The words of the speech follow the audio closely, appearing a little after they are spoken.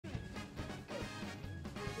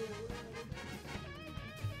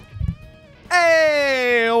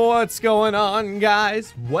What's going on,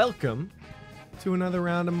 guys? Welcome to another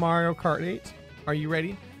round of Mario Kart 8. Are you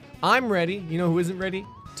ready? I'm ready. You know who isn't ready?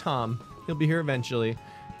 Tom. He'll be here eventually,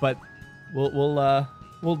 but we'll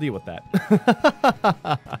deal with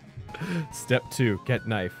that. Step 2, get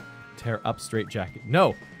knife. Tear up straight jacket.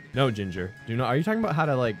 No, Ginger. Do you know? Are you talking about how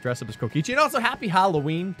to like dress up as Kokichi? And also, happy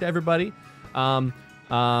Halloween to everybody.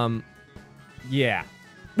 Yeah.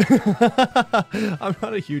 I'm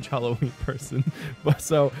not a huge Halloween person, but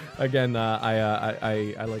so again,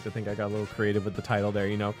 I like to think I got a little creative with the title there.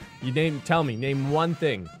 You know, tell me, name one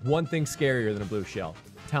thing scarier than a blue shell.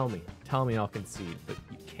 Tell me, I'll concede, but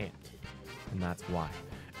you can't, and that's why.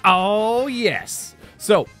 Oh yes.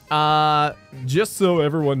 So, just so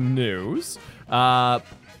everyone knows, I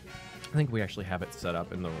think we actually have it set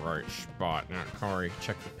up in the right spot. Now, Corey,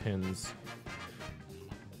 check the pins.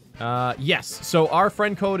 Yes, so our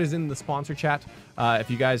friend code is in the sponsor chat.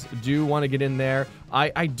 If you guys do want to get in there,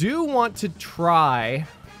 I do want to try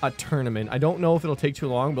a tournament. I don't know if it'll take too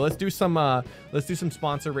long, but let's do some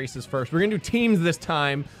sponsor races first. We're gonna do teams this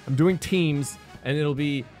time. I'm doing teams, and it'll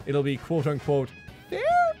be quote unquote fair.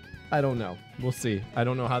 I don't know. We'll see. I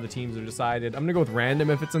don't know how the teams are decided. I'm gonna go with random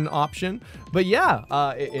if it's an option. But yeah,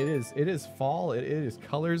 it is fall. It is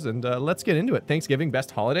colors, and let's get into it. Thanksgiving,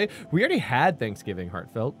 best holiday. We already had Thanksgiving,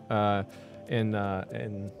 Heartfelt,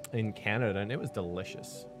 in Canada, and it was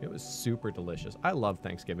delicious. It was super delicious. I love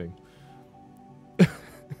Thanksgiving.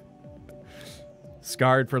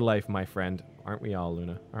 Scarred for life, my friend. Aren't we all,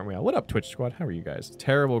 Luna? Aren't we all? What up, Twitch squad? How are you guys?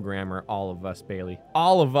 Terrible grammar, all of us, Bailey.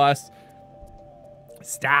 All of us.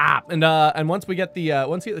 Stop. And once we get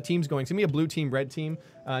the teams going, send me a blue team, red team,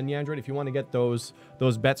 Nyan, if you want to get those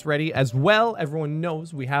bets ready. As well, everyone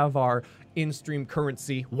knows we have our in-stream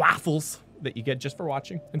currency waffles that you get just for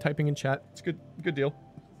watching and typing in chat. It's good deal.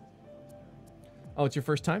 Oh, it's your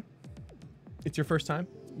first time? It's your first time?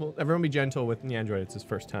 Well, everyone be gentle with Nyan. It's his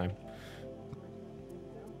first time.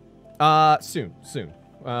 Soon.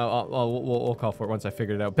 We'll call for it once I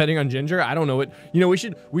figure it out. Betting on Ginger? I don't know what. You know, we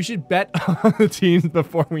should bet on the teams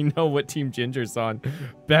before we know what team Ginger's on.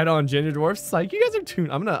 Bet on Ginger Dwarf. Psych, you guys are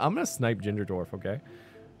tuned. I'm gonna snipe Ginger Dwarf. Okay.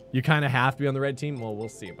 You kind of have to be on the red team. Well, we'll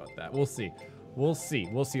see about that. We'll see.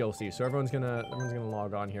 So everyone's gonna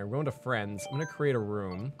log on here. We're going to friends. I'm gonna create a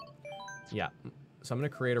room. Yeah. So I'm gonna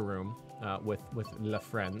create a room with the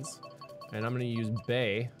friends, and I'm gonna use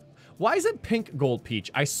Bay. Why is it pink gold peach?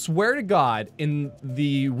 I swear to God, in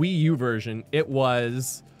the Wii U version, it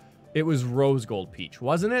was rose gold peach,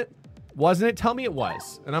 wasn't it? Wasn't it? Tell me it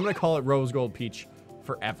was. And I'm gonna call it rose gold peach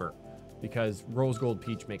forever, because rose gold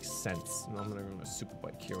peach makes sense. And I'm gonna run a super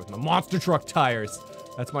bike here with my monster truck tires.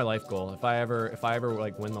 That's my life goal. If I ever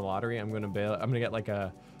like win the lottery, I'm gonna get like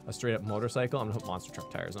a straight up motorcycle. I'm gonna put monster truck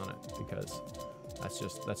tires on it, because that's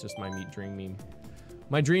just my dream meme.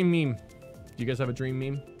 My dream meme. Do you guys have a dream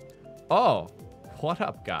meme? Oh, what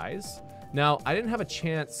up, guys? Now, I didn't have a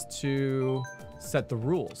chance to set the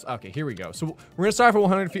rules. Okay, here we go. So we're gonna start for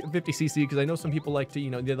 150cc because I know some people like to, you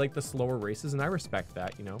know, they like the slower races, and I respect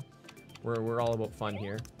that, you know. We're all about fun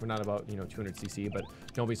here. We're not about, you know, 200cc, but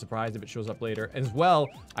don't be surprised if it shows up later. As well,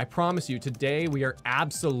 I promise you, today we are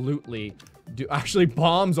absolutely actually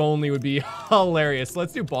bombs only would be hilarious.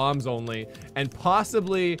 Let's do bombs only, and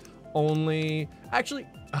possibly only actually.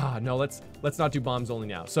 No, let's not do bombs only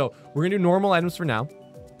now. So we're gonna do normal items for now.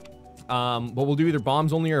 But we'll do either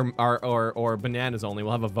bombs only or bananas only.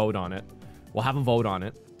 We'll have a vote on it.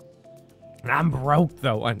 And I'm broke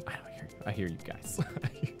though. I hear you guys.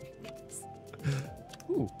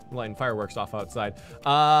 Ooh, lighting fireworks off outside.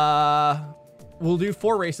 We'll do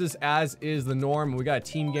 4 races as is the norm. We got a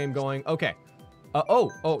team game going. Okay.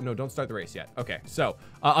 Oh, no, don't start the race yet. Okay, so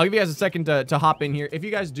I'll give you guys a second to hop in here. If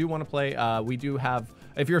you guys do want to play, we do have,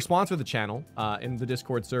 if you're a sponsor of the channel in the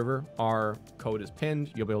Discord server, our code is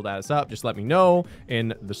pinned. You'll be able to add us up. Just let me know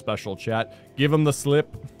in the special chat. Give them the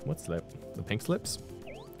slip. What slip? The pink slips?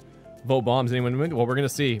 Vote bombs. Anyone win? Well, we're going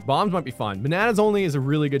to see. Bombs might be fun. Bananas only is a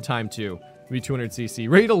really good time, too. Maybe 200cc.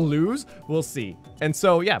 Ready to lose? We'll see. And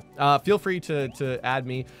so, yeah, feel free to add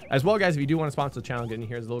me. As well, guys, if you do want to sponsor the channel, get in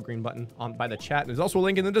here. There's a little green button by the chat. There's also a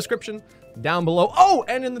link in the description down below. Oh,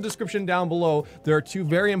 and in the description down below, there are 2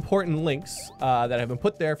 very important links that have been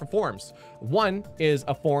put there for forums. One is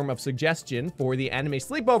a form of suggestion for the anime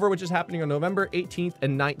sleepover, which is happening on November 18th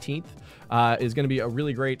and 19th. Is going to be a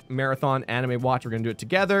really great marathon anime watch. We're going to do it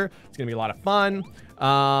together. It's going to be a lot of fun.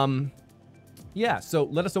 Yeah, so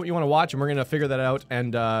let us know what you want to watch, and we're gonna figure that out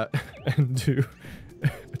and to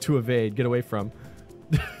evade, get away from.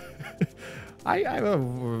 Okay,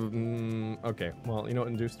 well, you know what,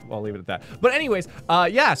 Induced, I'll leave it at that. But anyways,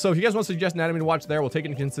 yeah, so if you guys want to suggest an anime to watch there, we'll take it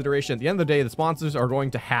into consideration. At the end of the day, the sponsors are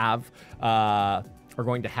going to have the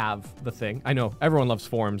thing. I know, everyone loves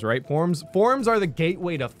forums, right? Forums are the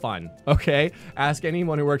gateway to fun, okay? Ask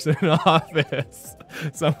anyone who works in an office.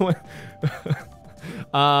 Someone...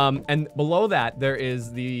 and below that, there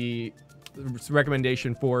is the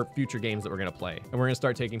recommendation for future games that we're gonna play, and we're gonna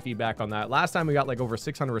start taking feedback on that. Last time we got like over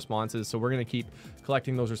 600 responses, so we're gonna keep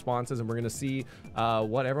collecting those responses, and we're gonna see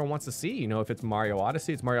what everyone wants to see. You know, if it's Mario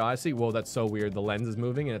Odyssey, it's Mario Odyssey. Whoa, that's so weird. The lens is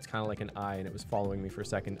moving, and it's kind of like an eye, and it was following me for a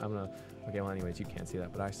second. Okay, well, anyways, you can't see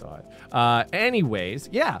that, but I saw it. Anyways,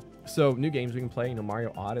 yeah. So new games we can play. You know,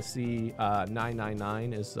 Mario Odyssey,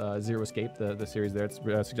 999 is Zero Escape, the series there. It's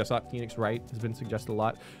suggested a lot. Phoenix Wright has been suggested a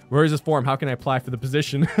lot. Where is this form? How can I apply for the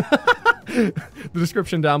position? The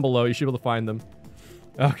description down below. You should be able to find them.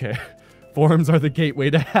 Okay. Forums are the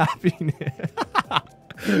gateway to happiness.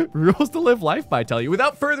 Rules to live life by, I tell you.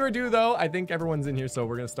 Without further ado, though, I think everyone's in here, so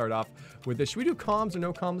we're gonna start off with this. Should we do comms or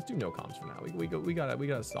no comms? Let's do no comms for now. We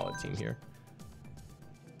got a solid team here.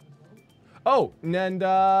 Oh, and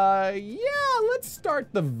yeah, let's start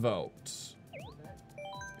the vote.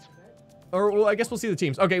 Or well, I guess we'll see the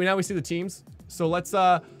teams. Okay, now we see the teams. So let's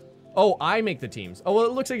oh, I make the teams. Oh, well,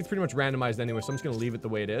 it looks like it's pretty much randomized anyway, so I'm just gonna leave it the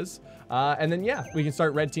way it is. And then yeah, we can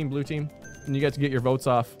start red team, blue team, and you guys can get your votes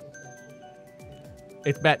off.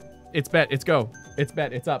 It's bet. It's bet. It's go. It's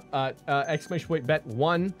bet. It's up. Exclamation point bet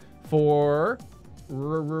 1 for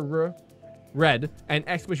red, and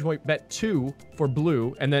exclamation point bet 2 for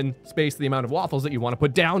blue, and then space the amount of waffles that you want to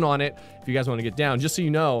put down on it if you guys want to get down. Just so you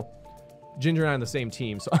know, Ginger and I are on the same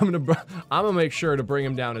team, so I'm gonna make sure to bring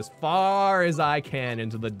him down as far as I can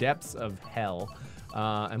into the depths of hell,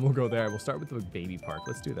 and we'll go there. We'll start with the baby park.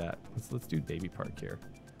 Let's do that. Let's do baby park here.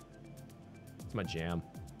 It's my jam.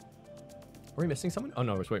 Are we missing someone? Oh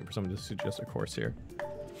no, we're just waiting for someone to suggest a course here.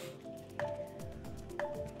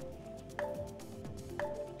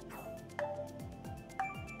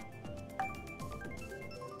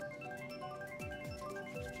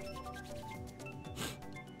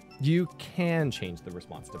 You can change the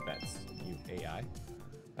response to bets, you AI.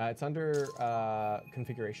 It's under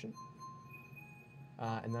configuration.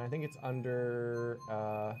 And then I think it's under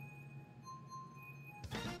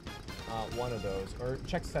one of those, or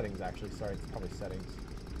check settings actually, sorry, it's probably settings.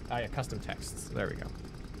 Yeah, custom texts, there we go.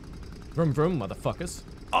 Vroom vroom, motherfuckers.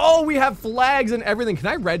 Oh, we have flags and everything. Can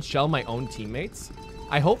I red shell my own teammates?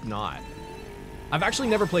 I hope not. I've actually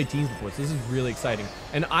never played teams before, so this is really exciting.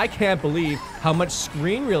 And I can't believe how much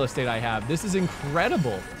screen real estate I have. This is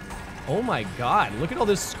incredible. Oh my God, look at all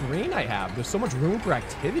this screen I have. There's so much room for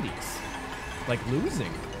activities. Like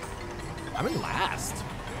losing. I'm in last.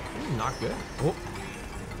 This is not good. Oh.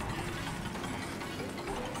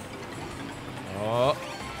 Oh.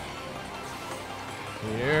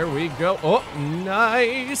 Here we go. Oh,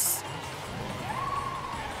 nice.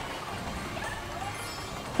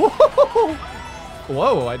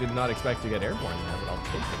 Whoa, I did not expect to get airborne there, but I'll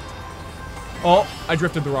take it. Oh, I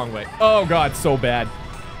drifted the wrong way. Oh God, so bad.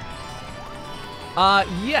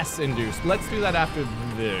 Yes, Induced. Let's do that after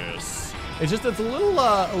this. It's just, it's a little,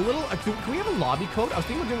 can we have a lobby code? I was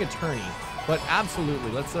thinking of doing a tourney, but absolutely.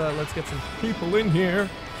 Let's get some people in here.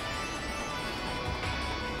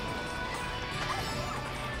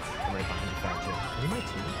 I'm right behind you, Fat Jim. Are you my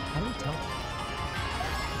team? How do we tell?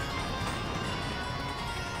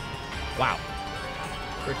 Wow.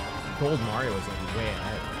 Frick, Gold Mario is like way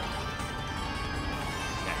ahead.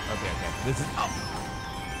 Okay. This is, oh.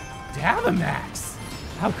 Dynamax!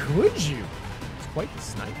 How could you? It's quite the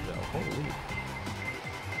snipe though, holy.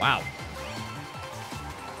 Wow.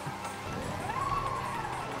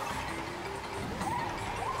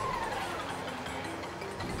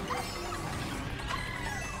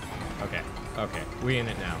 Okay, we in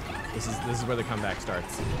it now. This is where the comeback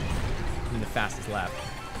starts. In the fastest lap.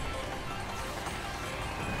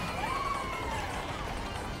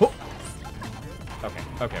 Oh.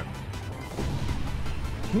 Okay.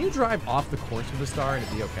 Can you drive off the course with the star and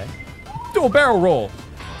it'd be okay? Do a barrel roll!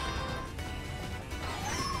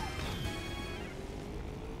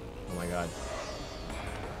 Oh my God.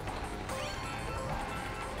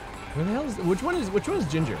 Where the hell is, which one is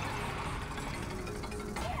Ginger?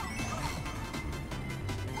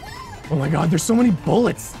 Oh my God, there's so many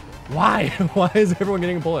bullets. Why? Why is everyone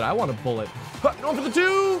getting a bullet? I want a bullet. Going for the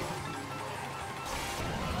 2!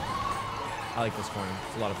 I like this corner.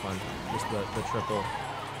 It's a lot of fun. Just the triple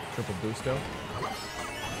boosto.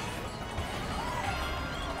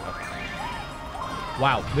 Okay.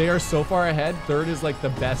 Wow, they are so far ahead. Third is like the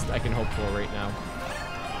best I can hope for right now.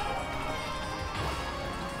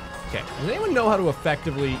 Okay, does anyone know how to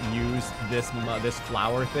effectively use this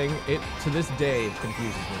flower thing? It, to this day,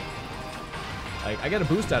 confuses me. Like, I get a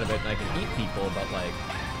boost out of it and I can eat people, but like...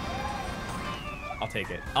 I'll take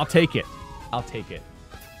it. I'll take it. I'll take it.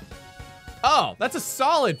 Oh, that's a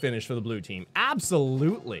solid finish for the blue team.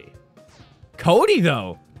 Absolutely. Cody,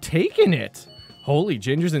 though, taking it. Holy,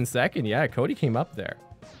 Ginger's in second. Yeah, Cody came up there.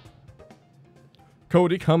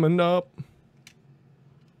 Cody coming up.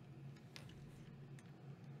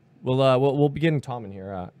 We'll be getting Tom in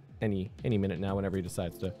here any minute now, whenever he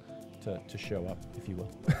decides to show up, if you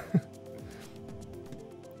will.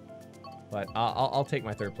 But I'll take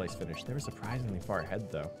my third place finish. They were surprisingly far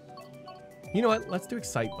ahead, though. You know what? Let's do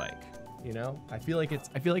Excite Bike. You know, I feel like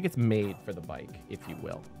it's made for the bike, if you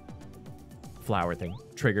will. Flower thing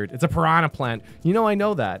triggered. It's a piranha plant. You know, I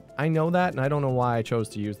know that, and I don't know why I chose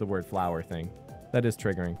to use the word flower thing. That is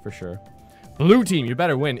triggering for sure. Blue team, you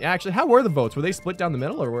better win. Actually, how were the votes? Were they split down the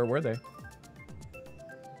middle, or where were they?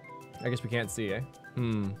 I guess we can't see, eh?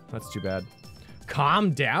 That's too bad.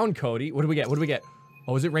 Calm down, Cody. What do we get? What do we get?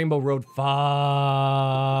 Oh, is it Rainbow Road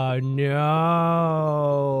 5?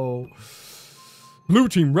 No. Blue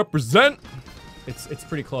team represent. It's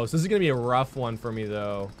pretty close. This is gonna be a rough one for me,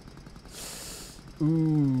 though.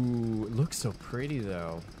 Ooh, it looks so pretty,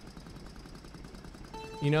 though.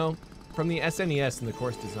 You know, from the SNES and the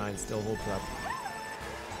course design still holds up.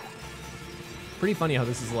 Pretty funny how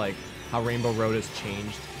this is like how Rainbow Road has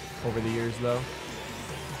changed over the years, though.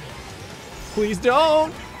 Please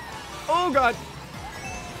don't! Oh, God.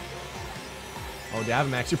 Oh,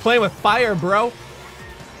 Davamax, you're playing with fire, bro.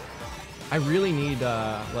 I really need,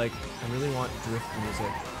 like, I really want drift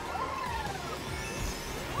music.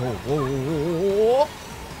 Whoa, whoa, whoa, whoa.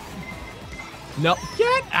 No,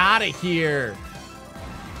 get out of here.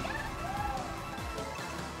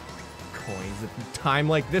 Coins at a time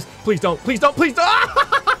like this. Please don't, please don't, please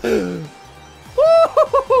don't.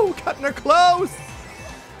 Woo! Cutting her close.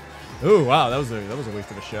 Ooh, wow, that was a waste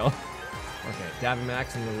of a shell. Okay,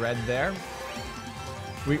 Davamax in the red there.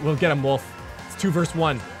 We'll get him, Wolf. It's 2 versus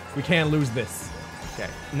 1. We can't lose this. Okay,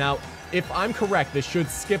 now, if I'm correct, this should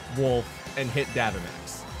skip Wolf and hit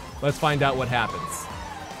Davamax. Let's find out what happens.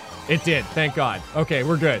 It did, thank God. Okay,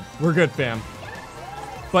 we're good. We're good, fam.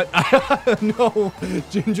 But, no,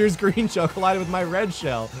 Ginger's green shell collided with my red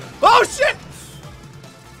shell. Oh, shit!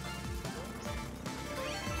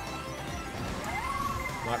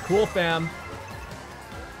 Not cool, fam.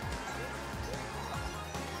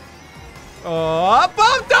 Oh,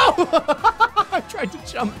 no! I tried to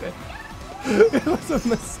jump it. It was a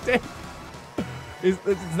mistake. Is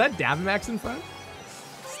that Davamax in front?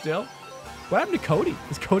 Still? What happened to Cody?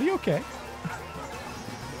 Is Cody okay?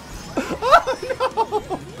 Oh,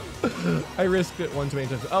 no! I risked it one too many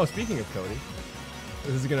times. Oh, speaking of Cody,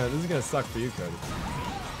 this is gonna suck for you, Cody.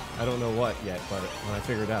 I don't know what yet, but when I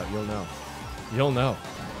figure it out, you'll know. You'll know.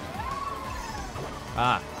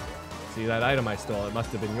 Ah. See that item I stole? It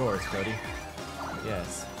must have been yours, Cody.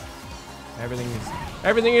 Yes. Everything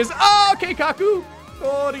is. Oh, okay, Kaku.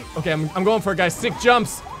 Cody. Okay, I'm going for it, guys. Sick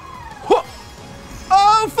jumps.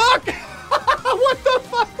 Oh, fuck! What the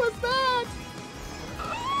fuck was that?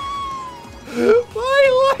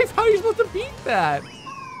 My life. How are you supposed to beat that?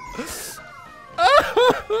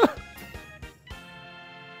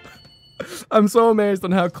 I'm so amazed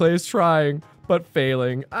on how Clay's trying, but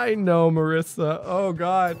failing. I know, Marissa. Oh,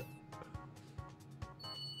 God.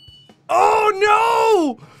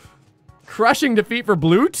 Oh, no! Crushing defeat for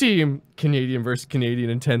blue team. Canadian versus Canadian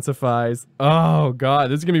intensifies. Oh,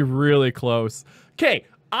 God. This is going to be really close. Okay,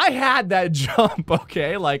 I had that jump,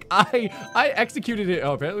 okay? Like, I executed it.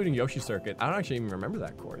 Oh, apparently Yoshi Circuit. I don't actually even remember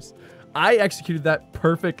that course. I executed that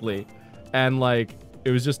perfectly. And, like,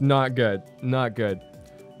 it was just not good. Not good.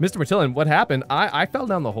 Mr. Matillan, what happened? I fell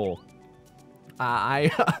down the hole.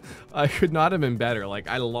 I could not have been better. Like,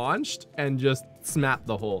 I launched and just smacked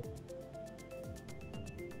the hole.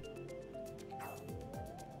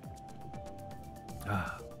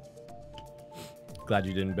 Glad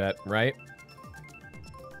you didn't bet, right?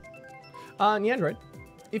 Nyandroid,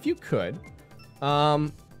 if you could,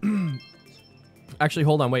 actually,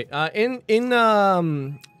 hold on, wait.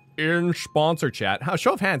 In sponsor chat,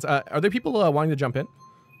 show of hands. Are there people wanting to jump in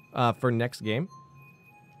for next game?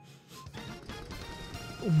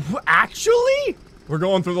 Actually, we're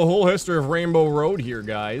going through the whole history of Rainbow Road here,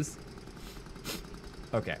 guys.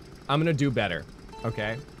 Okay, I'm gonna do better.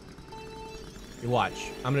 Okay, you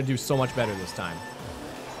watch. I'm gonna do so much better this time.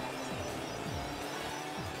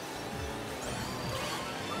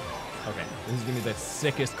 Okay, this is gonna be the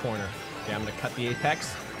sickest corner. Okay, I'm gonna cut the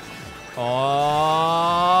apex.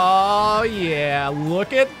 Oh, yeah,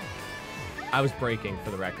 look at... I was braking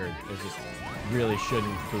for the record. It just really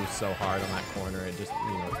shouldn't boost so hard on that corner. It just,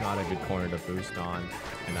 you know, it's not a good corner to boost on.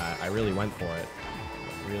 And I really went for it.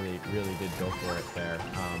 Really did go for it there.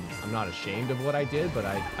 I'm not ashamed of what I did, but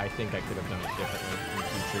I think I could have done it differently in the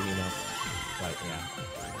future, you know. But yeah,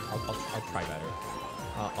 I'll try better.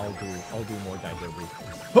 I'll do more delivery.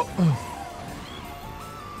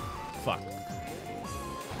 Fuck.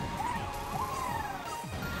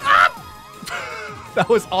 That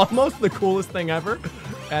was almost the coolest thing ever,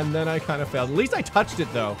 and then I kind of failed. At least I touched it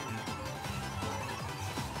though.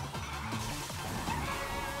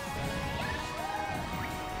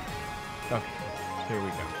 Okay, here we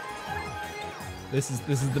go. This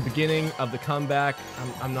is the beginning of the comeback.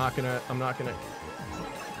 I'm not gonna.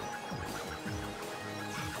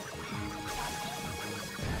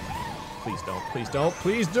 Please don't. Please don't.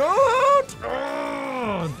 Please don't.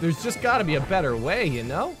 Oh, there's just got to be a better way, you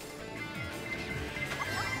know.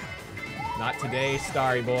 Not today,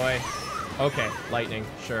 Starry boy. Okay, lightning,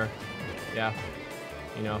 sure. Yeah,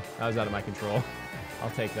 you know, that was out of my control. I'll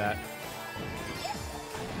take that.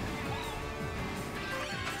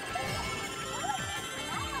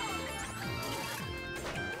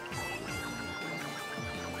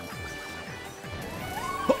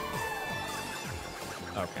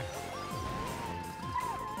 Okay.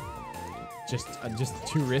 Just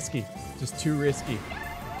too risky. Just too risky.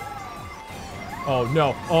 Oh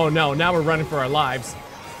no, oh no, now we're running for our lives.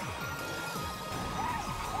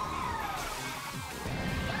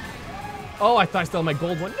 Oh, I thought I still had my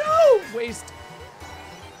gold one. No! Waste.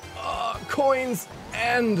 Coins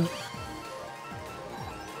and...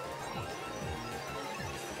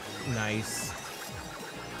 Nice.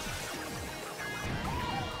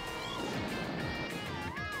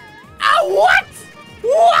 Ow, what?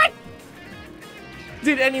 What?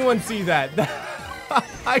 Did anyone see that?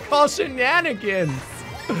 I call shenanigans.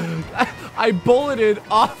 I bulleted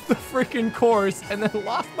off the freaking course and then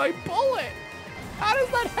lost my bullet. How does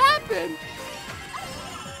that happen?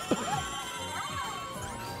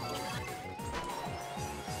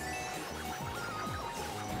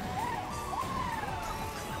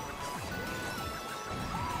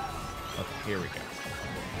 Okay, here we go.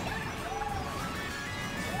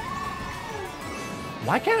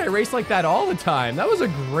 Why can't I race like that all the time? That was a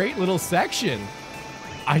great little section.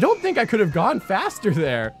 I don't think I could have gone faster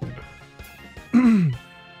there. And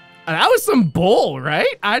that was some bull,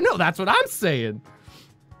 right? I know, that's what I'm saying.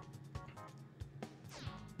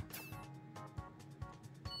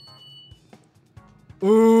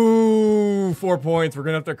 Ooh, 4 points. We're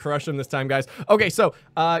gonna have to crush them this time, guys. Okay, so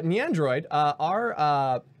NyanDroid,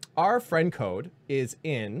 our friend code is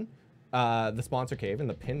in the sponsor cave and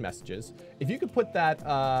the pin messages. If you could put that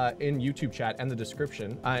in YouTube chat and the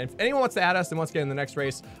description. If anyone wants to add us and wants to get in the next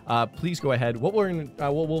race, please go ahead. What we're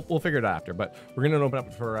gonna, we'll figure it out after, but we're gonna open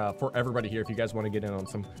up for everybody here if you guys want to get in on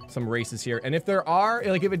some races here. And if there are,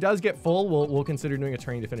 like, if it does get full, we'll consider doing a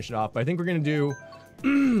training to finish it off. But I think we're gonna do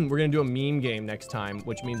we're gonna do a meme game next time,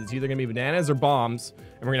 which means it's either gonna be bananas or bombs,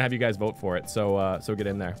 and we're gonna have you guys vote for it. So so get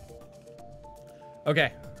in there.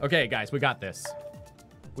 Okay, guys, we got this.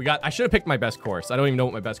 I should have picked my best course. I don't even know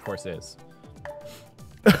what my best course is.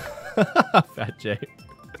 Fat J.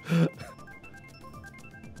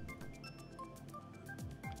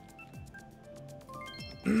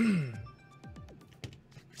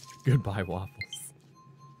 Goodbye, waffles.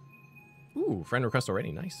 Ooh, friend request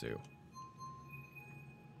already. Nice, Sue.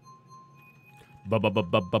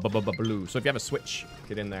 Blue. So if you have a Switch,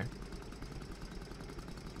 get in there.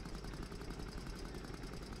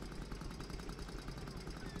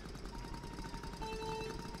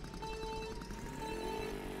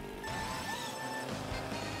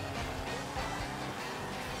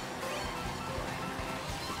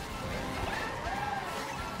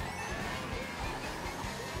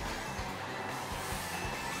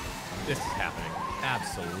 This is happening.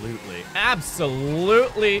 Absolutely.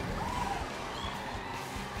 Absolutely.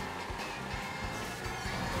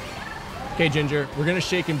 Okay, Ginger, we're gonna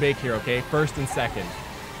shake and bake here, okay? First and second.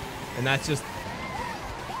 And that's just...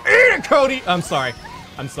 Eat it, Cody! I'm sorry.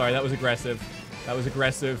 I'm sorry, that was aggressive. That was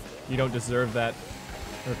aggressive. You don't deserve that.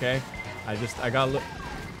 Okay? I gotta look...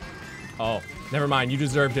 Oh, never mind. You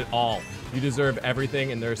deserved it all. You deserve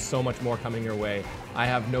everything, and there's so much more coming your way. I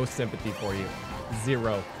have no sympathy for you.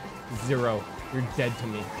 Zero. Zero. You're dead to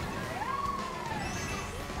me.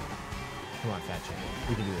 Come on, Fat Chick.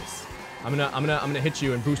 We can do this. I'm gonna hit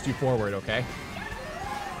you and boost you forward, okay?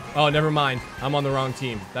 Oh, never mind. I'm on the wrong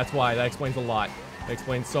team. That's why. That explains a lot. That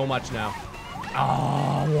explains so much now.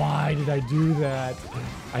 Oh, why did I do that?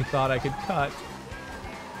 I thought I could cut.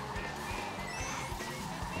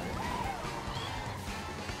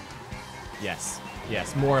 Yes.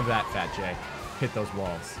 Yes. More of that, Fat J. Hit those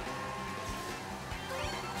walls.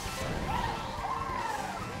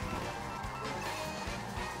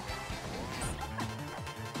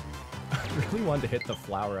 I really wanted to hit the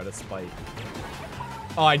flower out of spite.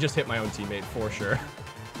 Oh, I just hit my own teammate for sure.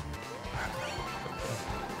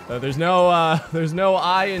 There's no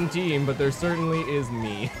I in team, but there certainly is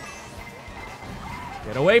me.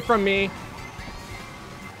 Get away from me.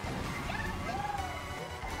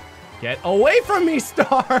 Get away from me,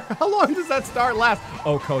 Star! How long does that star last?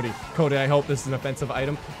 Oh, Cody. Cody, I hope this is an offensive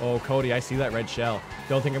item. Oh, Cody, I see that red shell.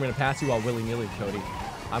 Don't think I'm gonna pass you all willy-nilly, Cody.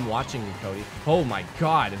 I'm watching you, Cody. Oh my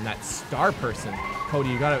god, and that star person. Cody,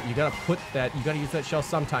 you gotta put that, you gotta use that shell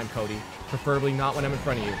sometime, Cody. Preferably not when I'm in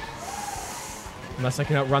front of you. Unless I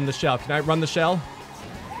can outrun the shell. Can I outrun the shell?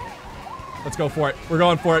 Let's go for it. We're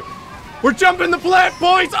going for it. We're jumping the plant,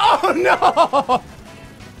 boys! Oh no!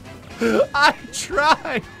 I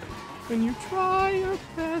tried! When you try your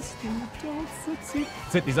best and you don't succeed.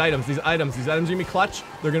 Let's hit these items, these items are gonna be clutch.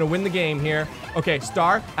 They're gonna win the game here. Okay,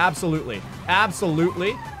 star, absolutely.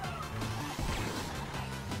 Absolutely.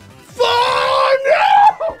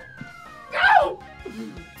 Oh, no! No!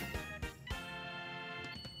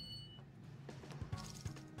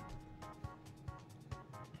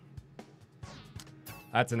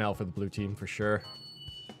 That's an L for the blue team for sure.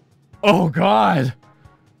 Oh, God!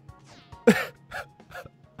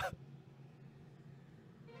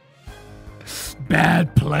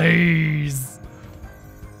 Bad plays.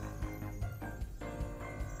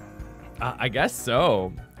 I guess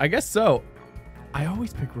so. I guess so. I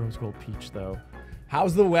always pick rose gold peach though.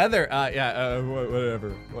 How's the weather?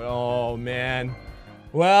 Whatever. Oh man.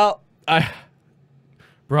 Well, I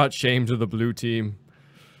brought shame to the blue team.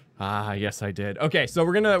 Yes I did. Okay, so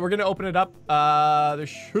we're gonna open it up. There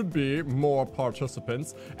should be more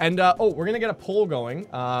participants. And we're gonna get a poll going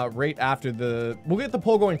right after we'll get the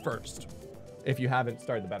poll going first. If you haven't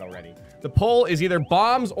started the bet already. The poll is either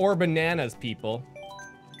bombs or bananas, people.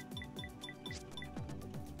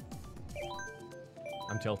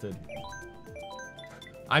 I'm tilted.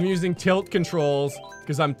 I'm using tilt controls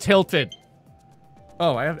because I'm tilted.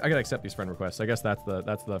 Oh, I gotta accept these friend requests. I guess that's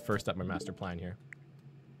the first step in my master plan here.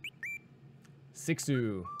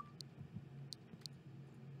 Sixu.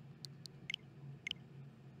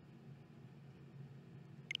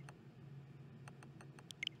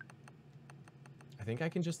 I think I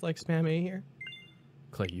can just like spam A here.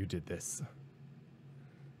 Clay, you did this.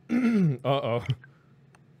 Uh-oh.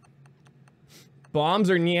 Bombs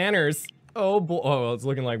or Nyanners? Oh boy. Oh, it's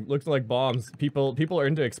looks like bombs. People are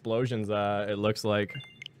into explosions, it looks like.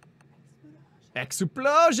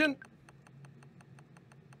 Explosion!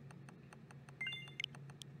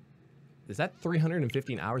 Is that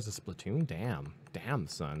 315 hours of Splatoon? Damn. Damn,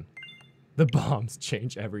 son. The bombs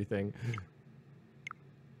change everything.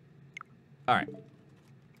 Alright.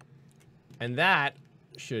 And that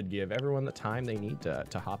should give everyone the time they need to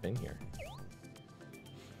hop in here.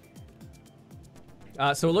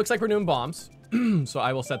 So it looks like we're doing bombs. So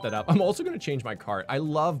I will set that up. I'm also going to change my cart. I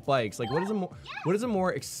love bikes. Like, what is a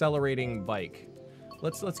more accelerating bike?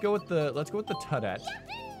 Let's go with the Tudette.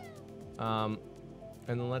 And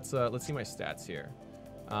then let's see my stats here.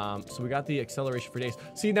 So we got the acceleration for days.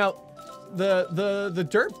 See now, the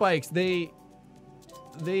dirt bikes they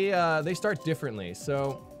start differently.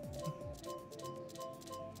 So.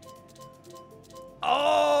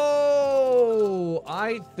 Oh,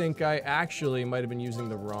 I think I actually might have been using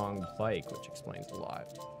the wrong bike, which explains a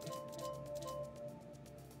lot.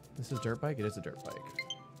 This is a dirt bike? It is a dirt bike.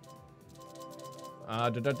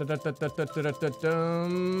 I'm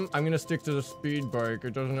gonna stick to the speed bike.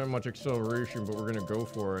 It doesn't have much acceleration, but we're gonna go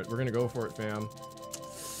for it. We're gonna go for it, fam.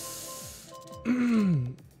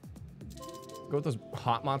 Go with those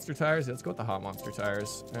hot monster tires. Let's go with the hot monster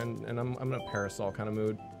tires. And I'm in a parasol kind of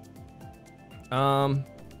mood. I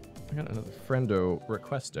got another friendo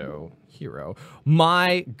requesto hero.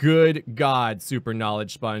 My good God, Super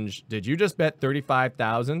Knowledge Sponge. Did you just bet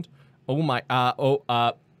 35,000? Oh my,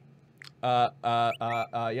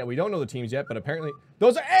 yeah, we don't know the teams yet, but apparently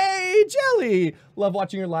those are, hey, Jelly! Love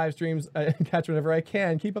watching your live streams. I catch whenever I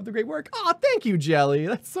can. Keep up the great work. Oh, thank you, Jelly.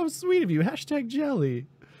 That's so sweet of you. Hashtag Jelly.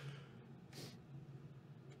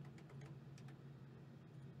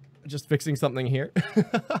 Just fixing something here.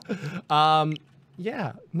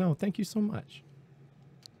 Yeah, no, thank you so much.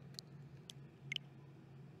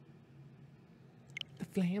 The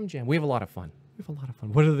Flam Jam. We have a lot of fun. We have a lot of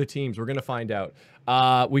fun. What are the teams? We're going to find out.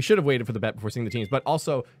 We should have waited for the bet before seeing the teams. But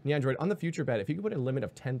also, NyanDroid, on the future bet, if you could put a limit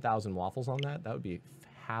of 10,000 waffles on that, that would be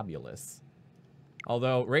fabulous.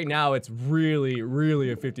 Although, right now, it's really,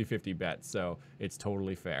 really a 50-50 bet. So, it's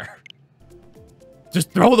totally fair.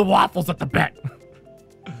 Just throw the waffles at the bet.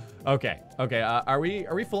 Okay. Are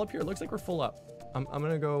we full up here? It looks like we're full up. I'm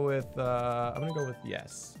gonna go with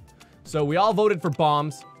yes. So we all voted for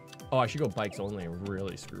bombs. Oh, I should go bikes only and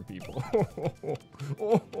really screw people.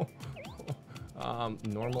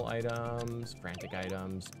 Normal items, frantic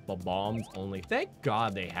items, bombs only. Thank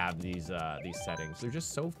God they have these settings. They're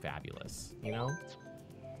just so fabulous, you know?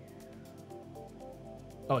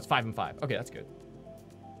 Oh, it's 5 and 5. Okay, that's good.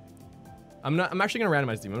 I'm actually gonna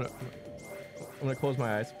randomize them. I'm gonna close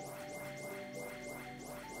my eyes.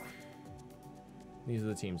 These are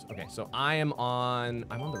the teams. Okay, so I'm on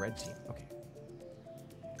the red team. Okay.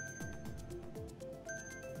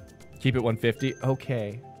 Keep it 150.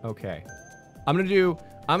 Okay. I'm gonna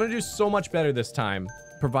do so much better this time,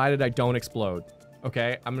 provided I don't explode.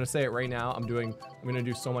 Okay, I'm gonna say it right now. I'm gonna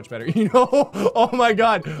do so much better. You know? Oh my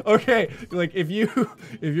God. Okay, like if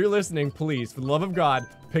you're listening, please, for the love of God,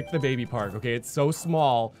 pick the baby park. Okay, it's so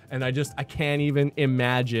small, and I can't even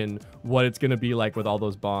imagine what it's gonna be like with all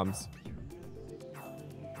those bombs.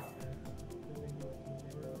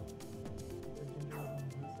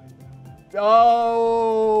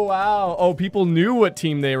 Oh wow. Oh, people knew what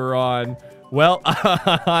team they were on. Well,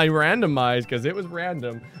 I randomized because it was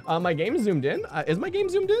random. My game zoomed in. Is my game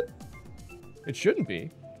zoomed in? It shouldn't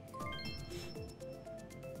be.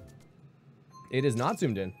 It is not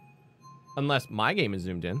zoomed in. Unless my game is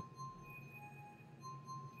zoomed in.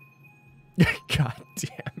 God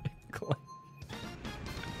damn it, Clay.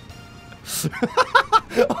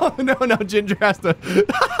 Oh, no, Ginger has to...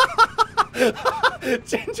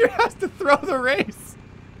 Ginger has to throw the race.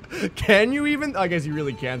 Can you even? I guess you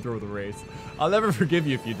really can throw the race. I'll never forgive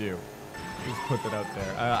you if you do. Just put that out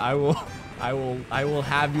there. I will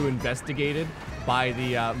have you investigated by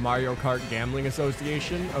the Mario Kart Gambling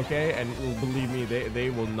Association, okay? And believe me, they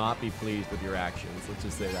will not be pleased with your actions. Let's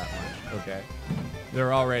just say that much, okay?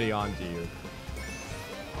 They're already on to you.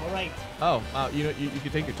 All right. Oh, you know, you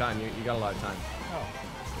could take your time. You got a lot of time. Oh.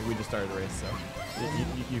 We just started a race, so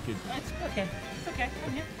you could. It's okay. It's okay.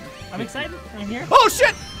 I'm here. I'm excited. I'm here. Oh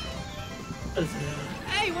shit!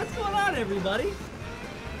 Hey, what's going on, everybody?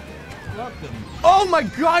 Welcome. Oh my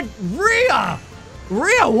God, Rhea!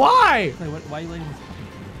 Rhea, why? Wait, why are you letting this?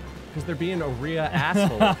 Because they're being a Rhea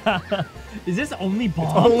asshole. Is this only bombs?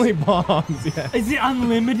 It's only bombs, yeah. Is it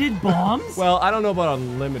unlimited bombs? Well, I don't know about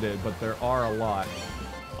unlimited, but there are a lot.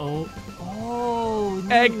 Oh. No,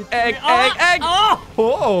 egg. Oh!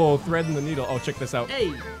 Oh, threading the needle. Oh, check this out.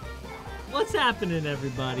 Hey, what's happening,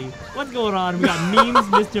 everybody? What's going on? We got memes,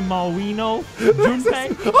 Mr. Malwino,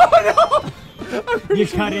 Junpei. Oh no! You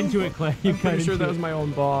cut into it, Clay. I'm pretty sure that was my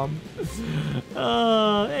own bomb.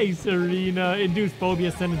 Hey, Serena. Induced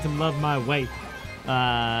phobia, sending some love my way.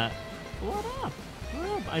 What up?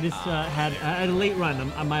 I just had a late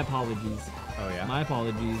run. My apologies. Oh, yeah? My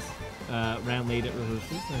apologies. Ran late at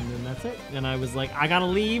rehearsals, and then that's it. And I was like, I gotta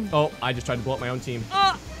leave. Oh, I just tried to blow up my own team.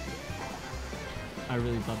 I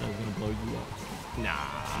really thought that was gonna blow you up.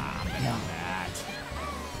 Nah, better than that.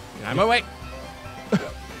 Get out of my way.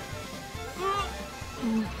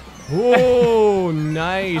 Oh,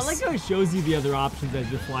 nice. I like how it shows you the other options as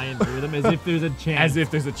you're flying through them, as if there's a chance. As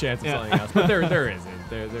if there's a chance of something else. But there isn't.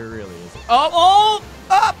 There really isn't. Oh!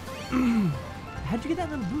 Up! How'd you get that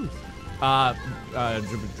little boost?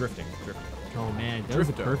 Drifting. Oh man, that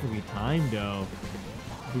was perfectly timed though.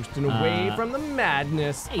 Boosting away from the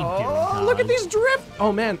madness. Hey, oh, look at these drift.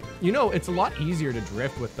 Oh man, you know it's a lot easier to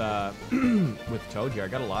drift with with Toad here. I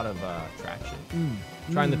got a lot of traction.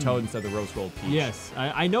 Trying the Toad instead of the Rose Gold Peach. Yes,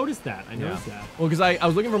 I noticed that. I noticed that. Well, because I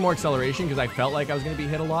was looking for more acceleration because I felt like I was gonna be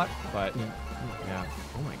hit a lot, but yeah.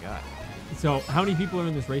 Oh my God. So how many people are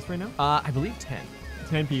in this race right now? I believe 10.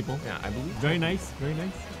 10 people. Yeah, I believe. Very nice. Very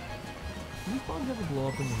nice. Do these bombs ever blow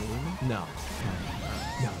up in the hole? No.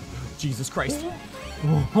 No. Jesus Christ.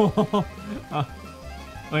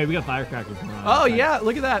 Wait, we got firecrackers going on. Oh, yeah.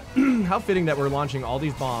 Look at that. How fitting that we're launching all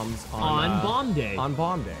these bombs on Bomb Day. On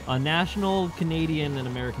Bomb Day. On National, Canadian, and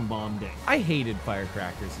American Bomb Day. I hated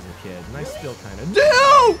firecrackers as a kid, and I still kind of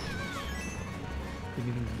do.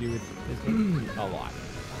 Anything to do with this game? A lot.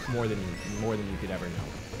 More than you could ever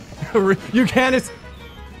know. You can't.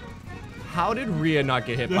 How did Rhea not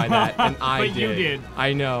get hit by that? And I but did. You did.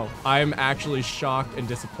 I know. I'm actually shocked and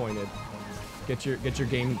disappointed. Get your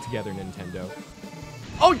game together, Nintendo.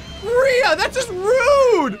 Oh, Rhea, that's just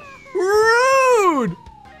rude! Rude!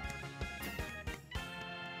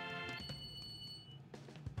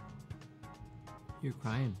 You're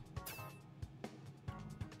crying.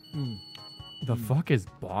 The fuck is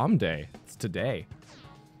Bomb Day? It's today.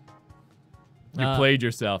 You played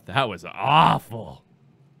yourself. That was awful.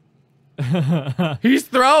 He's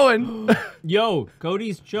throwing. Yo,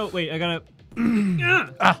 Cody's choke. Wait, I gotta.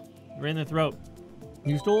 Right in the throat.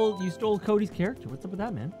 You stole Cody's character. What's up with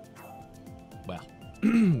that, man? Well,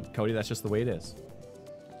 Cody, that's just the way it is.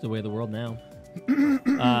 It's the way of the world now.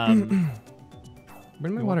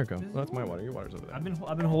 Where'd my water go? Oh, that's my water. Your water's over there. I've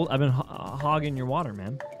been hogging your water,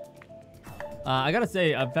 man. I gotta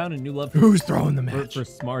say, I've found a new love. Who's throwing the match? For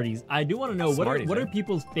Smarties. I do want to know Smarties, what are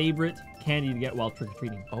people's favorite candy to get while trick or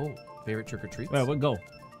treating? Oh, favorite trick or treats? Wait, what? Go.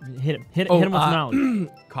 Hit him with some knowledge.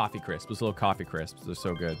 Coffee crisps. Those little coffee crisps. They're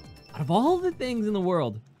so good. Out of all the things in the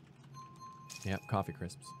world. Yep, coffee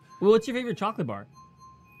crisps. Well, what's your favorite chocolate bar?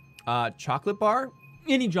 Chocolate bar?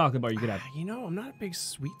 Any chocolate bar you could have. You know, I'm not a big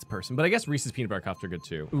sweets person, but I guess Reese's Peanut Butter Cups are good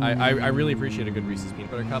too. I really appreciate a good Reese's Peanut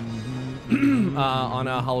Butter Cup on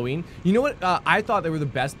Halloween. You know what? I thought they were the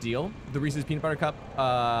best deal, the Reese's Peanut Butter Cup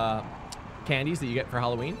candies that you get for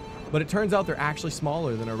Halloween. But it turns out they're actually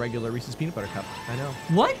smaller than a regular Reese's Peanut Butter Cup. I know.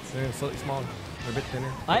 What? They're slightly smaller. They're a bit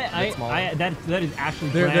thinner. That is actually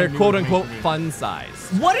they're quote unquote fun size.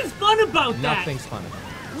 What is fun about that? Nothing's fun about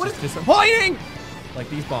it. What is disappointing? Like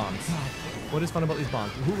these bombs. What is fun about these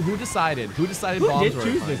bombs? Who decided? Who decided bombs were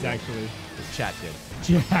fun? Who did choose this, actually? Chat did.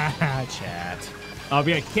 Chat.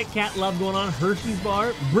 We got Kit Kat love going on. Hershey's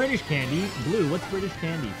bar. British candy. Blue. What's British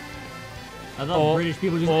candy? I thought British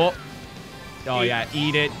people just... Oh, yeah.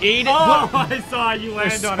 Eat it. Eat it. Oh, I saw you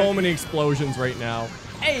land There's on so it. many explosions right now.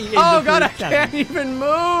 Hey, oh, God, I can't even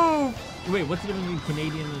move. Wait, what's the difference between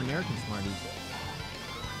Canadian and American Smarties?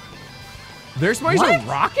 Their Smarties are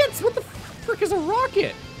rockets? What the frick is a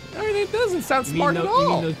rocket? I mean, it doesn't sound smart at all. You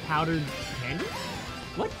mean those powdered candies?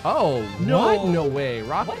 What? Oh, no. What? No way.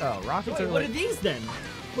 Rockets are What are these then?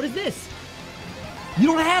 What is this? You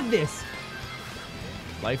don't have this.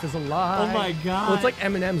 Life is a lie. Oh my God. Well, it's like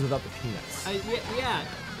M&M's without the peanuts.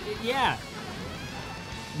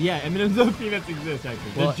 Yeah, M&M's without peanuts exist,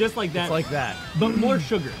 actually. Well, they're just like that. It's like that. But more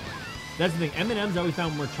sugar. That's the thing. M&M's I always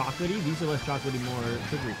found more chocolatey. These are less chocolatey, more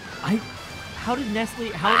sugary. How did Nestle,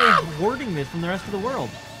 how are they hoarding this from the rest of the world?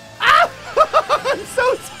 I'm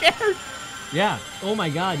so scared. Yeah. Oh my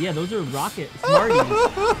God. Yeah, those are rocket Smarties.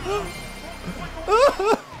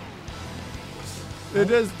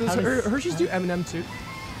 Does Hershey's do M&M too?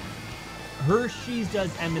 Hershey's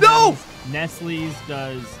does M&M's. No! Nestle's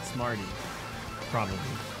does Smarties. Probably.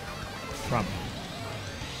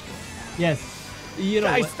 Yes. You know,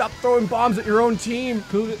 guys, stop throwing bombs at your own team.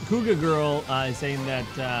 Cougar Girl is saying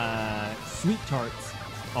that Sweet Tarts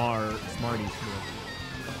are Smarties.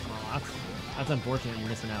 Well, that's unfortunate. You're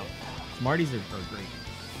missing out. Smarties are great.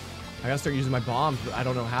 I gotta start using my bombs, but I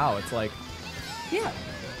don't know how. It's like, yeah,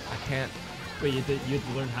 I can't. Wait, you have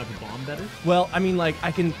to learn how to bomb better? Well, I mean, like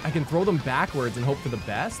I can throw them backwards and hope for the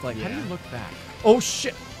best. Like, how do you look back? Oh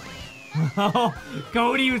shit! Oh,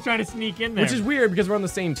 Cody was trying to sneak in there. Which is weird because we're on the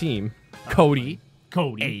same team. Cody.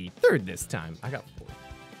 Hey, third this time. I got 4.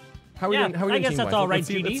 How are we doing? How are we I doing guess that's all right, Let's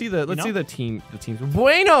see GD, the teams.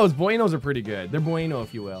 Buenos are pretty good. They're bueno,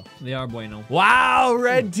 if you will. They are bueno. Wow,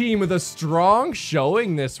 red team with a strong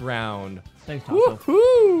showing this round. Thanks, Taco.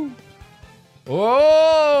 Woohoo!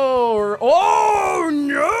 Oh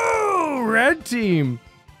no, red team.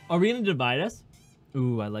 Are we gonna divide us?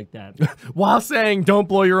 Ooh, I like that. While saying don't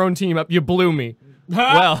blow your own team up, you blew me.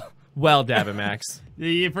 well, Davimax.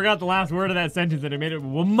 You forgot the last word of that sentence and it made it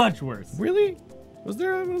much worse. Really? Was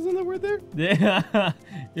there another word there? Yeah.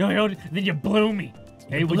 Then you blew me.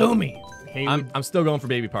 Hey, blew me. Hey, I'm still going for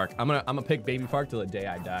Baby Park. I'm gonna pick Baby Park till the day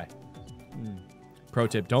I die. Pro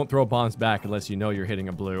tip: don't throw bombs back unless you know you're hitting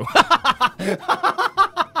a blue.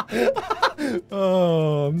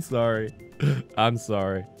 Oh, I'm sorry.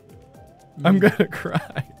 I'm gonna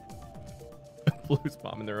cry. Blues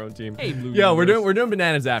bombing their own team. Hey, Blue. Yeah, we're doing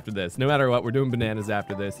bananas after this. No matter what, we're doing bananas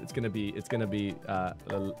after this. It's gonna be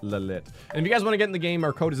lit. And if you guys want to get in the game,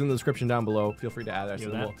 our code is in the description down below. Feel free to add us.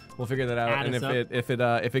 So we'll figure that out. And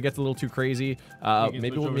if it gets a little too crazy,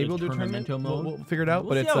 maybe we'll do a tournament. We'll figure it out.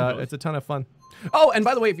 But it's a ton of fun. Oh, and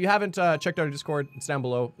by the way, if you haven't checked out our Discord, it's down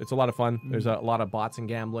below. It's a lot of fun. There's a lot of bots and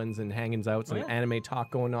gamblings and hangings outs and anime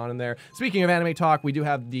talk going on in there. Speaking of anime talk, we do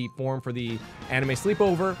have the forum for the anime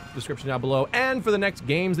sleepover, description down below, and for the next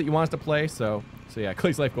games that you want us to play. So yeah,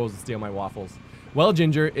 Clay's life goes to steal my waffles. Well,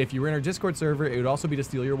 Ginger, if you were in our Discord server, it would also be to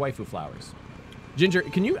steal your waifu flowers. Ginger,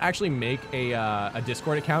 can you actually make a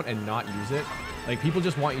Discord account and not use it? Like, people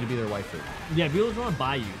just want you to be their waifu. Yeah, people just want to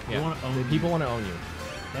buy you. They want to own you. People want to own you.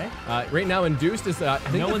 Okay. Right now, Induced is, I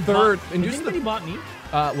think, no the third. Has anybody bought me?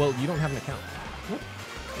 Well, you don't have an account. What?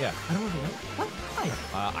 Yeah. I don't have an account. What? Why?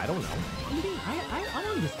 I don't know. I'm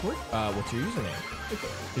on Discord. What's your username?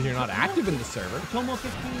 Because you're not active in the server. It's almost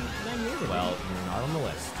 15 years ago. Well, you're not on the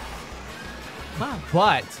list. clap.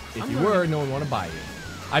 But if you were, no one want to buy you.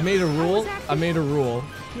 I made a rule.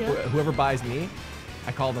 Yeah. Whoever buys me,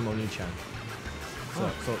 I call them Oni-chan. So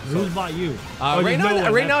Who's bought you? right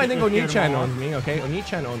now I think Oni-chan owns me. Okay,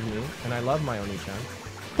 Oni-chan owns me, and I love my Oni-chan.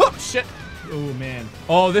 Oh shit! Oh man.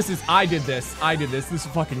 Oh, I did this. This is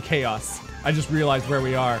fucking chaos. I just realized where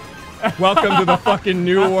we are. Welcome to the fucking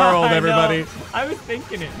new world, everybody. I was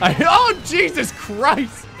thinking it. Oh Jesus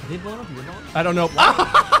Christ! Are they blowing up your dog? I don't know.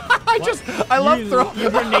 I love throwing. You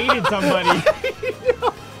grenaded somebody.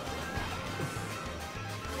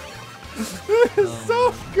 This is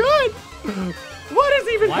so good. What is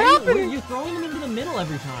even happening? You're throwing them into the middle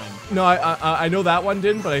every time. No, I know that one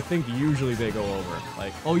didn't, but I think usually they go over.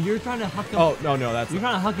 Like. Oh, you're trying to huck them. Oh no, that's. You're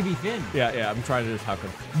trying to Huckabee Finn. Yeah, I'm trying to just huck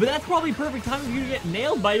them. But that's probably perfect time for you to get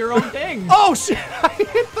nailed by your own thing. Oh shit! I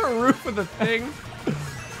hit the roof of the thing.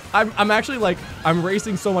 I'm actually like I'm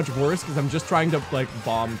racing so much worse because I'm just trying to like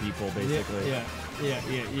bomb people basically.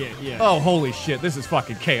 Yeah. Oh holy shit! This is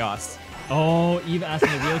fucking chaos. Oh, Eve asked me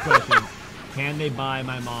the real question. Can they buy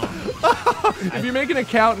my mom? If you make an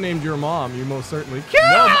account named your mom, you most certainly can.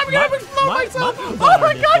 No, I'm gonna explode myself. mom's Oh on my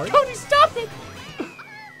our god, Discord. Cody, stop it!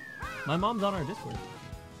 My mom's on our Discord.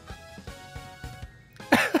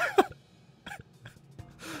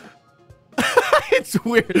 It's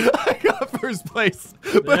weird. I got first place,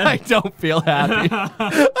 but I don't feel happy.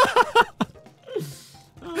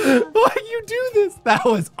 Why you do this? That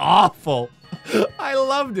was awful. I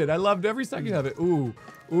loved it. I loved every second of it. Ooh,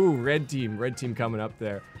 red team coming up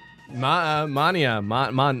there. Manania. I'm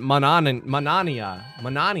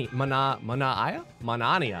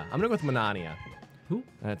gonna go with Manania. Who?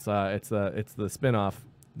 It's the spin-off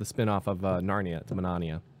of Narnia. It's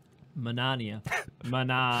Manania. Manania.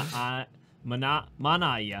 Manaya.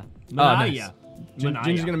 Nice.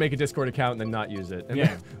 Ginger's gonna make a Discord account and then not use it. And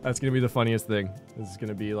Yeah. that's gonna be the funniest thing. This is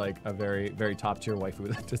gonna be like a very, very top tier waifu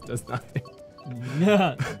that just does nothing.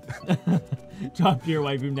 Top tier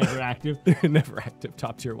waifu, never active. Never active,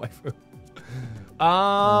 top tier waifu.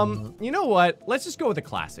 You know what? Let's just go with the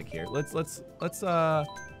classic here. Let's go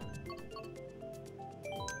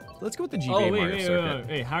with the GBA Mario circuit.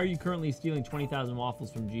 Wait, how are you currently stealing 20,000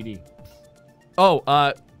 waffles from GD?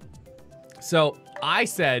 Oh, so I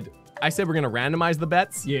said we're gonna randomize the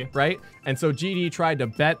bets. Yeah. Right? And so GD tried to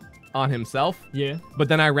bet on himself. Yeah. But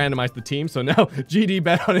then I randomized the team, so now GD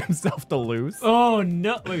bet on himself to lose. Oh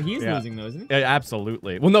no! Wait, he's losing though, isn't he? Yeah,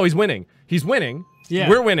 absolutely. Well, no, he's winning. He's winning. Yeah.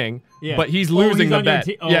 We're winning. Yeah. But he's losing the on your bet.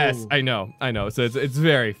 te- oh. Yes, I know. So it's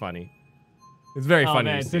very funny. It's very funny.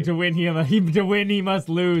 Man, to so see. to win he must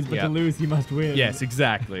lose, but to lose he must win. Yes,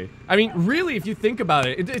 exactly. I mean, really, if you think about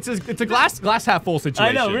it, it's a glass half full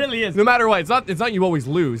situation. I know, it really is. No matter what, it's not you always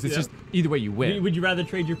lose. It's just either way you win. Would you rather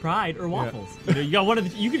trade your pride or waffles? You got one of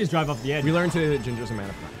the. You can just drive off the edge. We learned today that Ginger's a man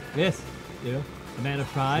of pride. Yes. Yeah. A man of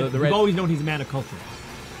pride. The We've red- always known he's a man of culture.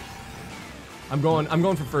 I'm going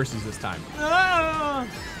for firsties this time. Ah!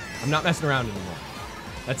 I'm not messing around anymore.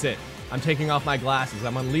 That's it. I'm taking off my glasses.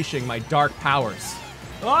 I'm unleashing my dark powers.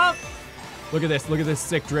 Oh! Look at this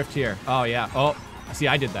sick drift here. Oh yeah. Oh, see,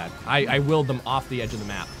 I did that. I willed them off the edge of the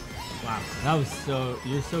map. Wow, that was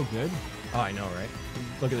you're so good. Oh, I know, right?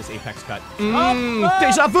 Look at this apex cut. Oh,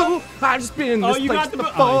 Deja vu. I've just been in this you place got the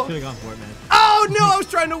before. Oh, you should have gone for it, man. Oh no, I was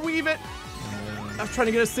trying to weave it. I was trying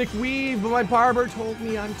to get a sick weave, but my barber told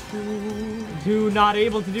me I'm Too not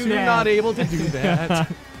able to do that. not able to do that.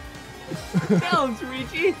 Tell him,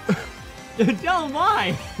 Shuichi. Tell him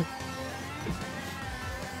why.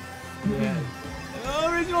 Yeah.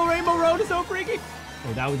 Original Rainbow Road is so freaky.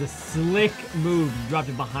 Oh, that was a slick move. You dropped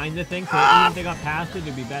it behind the thing, so even if they got past it,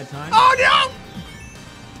 it'd be bad time. Oh no!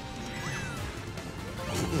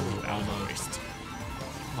 Ooh, almost.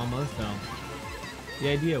 Almost, though. The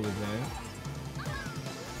idea was there.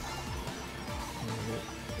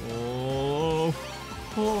 Oh,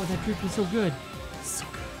 that trick was so good. So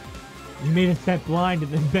good. You made us bet blind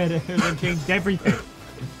and then bet and then changed everything.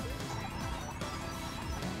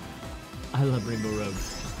 I love Rainbow Road.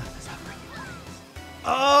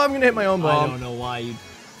 Oh, I'm gonna hit my own I bomb. don't know why you.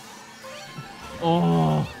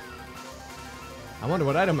 Oh. I wonder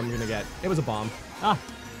what item I'm gonna get. It was a bomb. Ah.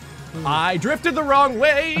 I drifted the wrong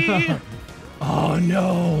way. Oh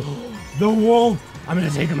no. The wolf. I'm gonna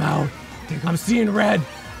take him out. I'm seeing red.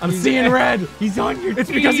 I'm seeing red. He's on your It's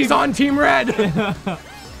team. because he's on Team Red.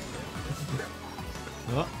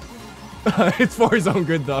 It's for his own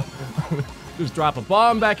good, though. Just drop a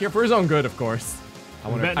bomb back here for his own good, of course. I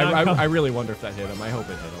wonder. I really wonder if that hit him. I hope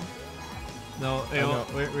it hit him. No,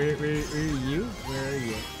 where are you? Where are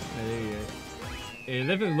you? There you go. It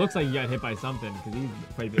definitely looks like you got hit by something because he's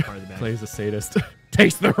quite a bit part of the bag. Plays a sadist.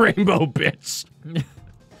 Taste the rainbow, bitch.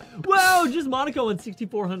 Wow, just Monaco and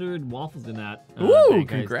 6,400 waffles in that. Ooh, bank,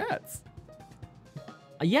 guys. congrats.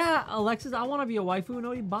 Yeah, Alexis, I want to be a waifu.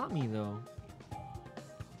 Nobody bought me, though.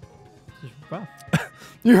 It's just rough.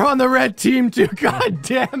 You're on the red team, too. God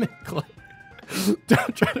damn it, Clay.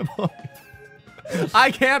 Don't try to blow me.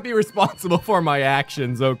 I can't be responsible for my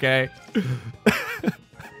actions, okay?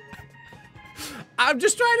 I'm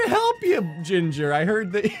just trying to help you, Ginger. I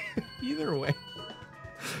heard that either way.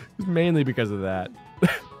 It's mainly because of that.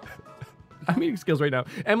 I'm eating Skittles right now.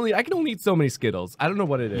 Emily, I can only eat so many Skittles. I don't know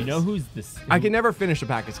what it is. You know who's this? I can never finish a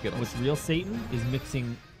pack of Skittles. What's real Satan is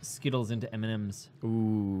mixing Skittles into M&Ms.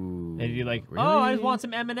 Ooh. And you're like, really? oh, I just want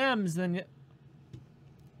some M&Ms. Then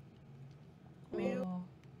you...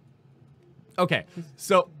 Okay,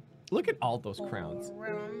 so look at all those crowns.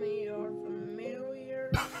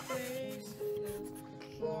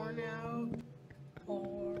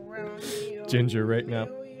 Ginger right now.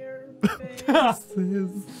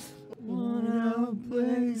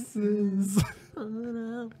 Places.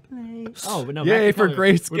 Oh, but no. Yay for color.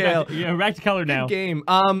 grayscale. Yeah, back to color now. Good game.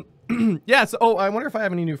 Yeah, so, oh, I wonder if I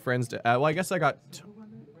have any new friends to, well, I guess I got,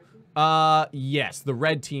 yes, the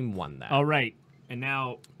red team won that. All right. And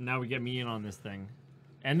now we get me in on this thing.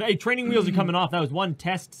 And hey, training wheels are coming off. That was one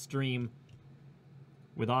test stream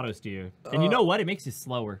with auto steer. And you know what? It makes you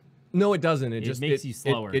slower. No, it doesn't. It just makes you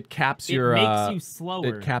slower. It caps your. It makes you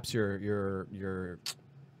slower. It caps your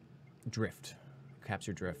drift. Caps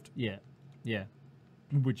your drift. Yeah, yeah.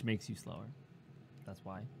 Which makes you slower. That's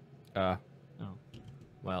why. Oh.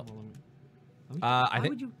 Well. I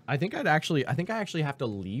think I actually have to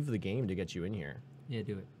leave the game to get you in here. Yeah,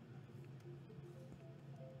 do it.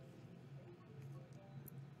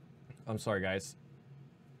 I'm sorry, guys.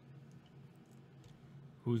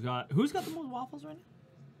 Who's got the most waffles right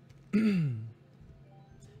now?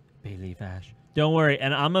 Bailey Fash. Don't worry,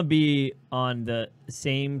 and I'm gonna be on the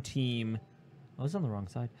same team. I was on the wrong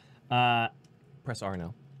side. Press R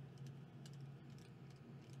now.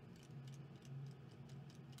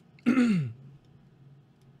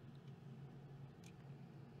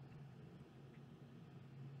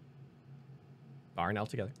 R and L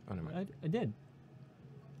together. Oh, never mind. I did.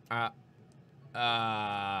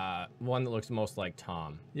 One that looks most like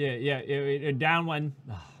Tom. Yeah. Down one.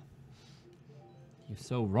 Oh, you're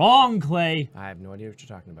so wrong, Clay. I have no idea what you're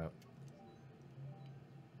talking about.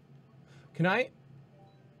 Can I?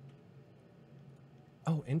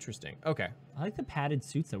 Oh, interesting. Okay. I like the padded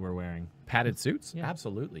suits that we're wearing. Padded suits? Yeah.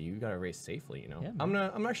 Absolutely. You gotta race safely, you know. Yeah,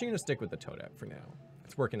 I'm actually gonna stick with the Toadette for now.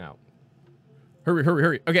 It's working out.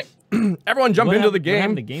 Hurry. Okay. Everyone jump into the game. What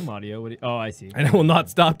happened to game audio? Oh, I see. And I will not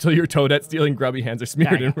stop till your Toadette stealing grubby hands are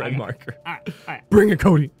smeared in red marker. All right. Bring it,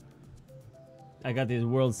 Cody. I got the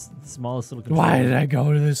world's smallest little controller. Why did I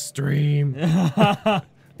go to this stream?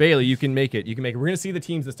 Bailey, you can make it. You can make it. We're going to see the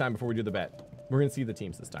teams this time before we do the bet. We're going to see the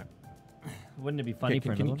teams this time. Wouldn't it be funny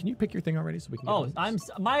for can you pick your thing already so we can get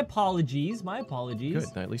my apologies. My apologies.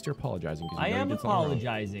 Good. At least you're apologizing. I am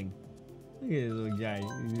apologizing. Look at this little guy.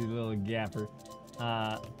 This little gaffer.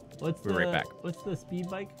 We're right back. What's the speed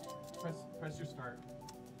bike? Press your start.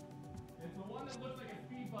 It's the one that looks like a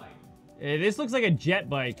speed bike. This looks like a jet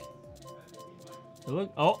bike.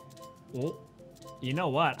 Look. Oh. You know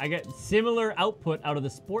what? I get similar output out of the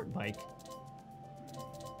sport bike.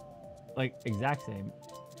 Like, exact same.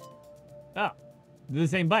 Oh. They're the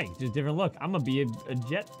same bike, just different look. I'm gonna be a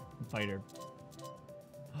jet fighter.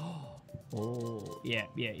 Oh, yeah.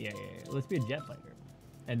 Let's be a jet fighter.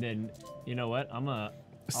 And then, you know what?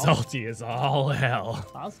 Salty as all hell.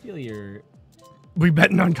 I'll steal your... We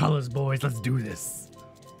betting on colors, boys. Let's do this.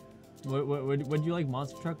 Would you like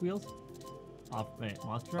monster truck wheels?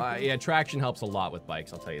 Monster truck wheels? Yeah, traction helps a lot with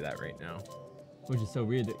bikes. I'll tell you that right now. Which is so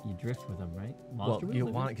weird that you drift with them, right? Monster wheels? You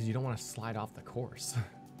want it because you don't want to slide off the course.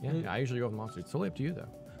 Yeah, I usually go with monster. It's totally up to you, though.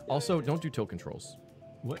 Also, don't do tilt controls.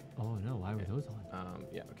 What? Oh no! Why were those on?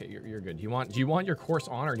 Yeah. Okay, you're good. Do you want your course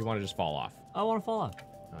on, or do you want to just fall off? I want to fall off.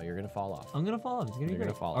 Oh, you're gonna fall off. I'm gonna fall off. It's gonna be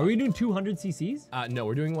great. Fall Are we doing 200 cc's? No,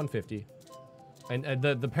 we're doing 150. And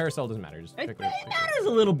the parasol doesn't matter. Just It matters a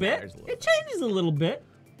little bit. It changes a little bit.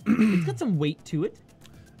 It's got some weight to it.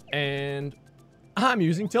 And I'm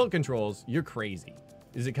using tilt controls. You're crazy.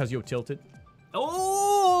 Is it because you're tilted?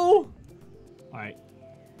 Oh! All right.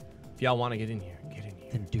 If y'all want to get in here, get in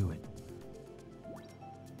here. Then do it.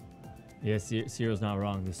 Yes, Cyril's not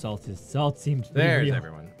wrong. The salt seems to be There's real.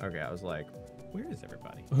 everyone. Okay, I was like, where is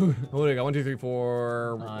everybody? Oh, we got 1, 2, 3,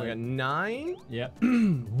 4. We got 9. Yep.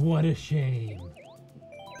 What a shame.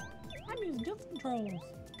 I'm using tilt controls.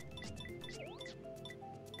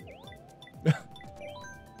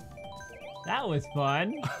 That was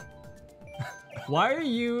fun. Why are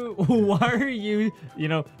you? Why are you? You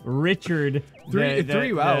know, Richard, Three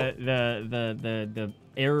out. the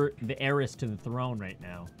heiress to the throne right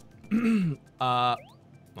now. I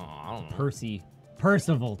don't know.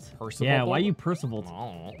 Percival. Yeah, why are you Percival?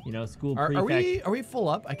 Oh. You know, school Are prefect. we full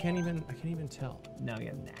up? I can't even tell. No, you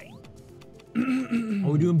have 9.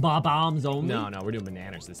 Are we doing bombs only? No, we're doing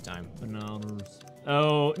bananas this time. Bananas.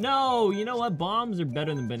 Oh no! You know what? Bombs are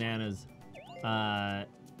better than bananas,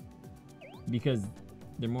 because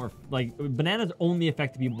they're more like bananas only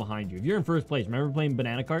affect the people behind you. If you're in first place, remember playing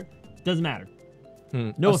Banana Kart? Doesn't matter.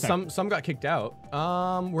 No effect. Some got kicked out.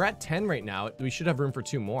 We're at 10 right now. We should have room for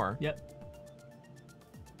 2 more. Yep.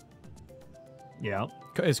 Yeah.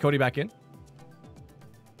 Is Cody back in?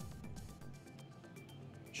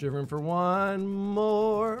 Should have room for 1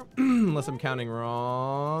 more. Unless I'm counting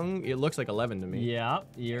wrong. It looks like 11 to me. Yeah,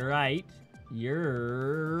 you're right.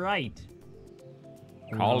 You're right.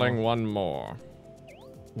 Calling 1 more.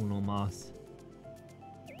 Uno más.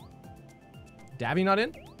 Davy not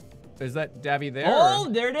in? Is that Davy there? Oh,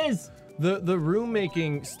 there it is. The room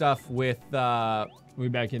making stuff with We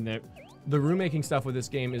back in there. the room making stuff with this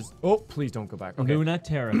game is please don't go back. Okay. Luna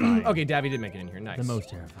terrifying. Okay, Davy did make it in here. Nice. The most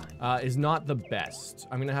terrifying. Is not the best.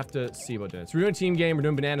 I'm gonna have to see about this. We're doing a team game. We're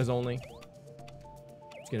doing bananas only.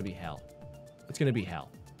 It's gonna be hell. It's gonna be hell.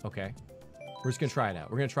 Okay. We're just gonna try it out.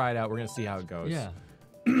 We're gonna see how it goes. Yeah.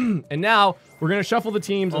 And now we're gonna shuffle the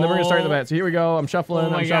teams, and then we're gonna start the bet. So here we go. I'm shuffling. Oh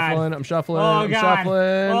my I'm God. shuffling. I'm shuffling. Oh, I'm God.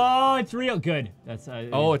 shuffling. Oh, it's real good. That's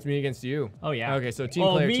Oh, it's me against you. Oh yeah. Okay, so team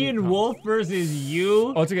player. Me team and Wolf versus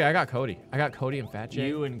you. Oh, it's okay. I got Cody. And Fat Jay.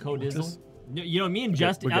 You and Codizzle. Just- You know, me and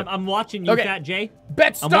Justin. we're good. I'm watching you, Okay. Fat Jay.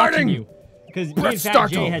 Bet I'm starting. watching you. Because me Bet and Fat starto.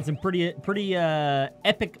 Jay had some pretty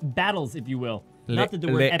epic battles, if you will. Not that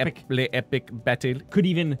the word epic epic battle.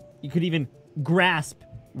 you could even grasp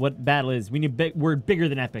what battle is. We need a word bigger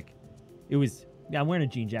than epic. It was. Yeah, I'm wearing a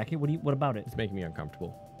jean jacket. What about it? It's making me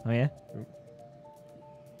uncomfortable. Oh yeah.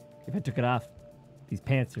 If I took it off, these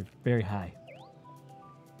pants are very high.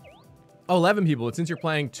 Oh, 11 people. Since you're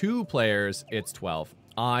playing 2 players, it's 12.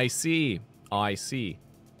 I see. Let's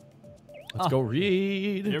go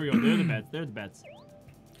read. There we go. They're the bets. They're the bets.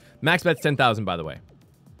 Max bet's 10,000, by the way.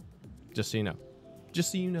 Just so you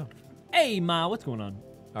know. Hey, Ma, what's going on?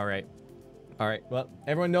 All right. Well,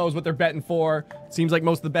 everyone knows what they're betting for. Seems like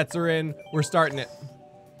most of the bets are in. We're starting it.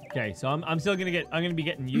 Okay, so I'm still gonna be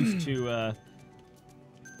getting used to.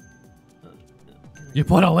 You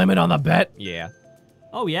put a limit on the bet? Yeah.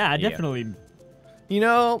 Oh yeah, definitely. You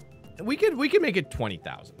know, we could make it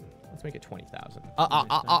 20,000. Let's make it 20,000.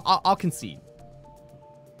 I'll concede.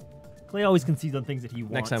 Clay always concedes on things that he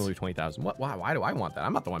wants. Next time we'll do 20,000. What? Why do I want that?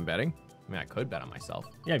 I'm not the one betting. I mean, I could bet on myself.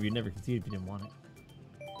 Yeah, but you'd never concede if you didn't want it.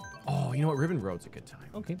 Oh, you know what? Ribbon Road's a good time.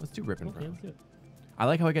 Okay, Let's do Ribbon Okay, Road. let's do it. I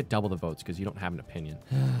like how I get double the votes because you don't have an opinion.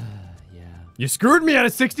 Yeah. You screwed me out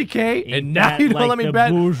of 60K, Ain't and now that you don't like let me the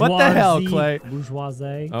bet. What the hell, Clay?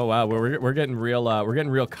 Bourgeoisie. Oh wow, we're getting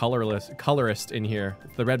real colorist in here.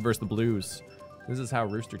 It's the red versus the blues. This is how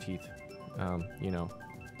Rooster Teeth, you know,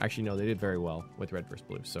 actually no, they did very well with red versus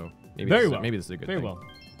blue. So maybe maybe this is a good thing. Very well.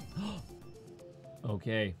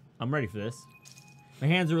 Okay, I'm ready for this. My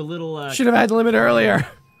hands are a little. Should have had the limit earlier.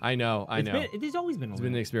 I know. It's always been. It's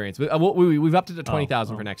been an experience. But, we've upped it to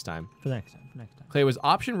 20,000 for next time. For next time. Clay, was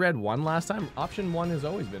option red 1 last time? Option 1 has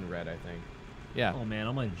always been red, I think. Yeah. Oh man,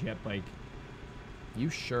 I'm on a jet bike. You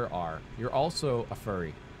sure are. You're also a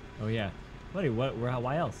furry. Oh yeah. Buddy,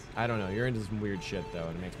 why else? I don't know. You're into some weird shit though,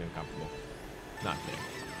 and it makes me uncomfortable. Not kidding.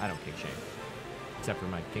 I don't kink shame. Except for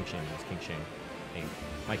my kink shaming is kink shame.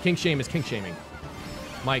 My kink shame is kink shaming.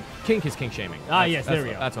 My kink is kink shaming. Yes, there we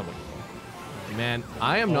go. That's what I'm looking for. Man,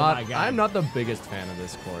 I am not the biggest fan of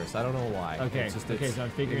this course. I don't know why. Okay. It's just, So I'm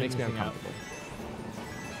figuring it makes me this thing out. uncomfortable.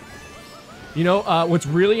 You know, what's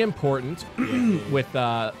really important with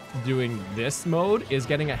doing this mode is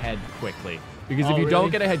getting ahead quickly. Because if you don't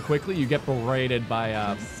get ahead quickly, you get berated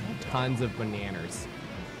by tons of bananas.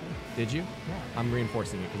 Did you? Yeah. I'm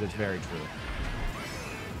reinforcing it because it's very true.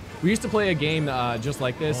 We used to play a game just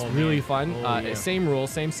like this, really fun. Yeah. Same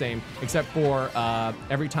rules, same, except for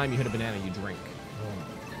every time you hit a banana, you drink.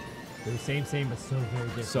 They're the same, but so very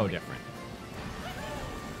different. So different.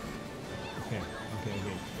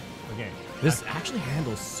 Okay. This actually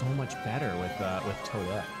handles so much better with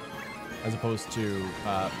Toadette, as opposed to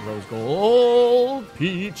Rose Gold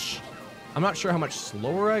Peach. I'm not sure how much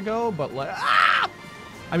slower I go, but like,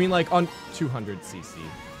 I mean, like on 200 cc.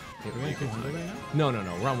 We're gonna continue right now? No,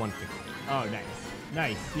 we're on 150. Oh, nice.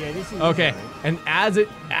 Nice. Yeah, this is Okay, alright. and as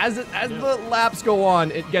the laps go on,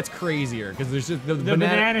 it gets crazier because there's just the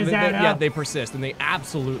bananas add yeah, up. they persist and they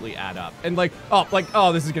absolutely add up. And like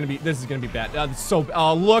oh, this is gonna be bad. So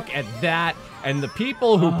look at that. And the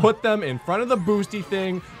people who put them in front of the boosty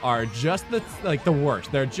thing are just the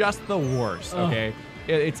worst. They're just the worst. Okay,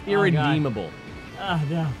 it's irredeemable.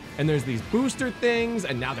 No. And there's these booster things,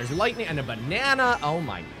 and now there's lightning and a banana. Oh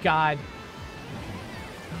my god.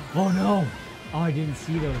 Oh no. Oh, I didn't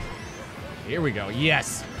see those. Here we go.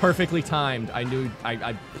 Yes, perfectly timed. I knew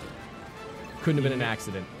I couldn't have been an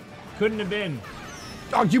accident. Couldn't have been.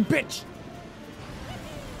 Oh, you bitch!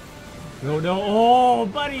 No, no. Oh,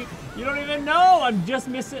 buddy. You don't even know. I'm just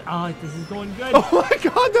missing. Oh, this is going good. Oh my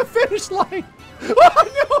god, the finish line!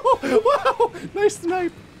 Oh no! Wow! Nice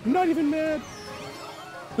snipe. I'm not even mad.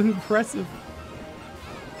 Impressive.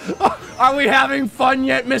 Are we having fun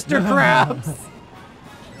yet, Mr. Krabs?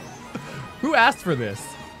 Who asked for this?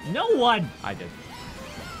 No one. I did.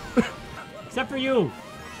 Except for you.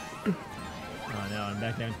 Oh no, I'm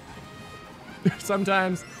back down.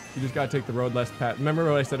 Sometimes you just gotta take the road less pat. Remember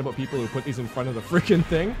what I said about people who put these in front of the freaking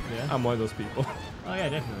thing? Yeah. I'm one of those people. Oh yeah,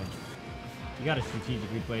 definitely. You gotta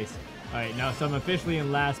strategically place. All right, now so I'm officially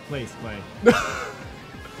in last place, Clay.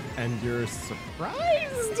 And you're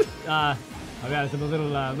surprised? I'll be honest, I'm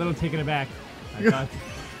a little taken aback. I thought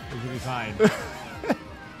it would be fine.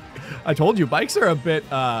 I told you, bikes are a bit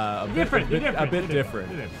Different.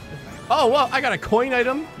 different. Oh, well, I got a coin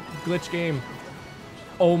item. Glitch game.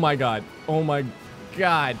 Oh my god. Oh my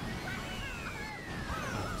god.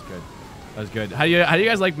 That was good. That was good. How do you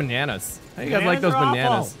guys like bananas? How do you guys like those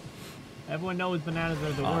bananas? Everyone knows bananas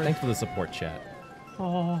are the Oh, worst. thanks for the support chat.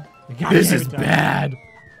 Oh, This is bad.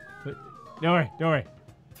 But, don't worry.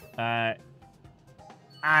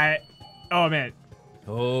 Oh man.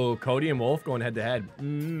 Oh, Cody and Wolf going head to head.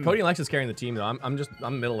 Mm. Cody and Lex is carrying the team though. I'm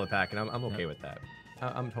middle of the pack and I'm okay with that.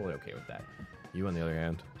 I'm totally okay with that. You on the other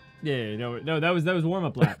hand. Yeah, no, that was warm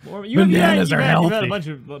up lap. Bananas are healthy. You had a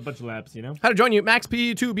bunch of laps, you know. How to join you? Max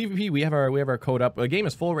P2 BVP. We have our code up. The game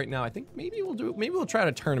is full right now. I think maybe we'll try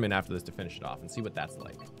a tournament after this to finish it off and see what that's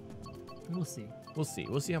like. We'll see. We'll see.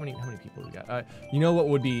 We'll see how many people we got. You know what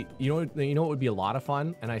would be what would be a lot of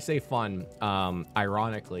fun, and I say fun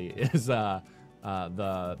ironically, is the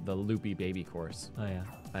loopy baby course. Oh yeah.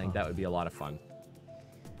 I think that would be a lot of fun.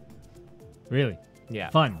 Really?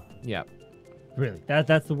 Yeah. Fun. Yeah. Really?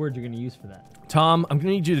 That's the word you're gonna use for that. Tom, I'm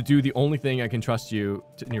gonna need you to do the only thing I can trust you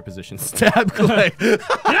in your position. Stab Clay. Do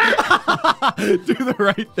the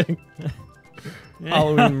right thing.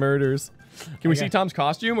 Halloween murders. Can we see Tom's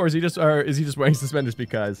costume, or is he just wearing suspenders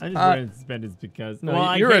because? I'm just wearing suspenders because. No,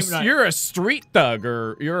 well, you're a street thug,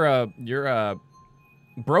 or you're a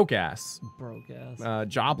broke ass. Broke ass.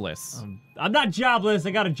 Jobless. I'm not jobless.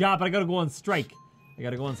 I got a job, but I gotta go on strike. I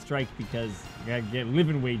gotta go on strike because I gotta get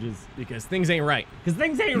living wages. Because things ain't right. Because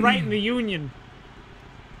things ain't right in the union.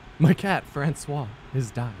 My cat, Francois, is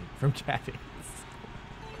dying from catting.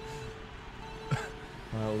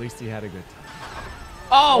 Well, at least he had a good time.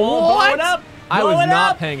 Oh, what? Blow it up! I was Blow it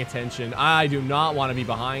not up! paying attention. I do not want to be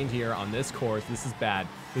behind here on this course. This is bad.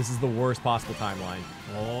 This is the worst possible timeline.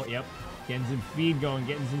 Oh, yep. Getting some speed going.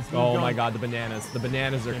 Getting some speed Oh going. my god, the bananas. The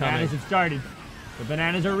bananas are Bananas coming. have started. The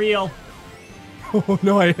bananas are real. Oh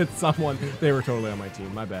no, I hit someone. They were totally on my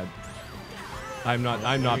team. My bad. I'm not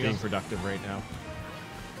being productive right now.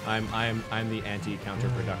 I'm the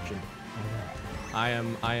anti-counterproduction. I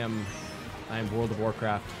am World of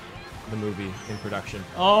Warcraft, the movie, in production.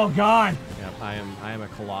 Oh God. Yeah, I am a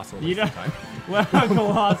colossal You waste know, of time. well,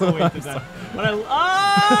 colossal waste of time.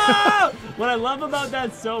 What I love about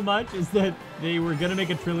that so much is that they were gonna make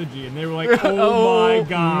a trilogy, and they were like, "Oh, my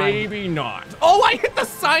God, maybe not." Oh, I hit the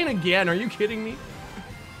sign again. Are you kidding me?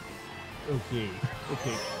 Okay.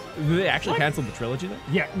 Did they actually canceled the trilogy then?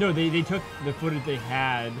 Yeah, no, they took the footage they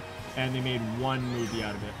had and they made one movie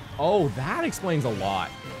out of it. Oh, that explains a lot.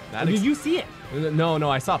 Did you see it? No,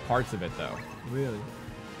 I saw parts of it though. Really?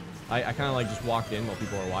 I kind of like just walked in while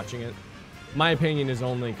people were watching it. My opinion is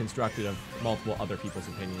only constructed of multiple other people's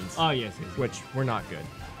opinions. Oh, yes. Which were not good.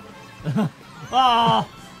 Oh,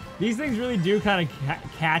 these things really do kind of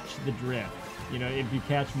catch the drift. You know, if you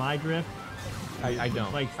catch my drift. I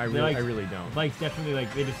don't. Like, I really don't. Like, definitely,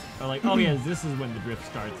 like, they just are like, oh, yeah, this is when the drift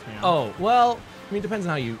starts now. Oh, well, I mean, it depends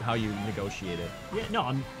on how you negotiate it. Yeah, no,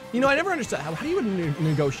 I'm... You know, I never understood, how do you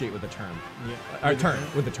negotiate with a term? Yeah.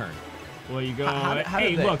 With a turn. Well, you go,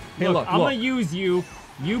 hey, look, I'm going to use you.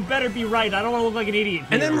 You better be right. I don't want to look like an idiot here.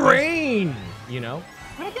 And then rain, you know?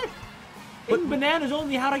 But bananas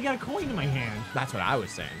only, how'd I get a coin in my hand? That's what I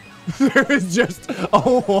was saying. There is just a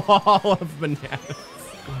wall of bananas.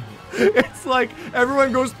 It's like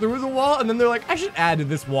everyone goes through the wall, and then they're like, I should add to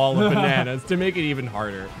this wall of bananas to make it even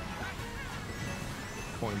harder.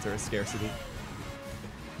 Coins are a scarcity.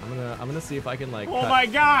 I'm gonna see if I can like. Oh cut. my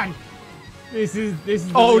god! This is.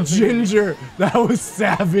 Oh, Ginger, that was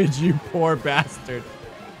savage, you poor bastard.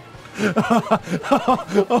 How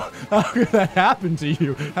could that happen to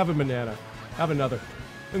you? Have a banana. Have another.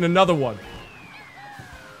 And another one.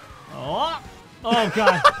 Oh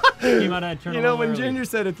god. Came out of You know, when Ginger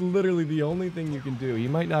said it's literally the only thing you can do, he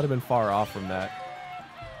might not have been far off from that.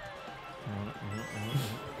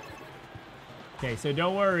 Okay, so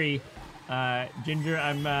don't worry, Ginger.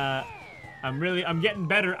 I'm getting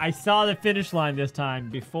better. I saw the finish line this time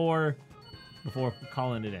before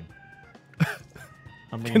calling it in.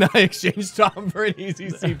 Can I exchange Tom for an easy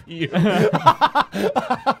CPU?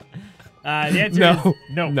 The answer No. is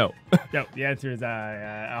no. No. No. The answer is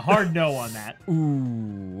a hard no on that.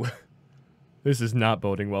 Ooh. This is not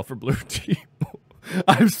boding well for blue team.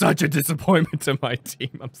 I'm such a disappointment to my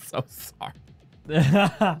team. I'm so sorry.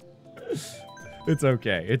 It's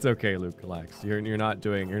okay. It's okay, Luke. Relax. You're not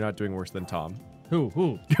doing worse than Tom.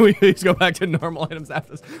 Who? Can we please go back to normal items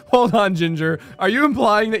after this? Hold on, Ginger. Are you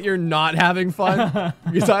implying that you're not having fun?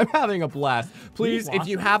 Because I'm having a blast. Please, if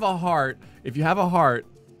you have a heart,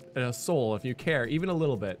 and a soul, if you care, even a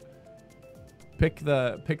little bit, pick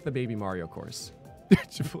the Baby Mario course.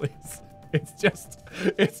 Please.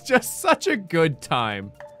 It's just such a good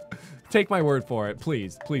time. Take my word for it,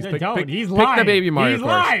 please. Pick He's lying. the Baby Mario course.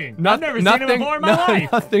 Lying. I've never seen him before in my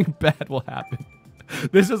life. Nothing bad will happen.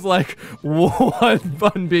 This is like one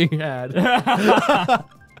fun being had.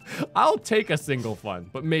 I'll take a single fun,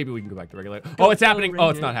 but maybe we can go back to regular. Oh, it's happening. Oh,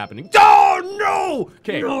 it's not happening. Oh, no!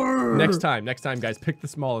 Okay, next time, guys, pick the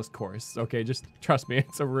smallest course. Okay, just trust me.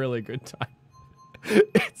 It's a really good time.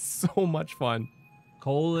 It's so much fun.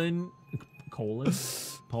 Poland.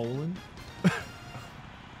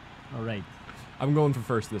 All right. I'm going for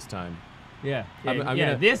first this time. Yeah. I'm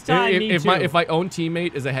gonna, this time, if my own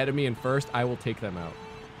teammate is ahead of me in first, I will take them out.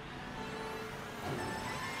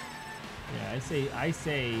 Yeah, I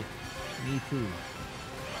say, me too.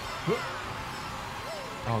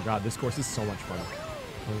 Oh god, this course is so much fun.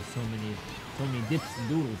 Oh, so many dips and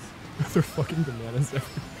doodles. They're fucking bananas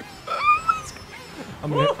everywhere.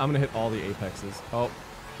 I'm gonna hit all the apexes. Oh,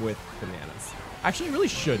 with bananas. Actually, you really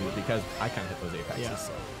shouldn't because I kind of hit those apexes. Yeah.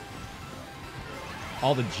 So.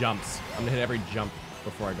 All the jumps. I'm gonna hit every jump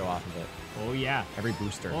before I go off of it. Oh yeah. Every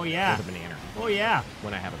booster. Oh yeah. With a banana. Oh yeah.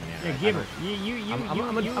 When I have a banana. Yeah, give her. You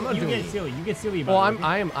get silly. You get silly about it.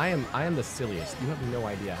 Well, I am the silliest. You have no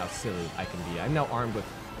idea how silly I can be. I'm now armed with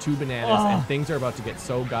 2 bananas, and things are about to get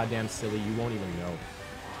so goddamn silly you won't even know.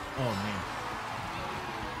 Oh man.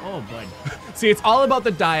 Oh bud. See, it's all about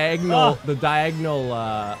the diagonal,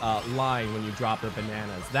 line when you drop the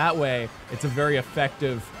bananas. That way, it's a very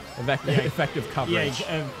effective coverage.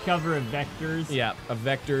 Yeah, cover of vectors. Yeah, of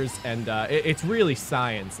vectors, and it's really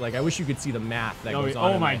science. Like, I wish you could see the math that goes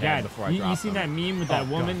on in my head before I drop You seen that meme with that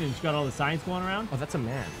woman and she's got all the science going around? Oh, that's a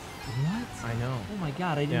man. What? I know. Oh my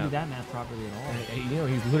god, I didn't do that math properly at all. You know,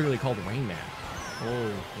 he's literally called Rain Man.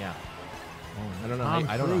 Oh. Yeah. Oh, I don't know. Tom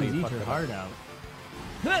I don't know how you Cruise, fucked eat your it heart up. out.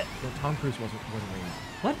 No, Tom Cruise wasn't Rain Man.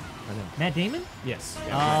 What? I know. Matt Damon? Yes.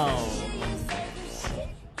 Oh.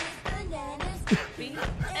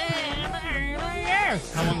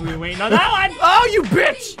 How long were we waiting on that one? Oh, you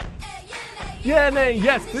bitch! Yeah,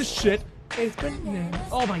 yes, this shit.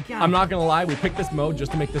 Oh my god. I'm not gonna lie, we picked this mode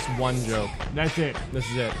just to make this one joke. That's it. This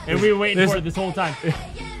is it. And we were waiting for it this whole time.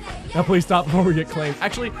 Now please stop before we get claimed.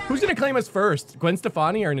 Actually, who's gonna claim us first? Gwen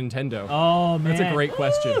Stefani or Nintendo? Oh man. That's a great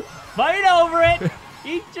question. Fight over it!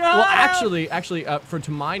 Eat your Well, heart actually,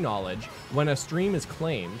 to my knowledge, when a stream is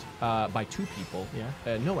claimed by 2 people,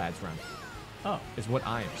 no ads run. Oh. Is what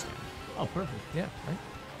I understand. Oh, perfect. Yeah,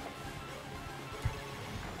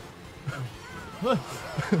 right?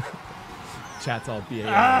 Chat's all BA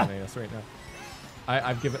us right now.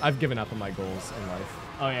 I've given up on my goals in life.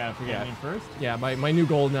 Oh yeah, forget me first. Yeah, my new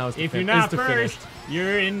goal now is to if you're not first, finish.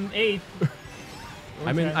 you're in 8th.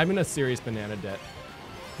 I'm in a serious banana debt.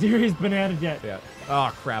 Serious banana debt. Yeah.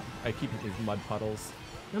 Oh crap! I keep hitting these mud puddles.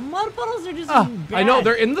 The mud puddles are just bad. I know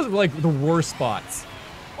they're in the worst spots.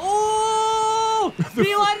 Oh! The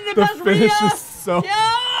finish is so. Yo,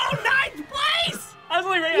 9th place! I was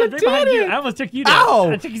only right behind you. I almost took you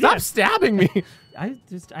down. Ow! Stop stabbing me! I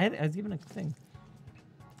was given a thing.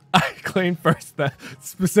 I claimed first, that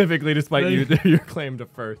specifically, despite your claim to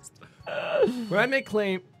first. When I make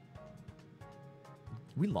claim,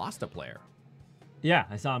 we lost a player. Yeah,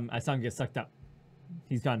 I saw him get sucked up.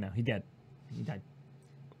 He's gone now. He dead. He died.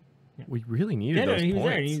 We really needed those he was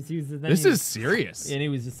there. points. This is serious. And he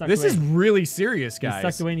was just sucked This away. is really serious, He's guys.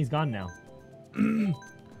 sucked away and he's gone now.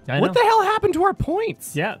 What the hell happened to our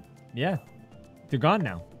points? Yeah. They're gone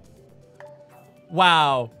now.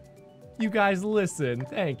 Wow. You guys listen.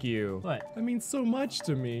 Thank you. What? That means so much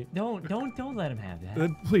to me. Don't let him have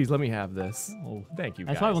that. Please let me have this. Oh. Thank you,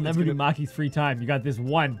 That's guys. why we'll never do Maki's free time. You got this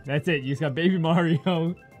one. That's it. You just got Baby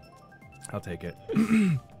Mario. I'll take it.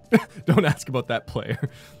 Don't ask about that player.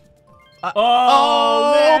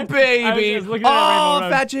 Man. Baby. I was looking at Rainbow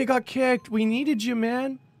Road. Fat J got kicked. We needed you,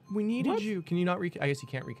 man. We needed you. Can you not I guess you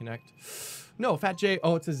can't reconnect. No, Fat J.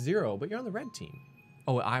 Oh, it's a 0, but you're on the red team.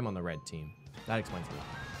 Oh, I'm on the red team. That explains a lot.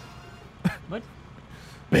 What?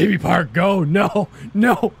 Baby Park, go. No.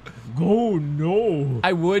 Go, no.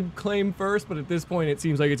 I would claim first, but at this point, it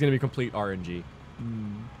seems like it's going to be complete RNG.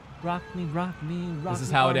 Rock me, rock me, rock This is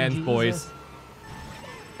me, how it RNG, ends, boys. Jesus.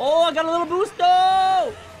 Oh, I got a little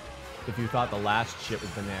boosto! If you thought the last shit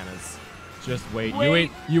was bananas, just wait.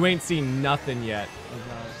 Wait. You ain't seen nothing yet.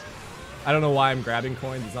 I don't know why I'm grabbing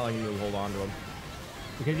coins. It's not like you can hold on to them.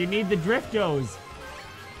 Because you need the driftos.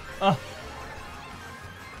 Oh.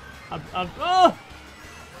 I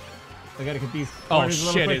gotta get these. Oh corners a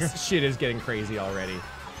little quicker. shit is getting crazy already.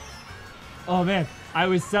 Oh man, I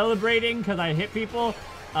was celebrating because I hit people,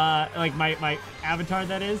 like my avatar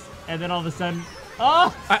that is, and then all of a sudden,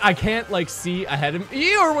 oh! I can't like see ahead of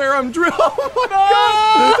me or where I'm drilled. Oh my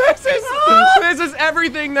god! This is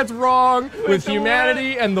everything that's wrong with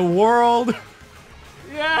humanity and the world.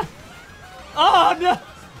 Yeah. Oh no!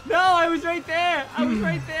 No, I was right there. I was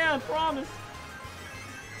right there. I promise.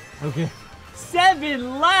 Okay.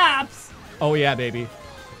 7 laps. Oh yeah, baby.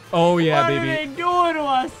 Oh yeah, What are baby. they doing to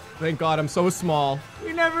us? Thank God I'm so small.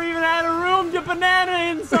 We never even had a room to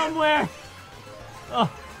banana in somewhere. Oh.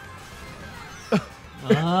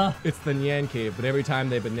 It's the NyanCave, but every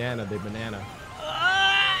time they banana, they banana. No!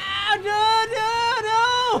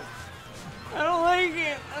 I don't like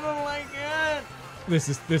it. I don't like it. This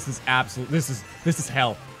is absolute. This is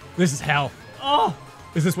hell. This is hell. Oh.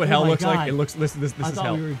 Is this what hell my looks God. like? It looks. This is hell.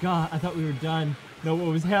 I thought we were done. No, what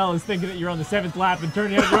was hell is thinking that you're on the 7th lap and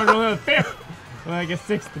turning out you're on the 5th. Well, I guess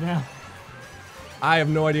 6th now. I have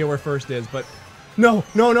no idea where first is, but no.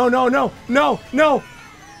 3rd.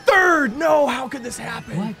 No. How could this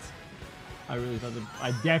happen? What? I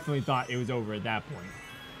definitely thought it was over at that point.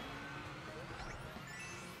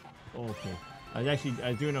 Okay. I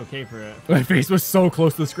was doing okay for it. My face was so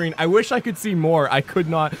close to the screen. I wish I could see more. I could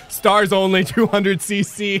not. Stars only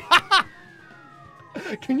 200cc.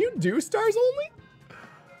 Can you do stars only?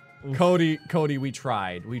 Oof. Cody, we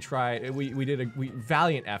tried. We did a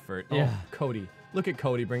valiant effort. Yeah. Oh, Cody. Look at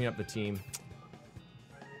Cody bringing up the team.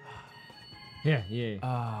 Yeah.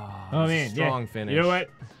 Oh man, strong finish. You know what?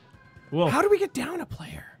 Whoa. How do we get down a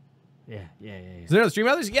player? Yeah. Is there no stream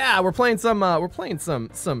others? Yeah, we're playing some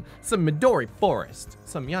Midori Forest,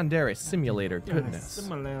 some Yandere Simulator. Goodness.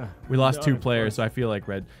 We lost 2 players, so I feel like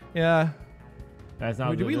red. Yeah. That's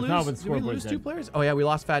not. Did we lose 2 players? Oh yeah, we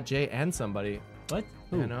lost Fat J and somebody. What?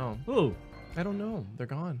 I know. Who? I don't know. They're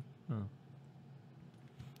gone. Oh.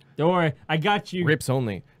 Don't worry, I got you. Rips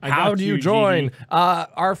only. I How got do you you, join? GG.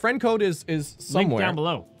 Our friend code is somewhere. Link down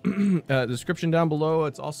below. Description down below.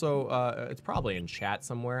 It's also it's probably in chat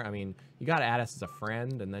somewhere. I mean, you gotta add us as a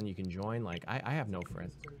friend, and then you can join. Like I have no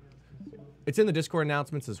friends. It's in the Discord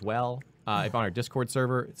announcements as well. If on our Discord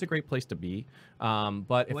server, it's a great place to be.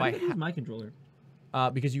 But if Why did I use my controller?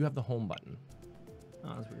 because you have the home button.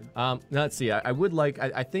 Oh, that's weird. Now, let's see. I would like.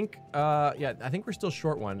 I think. Yeah. I think we're still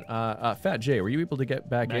short one. Fat J, were you able to get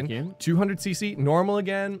back in? 200cc normal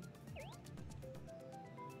again.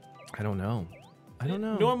 I don't know.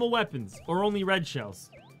 Normal weapons or only red shells?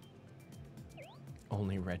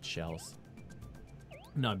 Only red shells.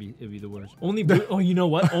 No, it'd be the worst. Only blue. Oh, you know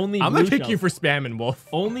what? Only blue I'm gonna kick shells. you for spamming, Wolf.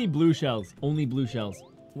 Only blue shells. Only blue shells.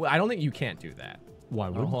 Well, I don't think you can't do that. Why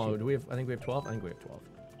would hold on, do we have? I think we have 12. I think we have 12.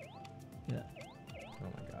 Yeah.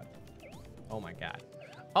 Oh my god.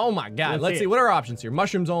 Oh my god. Let's Let's see see. it. What are our options here?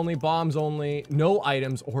 Mushrooms only, bombs only, no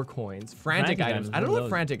items or coins. Frantic Frantic items. items, I don't know what what are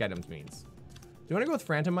frantic items means. Do you want to go with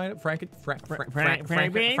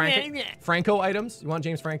Franco items? You want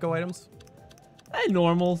James Franco items?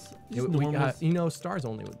 Normals. Just normals. You know, stars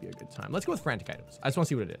only would be a good time. Let's go with frantic items. I just want to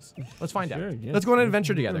see what it is. Let's find Sure, out. yeah. Let's go on an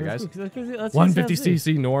adventure together, guys. Let's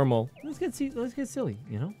 150cc normal. Let's get silly.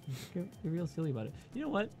 You know, get real silly about it. You know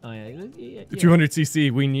what? Oh yeah.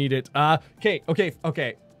 200cc. We need it. Okay. What? What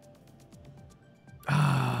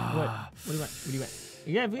do you want?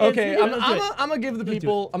 Yeah. Okay, I'm gonna give the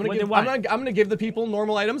people. I'm gonna give the people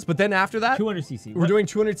normal items, but then after that, 200cc. We're doing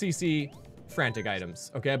 200cc frantic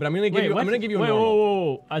items, okay? But I'm gonna give you. what? I'm gonna give you a Wait, normal.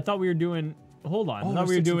 whoa. I thought we were doing. Hold on. Oh, I thought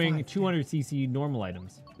we were doing 65, 200cc normal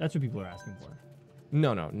items. That's what people are asking for.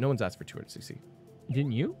 No, no one's asked for 200cc.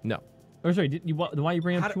 Didn't you? No. Or sorry, didn't you? Why you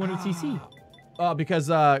bring up 200cc? Because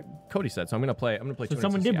Cody said so. I'm gonna play. 200cc. So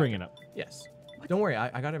someone did bring it up. Yes. Don't worry.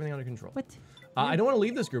 I got everything under control. What? I don't want to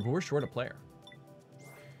leave this group, but we're short a player.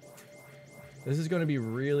 This is going to be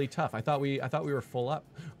really tough. I thought we were full up.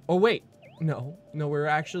 Oh wait, no, we're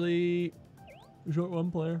actually short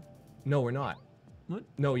one player. No, we're not. What?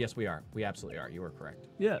 No, yes, we are. We absolutely are. You were correct.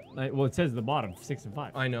 Yeah. Well, it says at the bottom 6 and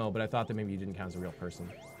 5. I know, but I thought that maybe you didn't count as a real person.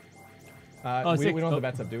 We don't have the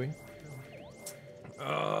bets up, do we?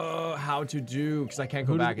 How to do? Because I can't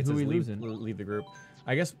go back. It says leave the group.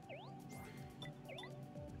 I guess.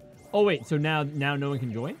 Oh wait, so now no one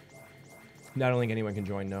can join? I don't think anyone can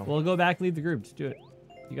join. No. Well, go back, leave the group. Just do it.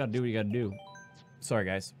 You gotta do what you gotta do. Sorry,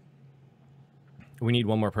 guys. We need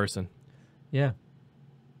one more person. Yeah.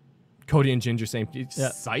 Cody and Ginger, same.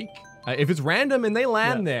 Psych. If it's random and they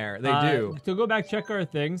land there, they do. So go back, check our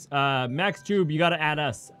things. Max Tube, you gotta add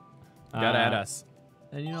us. Gotta add us.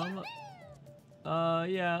 And you know, I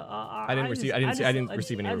didn't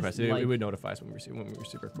receive any requests. It would notify us when we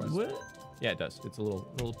receive requests. What? Yeah, it does. It's a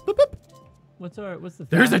little boop, boop. What's the?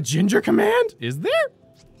 There's a Ginger command. Is there?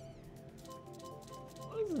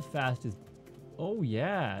 What is the fastest? Oh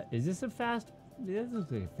yeah, is this a fast? This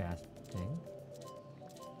looks like a fast thing.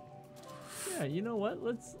 Yeah, you know what?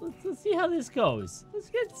 Let's see how this goes. Let's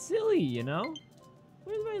get silly, you know.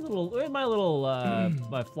 Where's my little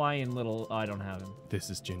my flying little? Oh, I don't have him. This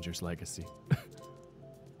is Ginger's legacy.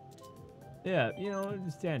 Yeah, you know,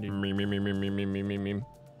 standard. Me.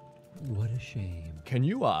 What a shame. Can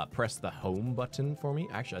you press the home button for me?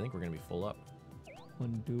 Actually, I think we're gonna be full up.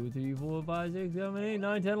 1, 2, 3, 4, 5, 6, 7, 8,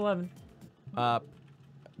 9, 10, 11.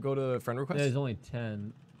 Go to friend request. There's only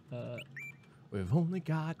 10. We've only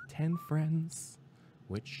got 10 friends,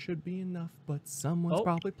 which should be enough, but someone's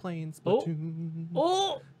probably playing Splatoon.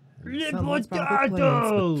 Someone's probably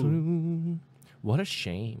playing Splatoon. What a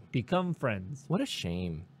shame. Become friends. What a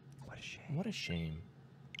shame. What a shame. What a shame.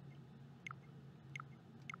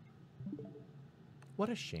 What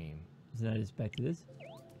a shame. Isn't that back to this?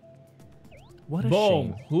 What a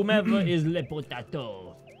Boom. shame. Whomever is le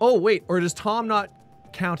potato. Oh wait, or does Tom not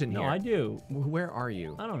count in here? No, I do. Where are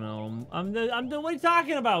you? I don't know. I'm the. What are you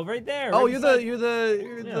talking about? Right there. Oh, right you're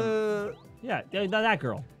the. Yeah, that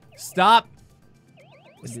girl. Stop.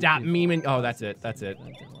 Stop memeing. Oh, that's it. That's it.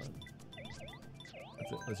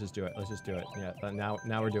 Let's just do it. Let's just do it. Yeah.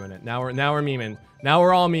 Now we're doing it. Now we're memeing. Now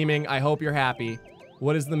we're all memeing. I hope you're happy.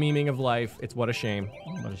 What is the memeing of life? It's what a shame.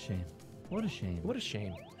 What a shame. What a shame. What a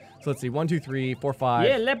shame. So let's see. 1, 2, 3, 4, 5.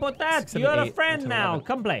 Yeah, le potat. You're a friend now.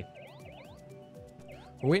 Come play.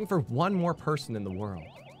 We're waiting for one more person in the world.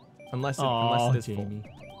 Unless it is Jamie.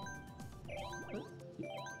 Full.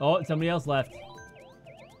 Oh, somebody else left.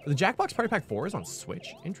 The Jackbox Party Pack 4 is on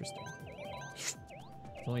Switch. Interesting. There's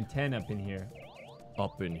only 10 up in here.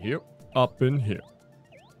 Up in here. Up in here.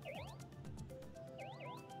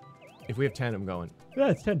 If we have 10, I'm going. Yeah,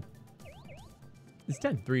 it's 10. It's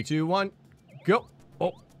 10. 3, 2, 1, go.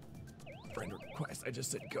 Oh. Friend request. I just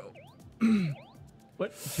said go.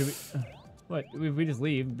 What? Should we... What? If we just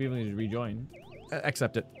leave, people need to rejoin.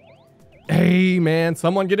 Accept it. Hey, man.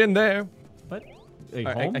 Someone get in there. What? Like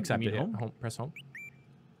home? Accept it. Home? Yeah. Home. Press home.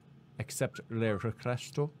 Accept le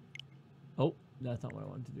requesto. Oh, that's not what I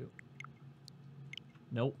wanted to do.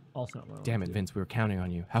 Nope. Also not what I wanted Damn it, to do. Vince. We were counting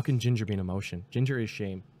on you. How can Ginger be an emotion? Ginger is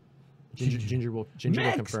shame. Ginger will confirm.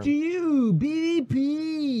 Next to you,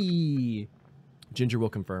 BDP. Ginger will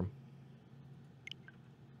confirm.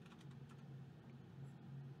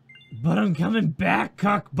 But I'm coming back,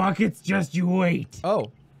 cock buckets. Just you wait.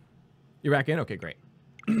 Oh, you're back in. Okay, great.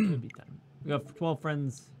 It'll be time. We have 12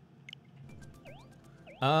 friends.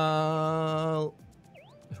 12.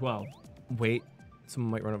 Wait,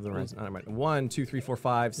 someone might run over the rest. No, never mind. 1, 2, 3, 4,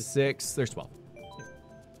 5, 6. There's 12.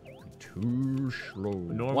 Too slow.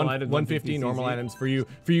 Normal items, 150 normal items for you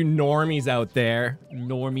normies out there.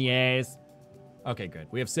 Normie ass. Okay, good.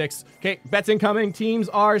 We have 6. Okay, bets incoming. Teams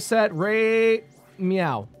are set. Ray,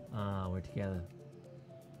 meow. Ah, we're together.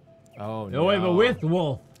 Oh no. No, wait, but with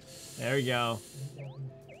Wolf. There we go.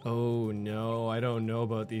 Oh no, I don't know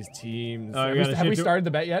about these teams. Oh, have we started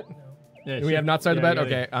the bet yet? Yeah, We have not started the bet.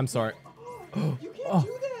 Okay, I'm sorry. You can't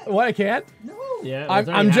do that. What? I can't? No. Yeah,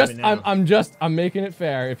 I'm making it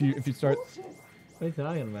fair. If you start. Bullshit. What are you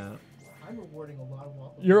talking about? I'm awarding a lot of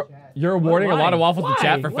waffles. You're awarding a lot of waffles to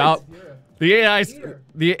chat for foul. The AI.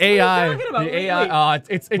 The AI. What are you talking about? The AI.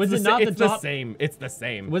 It's Was the it not it's the the top- same. It's the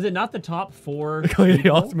same. Was it not the top 4? The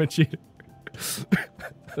ultimate cheater.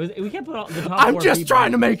 We can't put all the top I'm 4 just people.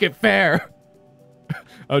 trying to make it fair.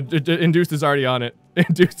 Oh, Induced is already on it.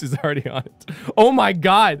 Induced is already on it. Oh my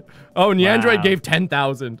god. Oh, NyanDroid Wow. gave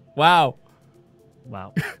 10,000. Wow.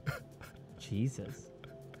 Wow. Jesus.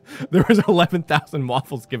 There was 11,000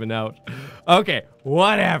 waffles given out. Okay,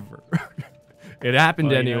 whatever. It happened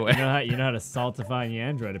Well, anyway. You know how to saltify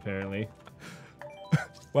NyanDroid, apparently.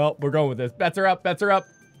 Well, we're going with this. Bets are up. Bets are up.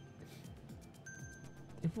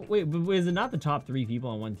 Wait, but is it not the top 3 people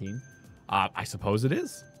on one team? I suppose it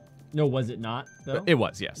is. No, was it not, though? It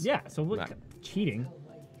was, yes. Yeah, so what? Nah. Cheating.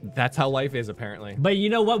 That's how life is, apparently. But you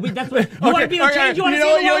know what? That's what. You want to be able to change? You want to see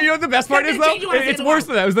the world? You know what the best part is, though? It's worse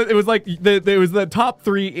than that. It was like it was the top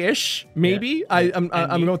 3-ish, maybe. Yeah. I'm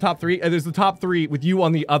going top 3. There's the top 3 with you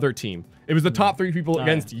on the other team. It was the top 3 people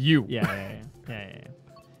against you. Yeah.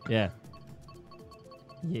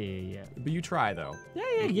 But you try, though.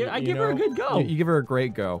 Yeah. I give her a good go. You give her a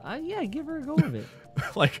great go. Yeah, give her a go of it.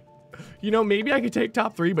 Like, you know, maybe I could take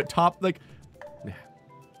top 3, but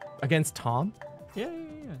against Tom? Yeah.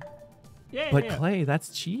 But Clay,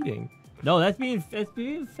 that's cheating. No, that's being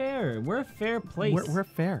fair. We're a fair place. We're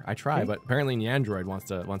fair. I try, but apparently NyanDroid wants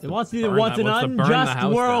to It wants to burn wants that- an wants to burn the unjust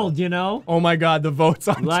house world, down. you know? Oh my god, the votes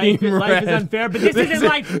on Life Team is Red. unfair, but this isn't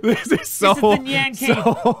life. This is so, This is the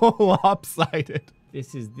NyanCave. so lopsided.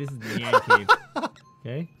 This is the NyanCave.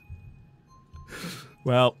 Okay?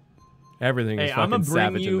 Well, everything is Hey, I'm fucking gonna bring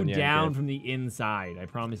savage you in the down NyanCave. from the inside. I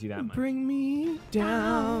promise you that much. Bring me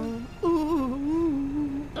down.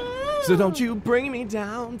 Ooh. So don't you bring me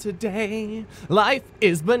down today. Life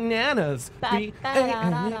is bananas.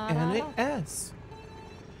 B-A-N-A-N-A-S.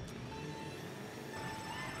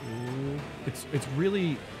 It's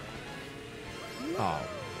really. Oh,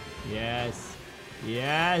 Yes.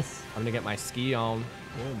 I'm gonna get my ski on.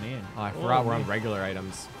 Oh man. Oh, I forgot we're on man. regular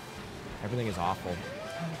items. Everything is awful.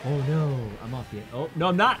 Oh no, I'm off yet. Oh no,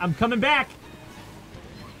 I'm not. I'm coming back.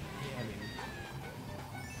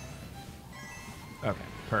 Okay,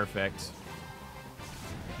 perfect.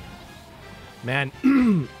 Man,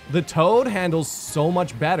 the Toad handles so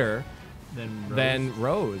much better than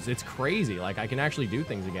Rose. It's crazy. Like, I can actually do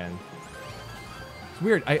things again. It's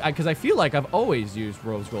weird, because I feel like I've always used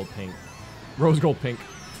Rose Gold Pink. Rose Gold Pink.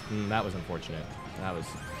 That was unfortunate. That was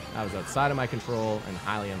outside of my control and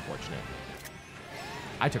highly unfortunate.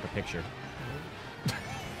 I took a picture.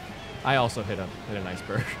 I also hit an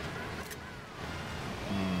iceberg.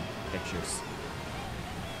 Pictures.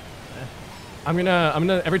 I'm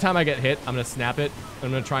gonna every time I get hit, I'm gonna snap it.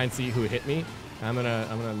 I'm gonna try and see who hit me. I'm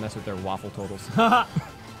gonna mess with their waffle totals. That's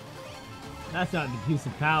not an abuse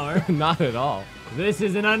of power. Not at all. This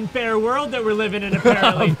is an unfair world that we're living in,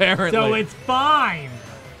 apparently. Apparently. So it's fine.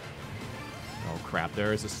 Oh crap,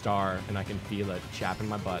 there is a star and I can feel it chapping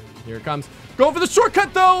my butt. Here it comes. Go for the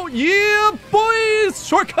shortcut though! Yeah, boys!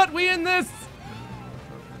 Shortcut, we in this!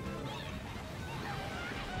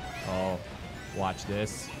 Oh, watch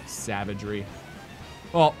this. Savagery.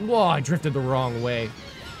 Oh, whoa, I drifted the wrong way.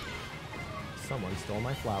 Someone stole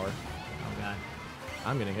my flower. Oh god.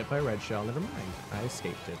 I'm gonna hit by a red shell. Never mind. I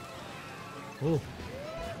escaped it. Ooh.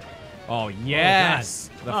 Oh, yes!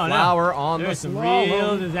 Oh, the no. flower on There's the some slalom.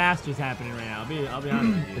 real disasters happening right now. I'll be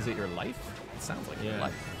honest with you. Is it your life? It sounds like your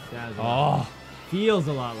life. Sounds a lot- Oh. Feels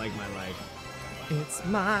a lot like my life. It's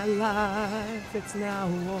my life, it's now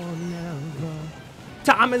or never.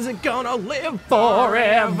 Time isn't gonna live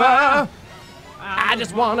forever. I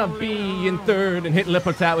just wanna be in third and hit lip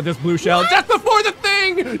attack with this blue shell just before the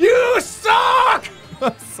thing. You suck!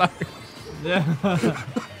 Sorry.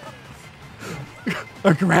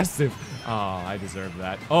 Aggressive. Oh, I deserve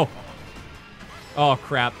that. Oh. Oh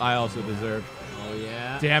crap, I also deserved. Oh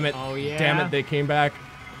yeah. Damn it. Oh yeah. Damn it, they came back.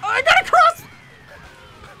 I got across!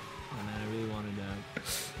 Oh, man, I really wanted that.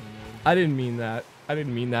 I didn't mean that. I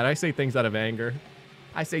didn't mean that. I say things out of anger.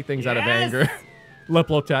 I say things out of Yes! anger.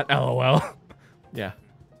 Lip-lo-tat, LOL. Yeah.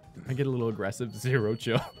 I get a little aggressive. Zero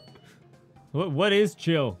chill. What is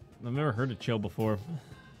chill? I've never heard of chill before.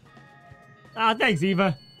 Ah, thanks,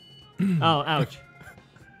 Eva. Oh, ouch.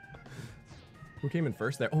 Who came in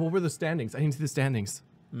first there? Oh, what were the standings? I didn't see the standings.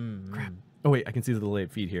 Crap. Oh, wait. I can see the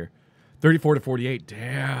delayed feed here. 34 to 48.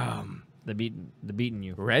 Damn. The beating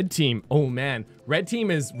you. Red team. Oh, man. Red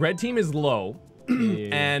team is low. Yeah.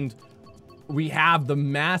 And we have the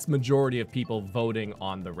mass majority of people voting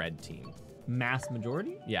on the red team. Mass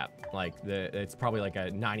majority? Yeah, like it's probably like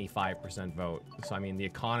a 95% vote. So I mean, the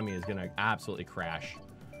economy is gonna absolutely crash.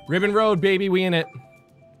 Ribbon Road, baby, we in it.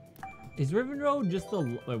 Is Ribbon Road just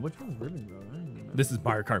the? Wait, which one's Ribbon Road? I don't even know. This is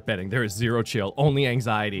Mario Kart betting. There is zero chill, only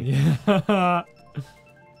anxiety. Yeah.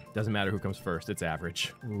 Doesn't matter who comes first. It's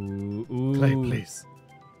average. Ooh. Play, please.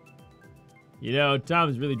 You know,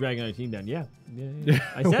 Tom's really dragging our team down. Yeah.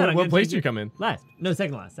 I said I'm what gonna place take did you come in? Last. No,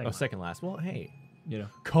 second last. Oh, second last. Well, hey. You know.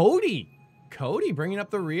 Cody bringing up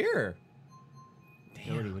the rear.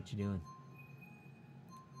 Damn. Cody, what you doing?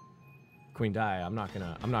 Queen Dia, I'm gonna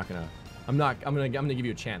give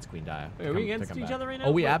you a chance, Queen Dia. Are we against each other right now?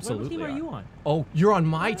 Oh, we What absolutely team are are. you on? Oh, you're on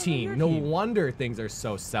my I'm on team. your No team. wonder things are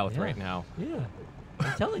so south Yeah. right now. Yeah.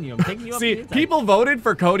 I'm telling you, I'm taking you up See, the inside. people voted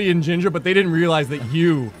for Cody and Ginger, but they didn't realize that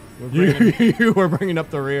you were bringing up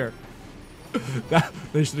the rear.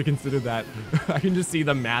 They should have considered that. I can just see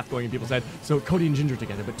the math going in people's head. So Cody and Ginger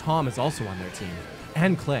together, but Tom is also on their team,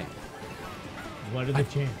 and Clay. What are the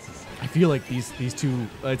chances? I feel like these two.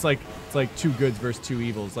 It's like two goods versus two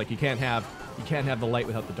evils. Like you can't have the light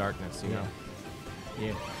without the darkness. You know.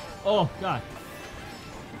 Yeah. Oh God.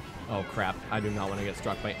 Oh crap! I do not want to get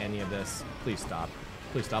struck by any of this. Please stop.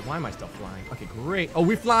 Please stop. Why am I still flying? Okay, great. Oh,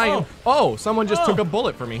 we're flying. Oh, someone just took a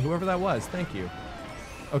bullet for me. Whoever that was. Thank you.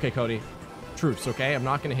 Okay, Cody. Truce, okay? I'm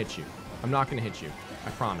not gonna hit you. I'm not gonna hit you. I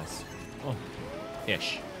promise. Oh.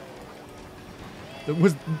 Ish. It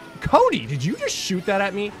was Cody, did you just shoot that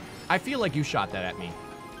at me? I feel like you shot that at me.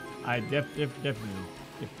 I definitely.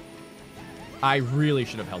 I really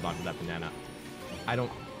should have held on to that banana. I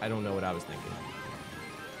don't know what I was thinking.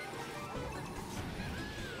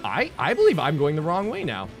 I believe I'm going the wrong way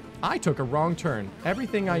now. I took a wrong turn.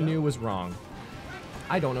 Everything I knew was wrong.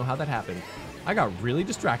 I don't know how that happened. I got really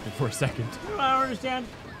distracted for a second. You know what I don't understand?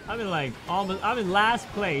 I'm in last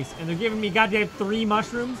place, and they're giving me goddamn 3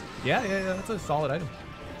 mushrooms. Yeah, that's a solid item.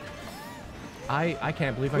 I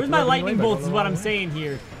can't believe I Where's threw my everything lightning away by bolts? going Is the what wrong I'm way. saying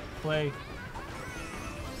here. Play.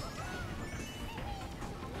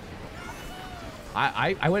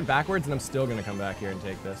 I went backwards, and I'm still gonna come back here and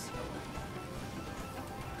take this.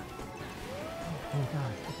 Oh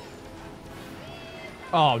God.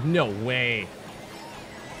 Oh, no way.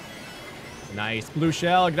 Nice blue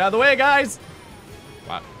shell. Get out of the way, guys.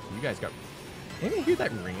 Wow, you guys got... Can you hear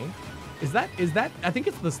that ringing? Is that... I think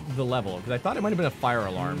it's the level, because I thought it might have been a fire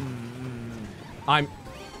alarm. I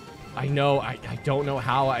know. I don't know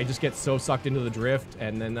how. I just get so sucked into the drift,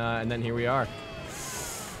 and then here we are.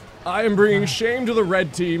 I am bringing shame to the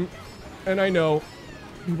red team, and I know.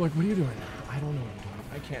 People are like, what are you doing? I don't know what I'm doing.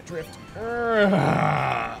 I can't drift.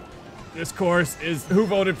 This course is... Who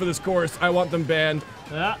voted for this course? I want them banned.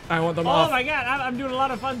 I want them off. Oh my God, I'm doing a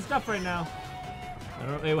lot of fun stuff right now.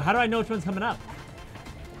 How do I know which one's coming up?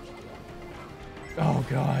 Oh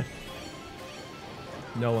God.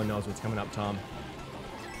 No one knows what's coming up, Tom.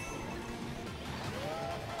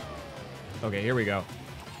 Okay, here we go.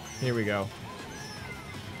 Here we go.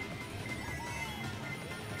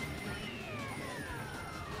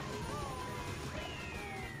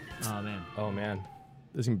 Oh man. Oh man.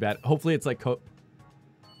 This is gonna be bad. Hopefully it's like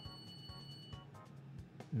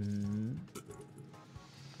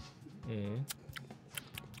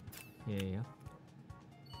Yeah.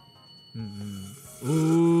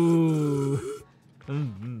 Ooh.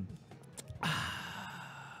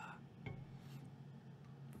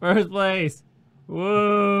 First place.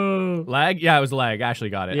 Whoa. lag? Yeah, it was lag. Ashley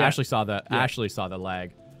got it. Yeah. Ashley saw the Ashley saw the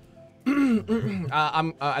lag.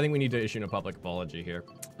 I think we need to issue a public apology here.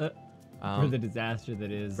 For the disaster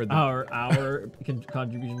that is for the- our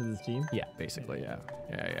contribution to this team. Yeah, basically, yeah.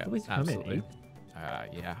 At least come in Absolutely.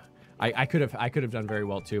 Yeah. I could have done very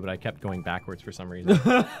well too, but I kept going backwards for some reason.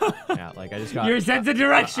 Yeah, like I just got Your sense of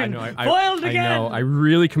direction foiled again. I know. I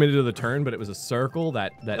really committed to the turn, but it was a circle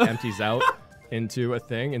that empties out into a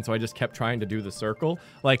thing, and so I just kept trying to do the circle.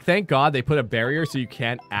 Like, thank God they put a barrier so you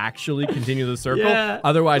can't actually continue the circle. Yeah.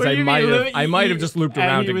 Otherwise, Well, I might have just looped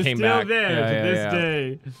around and came back. There Yeah, to this yeah.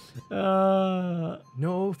 day.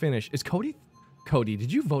 No finish. Is Cody? Cody, did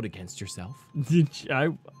you vote against yourself?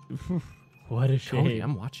 What a shame. Cody,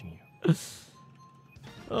 I'm watching you.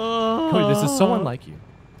 Oh. Cody, this is so unlike you.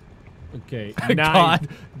 Okay. God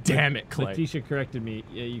damn it, Clay. Letitia corrected me.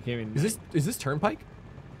 Yeah, you came in. Is this Turnpike?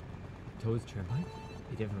 Toes Turnpike?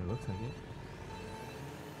 It definitely looks like it.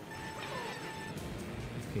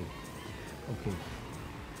 Okay.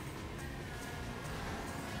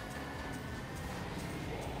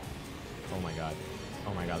 Oh my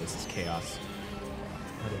god, this is chaos.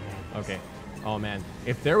 What a madness. Okay. Oh man.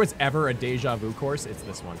 If there was ever a deja vu course, it's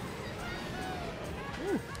this one.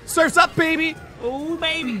 Surf's up, baby! Ooh,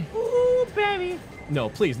 baby. Ooh, baby. No,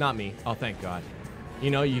 please, not me. Oh, thank God. You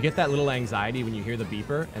know, you get that little anxiety when you hear the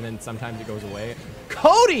beeper, and then sometimes it goes away.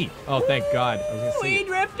 Cody! Oh, thank God. I was gonna sing We it.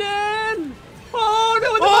 drifted. Oh,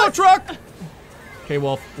 no. Oh, truck! Okay,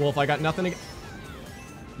 Wolf. Wolf, I got nothing to...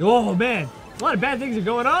 Oh, man. A lot of bad things are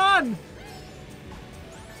going on.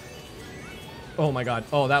 Oh, my God.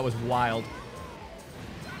 Oh, that was wild.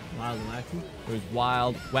 Wild and wacky. It was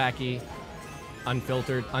wild, wacky,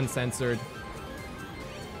 unfiltered, uncensored.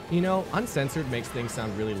 You know, uncensored makes things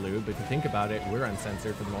sound really lewd, but if you think about it, we're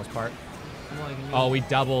uncensored for the most part. Oh, we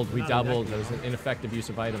doubled. We doubled. That was an ineffective use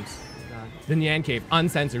of items. The NyanCave,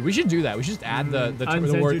 uncensored. We should do that. We should just add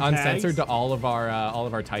the word uncensored to all of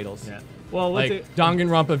our titles. Yeah. Well, what's like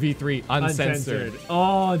Danganronpa V3 uncensored.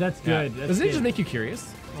 Oh, that's good. Yeah. Doesn't it just make you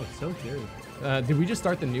curious? Oh, it's so curious. Did we just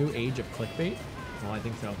start the new age of clickbait? Oh, I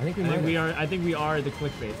think so. I think we are. I think we are the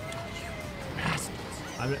clickbait. Bastards.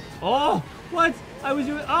 Oh, what? I was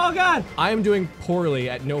doing. Oh God. I am doing poorly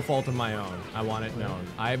at no fault of my own. I want it known.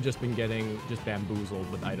 I have just been getting bamboozled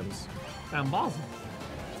with items. Bamboozled.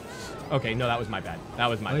 Okay, no, that was my bad. That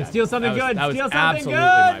was my bad. Steal something good. That was steal something absolutely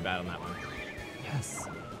good. my bad on that one. Yes,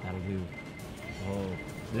 that'll do. Oh,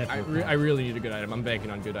 I really need a good item. I'm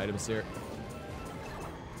banking on good items here.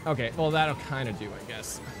 Okay, well that'll kind of do, I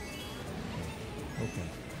guess. Okay.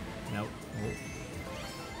 Nope.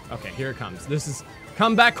 Oh. Okay, here it comes. This is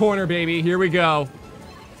comeback corner, baby. Here we go.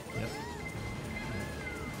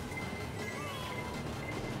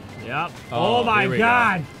 Yep. Oh my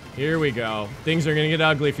God. Here we go. Things are gonna get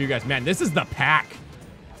ugly for you guys. Man, this is the pack.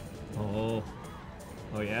 Oh.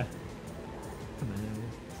 Oh yeah. Come on.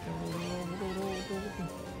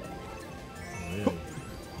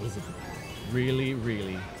 Really,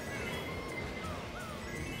 really.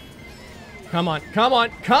 Come on, come on,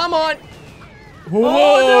 come on! Whoa!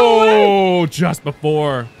 Oh, no way! Just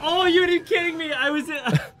before. Oh, you're kidding me! I was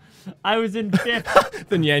in fifth.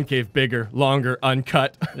 The NyanCave, bigger, longer,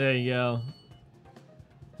 uncut. There you go.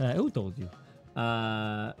 Who told you?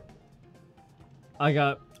 I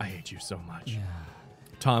hate you so much. Yeah.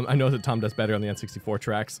 Tom, I know that Tom does better on the N64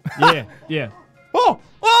 tracks. Yeah, yeah. Oh,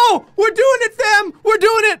 we're doing it, fam! We're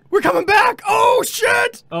doing it! We're coming back! Oh,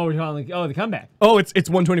 shit! Oh, we're calling, the comeback. Oh, it's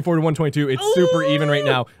 124 to 122. It's super even right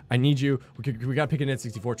now. I need you. We gotta pick an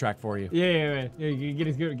N64 track for you. Yeah. Get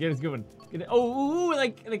us good. Get us good one.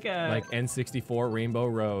 Like N64 Rainbow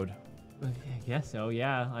Road. I guess so.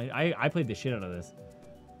 Yeah. I played the shit out of this.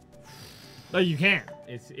 Oh, you can.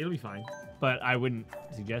 It'll be fine. But I wouldn't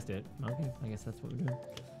suggest it. Okay, I guess that's what we're doing.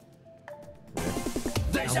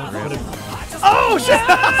 Oh shit!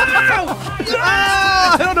 I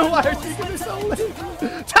don't know why I was thinking so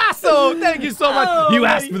late. Tasso, thank you so much. You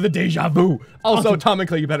asked for the deja vu. Also, Tom and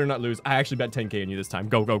Clay, you better not lose. I actually bet 10K on you this time.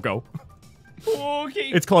 Go, go, go. Okay.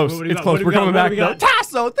 It's close. It's close. We're coming back though.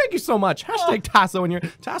 Tasso, thank you so much. Hashtag Tasso in your.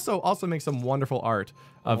 Tasso also makes some wonderful art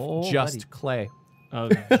of just clay.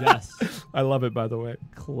 Of just. I love it, by the way.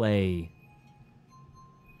 Clay.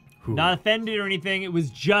 Not offended or anything. It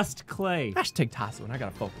was just clay. Hashtag Tasso, and I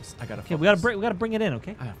gotta focus. Okay, we gotta bring it in.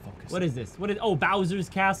 Okay. I gotta focus. What is this? Oh, Bowser's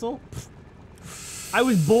Castle. I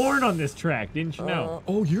was born on this track. Didn't you know?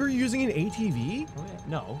 Oh, you're using an ATV? Oh, yeah.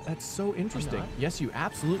 No. That's so interesting. Yes, you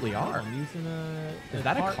absolutely are. I'm using a. Is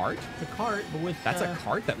that a cart? It's a cart, but with. That's a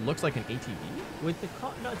cart that looks like an ATV. With the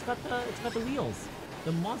cart? No, it's got the wheels,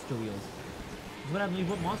 the monster wheels. What happens when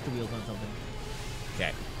you put monster wheels on something?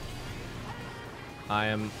 Okay. I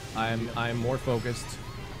am more focused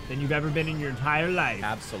than you've ever been in your entire life.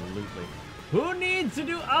 Absolutely. Who needs to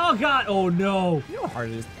do? Oh God! Oh no! You know how hard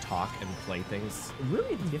it is to talk and play things.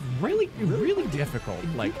 Really difficult. Really difficult.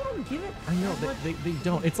 Like people don't get it. I know they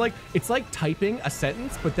don't. It's like typing a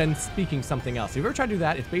sentence but then speaking something else. If you ever tried to do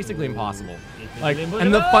that, it's basically impossible. Like,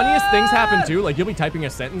 and the funniest things happen too. Like you'll be typing a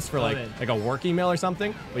sentence for like a work email or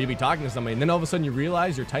something, but you'll be talking to somebody, and then all of a sudden you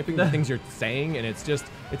realize you're typing the things you're saying, and it's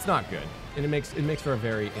not good. And it makes for a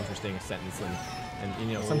very interesting sentence, and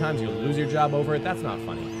you know sometimes you'll lose your job over it. That's not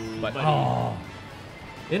funny. But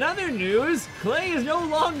in other news, Clay is no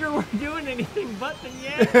longer doing anything but the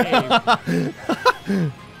NyanCave.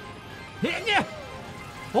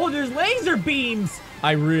 Oh, there's laser beams.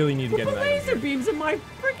 I really need to get an item laser beams in my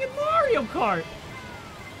freaking Mario Kart.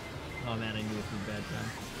 Oh man, I knew this was a bad time.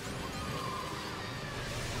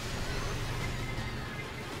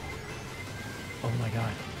 Oh my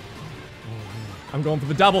God. I'm going for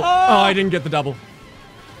the double. Oh, I didn't get the double. I'm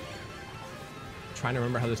trying to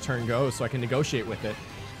remember how this turn goes so I can negotiate with it.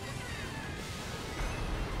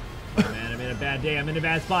 Oh man, I'm in a bad day. I'm in a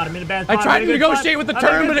bad spot. I tried to negotiate with the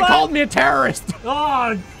turn, but it called me a terrorist.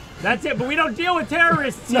 Oh, that's it. But we don't deal with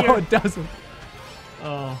terrorists here. No, it doesn't.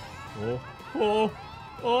 Oh.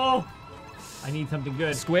 I need something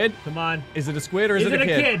good. Squid? Come on. Is it a squid or is it a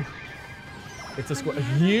kid? It's a squid.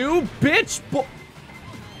 You bitch.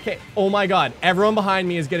 Okay, oh my God. Everyone behind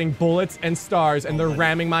me is getting bullets and stars, and they're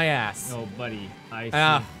ramming my ass. Oh, buddy.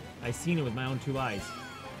 I seen it with my own 2 eyes.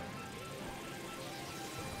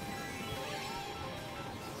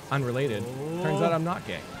 Unrelated. Turns out I'm not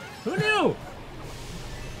gay. Who knew?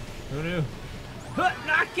 Who knew?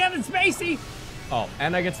 Not Kevin Spacey! Oh,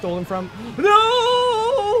 and I get stolen from?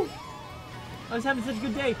 No! I was having such a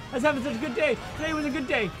good day. Today was a good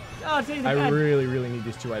day. Oh, today's a I bad. really, really need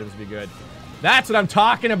these 2 items to be good. That's what I'm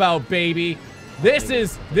talking about, baby. This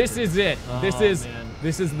is it. Oh,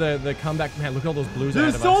 This is the comeback. Man, look at all those blues ahead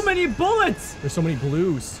There's of so us. many bullets! There's so many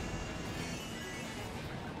blues.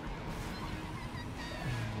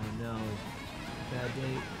 Oh no. Bad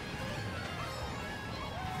day.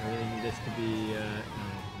 I really need this to be, no,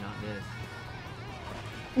 not this.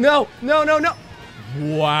 No, no, no, no.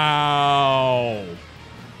 Wow.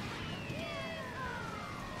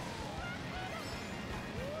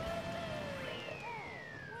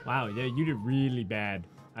 Wow, yeah, you did really bad.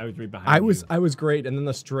 I was right behind you. I was great, and then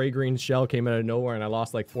the stray green shell came out of nowhere, and I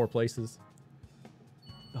lost like 4 places.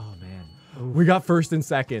 Oh man. We got first and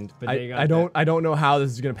second. But they got I don't know how this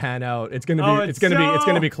is gonna pan out. It's gonna be Oh, it's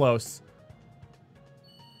gonna be close.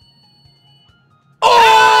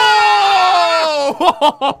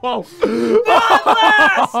 Oh! Not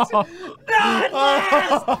last! Not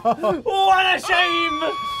last! What a shame!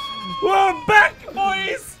 We're back,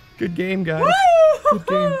 boys! Good game, guys. Woo! Good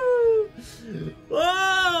game.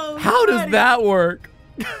 Whoa! How does that work?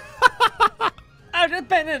 I've just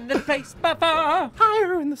been in the face before.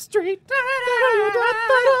 Higher in the street.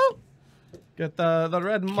 Get the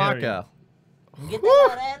red marker.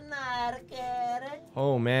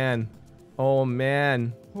 Oh man. Oh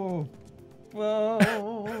man.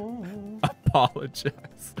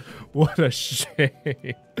 Apologize. What a shame.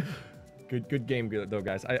 Good game though,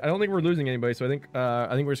 guys. I don't think we're losing anybody, so I think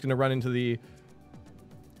we're just gonna run into the.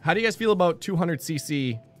 How do you guys feel about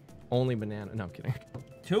 200cc only banana? No, I'm kidding.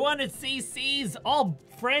 200 cc's, all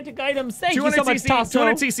frantic items. Thank you so much, 200cc, Tasso.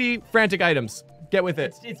 200cc frantic items. Get with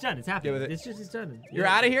it. It's done. It's happening. Get with it. It's done. You're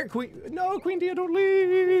out of here, Queen. No, Queen Dia, don't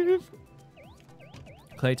leave.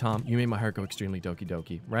 Clay Tom, you made my heart go extremely doki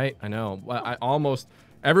doki, right? I know.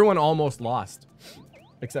 Everyone almost lost,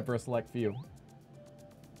 except for a select few.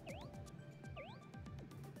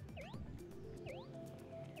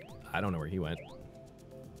 I don't know where he went.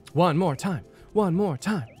 One more time.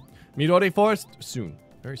 Midori Forest, soon.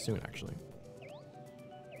 Very soon, actually.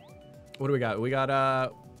 What do we got? We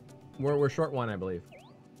got, we're short 1, I believe.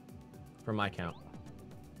 From my count.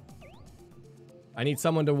 I need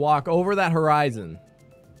someone to walk over that horizon.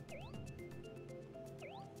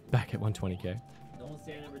 Back at 120k. Don't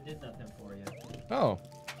say I never did nothing for you. Oh.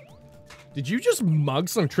 Did you just mug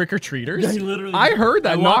some trick-or-treaters? Yeah, literally. I heard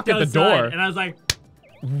that knock at the door. And I was like,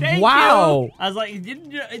 thank wow. you. I was like,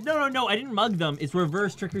 no, I didn't mug them. It's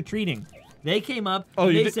reverse trick-or-treating. They came up,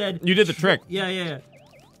 oh, they said... You did the trick. Yeah.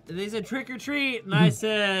 They said trick-or-treat, and I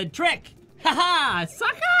said, trick. Haha,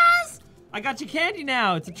 suckers! I got you candy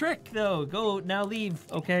now. It's a trick, though. Go, now leave,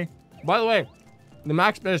 okay? By the way, the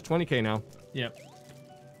max bet is 20k now. Yep.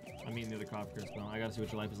 I'm eating the other coffee crisp now. I gotta see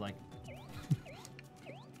what your life is like.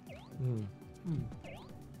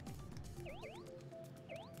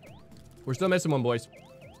 We're still missing one, boys.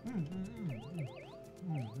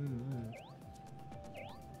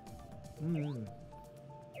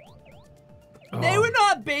 They were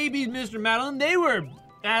not babies, Mr. Madeline. They were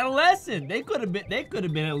adolescent. They could have been. It could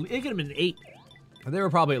have been 8. They were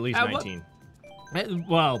probably at least 19.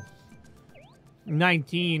 Well,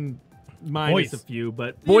 19 minus Boys. a few,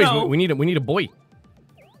 but Boys, you know, we need a boy.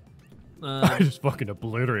 I just fucking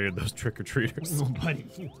obliterated those trick-or-treaters.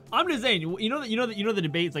 buddy. I'm just saying. You know the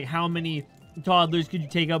debate's like how many toddlers could you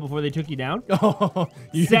take out before they took you down? Oh,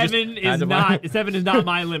 you Seven just had is to not. buy- 7 is not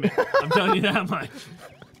my limit. I'm telling you that much.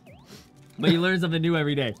 But you learn something new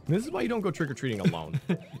every day. This is why you don't go trick-or-treating alone.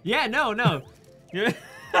 Yeah, no.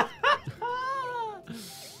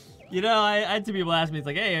 You know, I had 2 people ask me, it's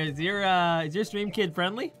like, hey, is your stream kid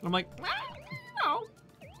friendly? And I'm like, no,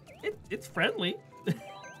 it's friendly.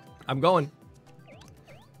 I'm going.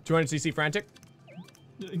 200cc frantic.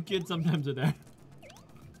 Kids sometimes are there.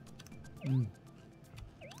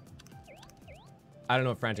 I don't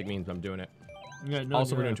know what frantic means, but I'm doing it. Yeah, no,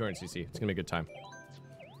 Also, you're we're doing right. 200cc. It's gonna be a good time.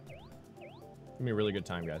 It's gonna be a really good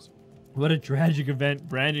time, guys. What a tragic event,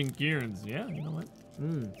 Brandon Kieran's. Yeah, you know what?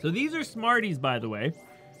 So these are Smarties, by the way.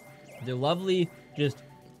 They're lovely, just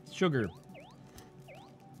sugar.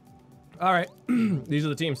 All right, these are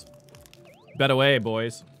the teams. Bet away,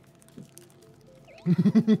 boys.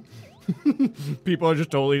 People are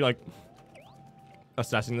just totally like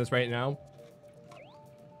assessing this right now.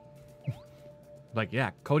 Like,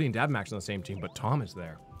 yeah, Cody and Dabmax on the same team, but Tom is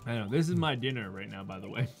there. I know. This is my dinner right now, by the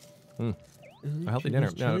way. A healthy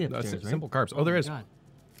dinner. There's chili No, upstairs, right? simple carbs. Oh, there is. God.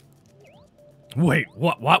 Wait,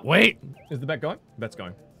 what? Wait. Is the bet going? Bet's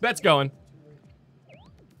going. Bet's going.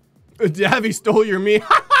 Davy stole your meat.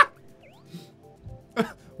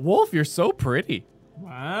 Wolf, you're so pretty.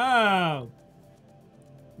 Wow.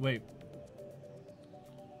 Wait.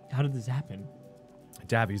 How did this happen?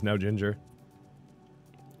 Dabby's now Ginger.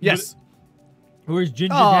 Yes. Where's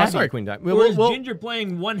Ginger? Oh, Daddy? sorry, Queen Dab. Where's Ginger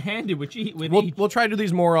playing one-handed with each? We'll try to do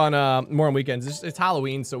these more on weekends. It's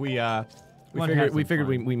Halloween, so we figured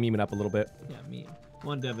we meme it up a little bit. Yeah, meme.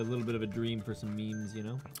 Wanted to have a little bit of a dream for some memes, you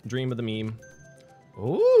know. Dream of the meme.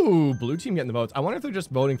 Ooh, blue team getting the votes. I wonder if they're just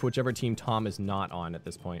voting for whichever team Tom is not on at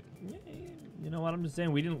this point. Yeah, you know what? I'm just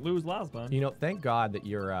saying we didn't lose last time. You know, thank God that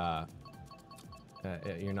you're not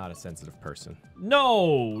a sensitive person.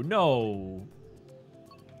 No.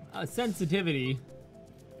 Sensitivity.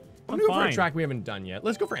 I'm gonna go for a track we haven't done yet.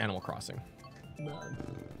 Let's go for Animal Crossing. Let's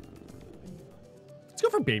go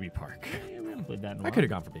for Baby Park. Yeah, we haven't played that in a I while. could have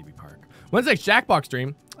gone for Baby Park. When's next Jackbox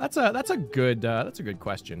stream? That's a good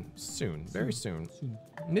question. Soon, very soon.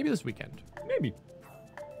 Maybe this weekend. Maybe.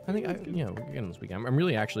 I think we're getting this weekend. I'm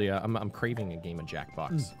really actually I'm craving a game of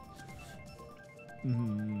Jackbox.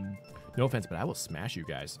 No offense, but I will smash you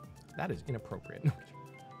guys. That is inappropriate.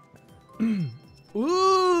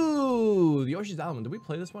 Ooh, the Yoshi's Island. Did we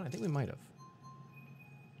play this one? I think we might have.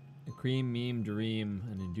 A cream meme dream,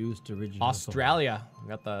 an induced original. Australia.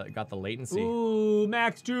 Got the latency. Ooh,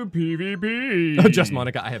 Max 2 PvP. Just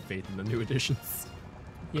Monica. I have faith in the new additions.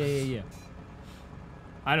 Yeah.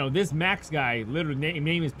 I know this Max guy. Literally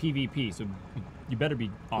name is PvP, so you better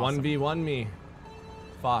be awesome. 1v1 me.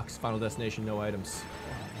 Fox. Final Destination. No items.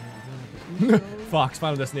 Fox.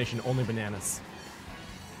 Final Destination. Only bananas.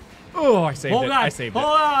 Oh, I saved it. I saved it.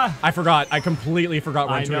 I forgot. I completely forgot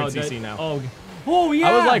we're on 200cc now. Oh yeah.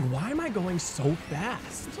 I was like, why am I going so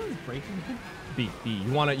fast? This one's breaking. B.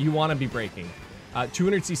 You wanna be braking.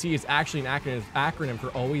 200cc is actually an acronym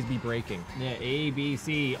for always be braking. Yeah,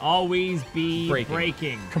 ABC. Always be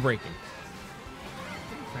braking. Braking.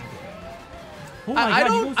 Oh my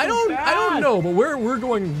God, I don't know, but we're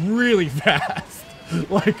going really fast.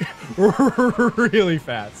 Like really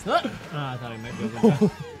fast. I thought I might be able to.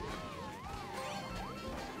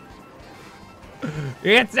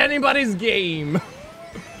 It's anybody's game.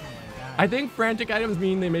 I think frantic items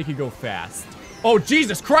mean they make you go fast. Oh,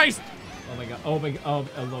 Jesus Christ! Oh my God. Oh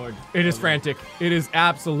Lord. It is frantic. It is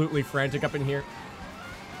absolutely frantic up in here.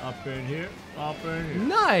 Up in here.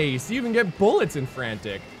 Nice. You even get bullets in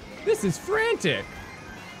frantic. This is frantic.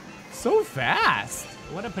 So fast.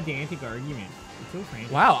 What a pedantic argument. It's so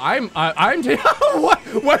frantic. Wow, I'm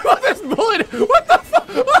what about this bullet? What the fuck?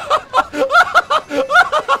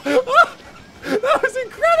 That was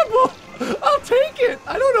incredible! I'll take it!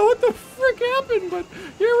 I don't know what the frick happened, but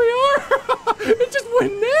here we are! It just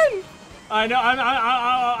wouldn't end! I know,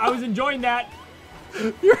 I was enjoying that.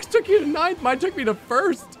 Yours took you to 9th, mine took me to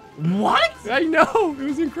 1st. What? I know, it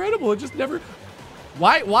was incredible. It just never...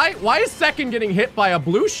 Why is 2nd getting hit by a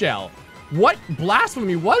blue shell? What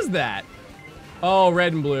blasphemy was that? Oh,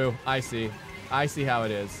 red and blue. I see. I see how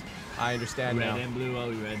it is. I understand now. Red and blue,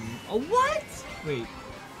 red and... Oh, what? Wait.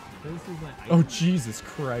 This is my... Oh, Jesus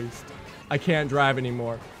Christ. I can't drive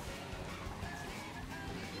anymore.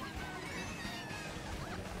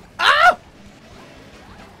 Ah!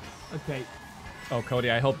 Okay. Oh,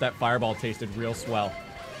 Cody, I hope that fireball tasted real swell.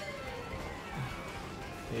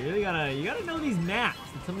 You really gotta know these maps.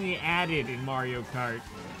 It's something they added in Mario Kart.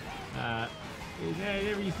 There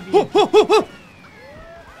used to be...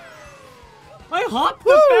 I hopped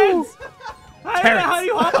the fence! I don't know how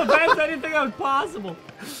you hop a fence. I didn't think that was possible.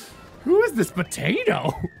 Who is this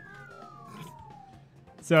potato?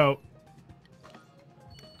 So,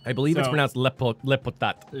 I believe it's pronounced lepotat.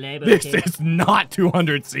 Lepotat. This is not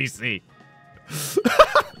 200cc.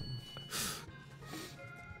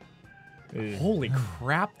 Holy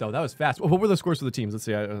crap, though. That was fast. What were the scores for the teams? Let's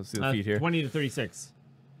see. Let's see the feed here. 20 to 36.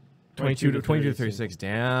 22 to 36.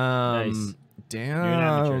 Damn. Nice. Damn. You're an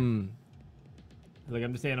amateur. Like,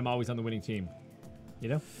 I'm just saying I'm always on the winning team. You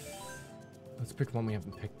know? Let's pick one we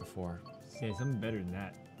haven't picked before. Say something better than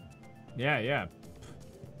that. Yeah.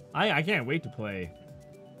 I can't wait to play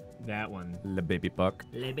that one. Le Baby Puck.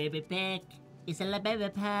 Le baby park. It's a le baby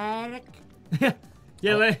park.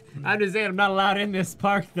 Yeah, I'm just saying I'm not allowed in this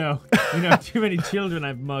park, though. You know, too many children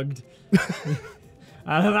I've mugged.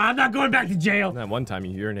 I'm not going back to jail. That one time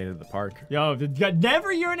you urinated at the park. Yo,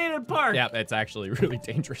 never urinated at a park. Yeah, it's actually really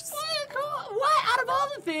dangerous. What? Out of all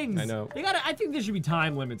the things? I know. I think there should be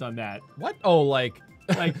time limits on that. What? Oh, like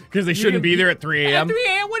because they shouldn't be there at 3 a.m. At 3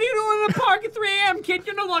 a.m. What are you doing in the park at 3 a.m., kid?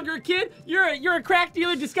 You're no longer a kid. You're a crack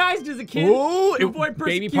dealer disguised as a kid. Ooh, to avoid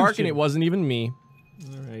Baby Park, and it wasn't even me.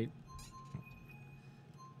 All right.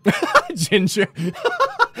 Ginger. The ...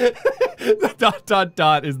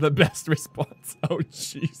 is the best response. Oh,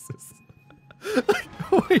 Jesus.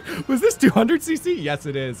 Wait, was this 200cc? Yes,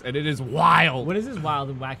 it is, and it is wild. What is this wild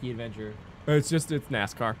and wacky adventure? It's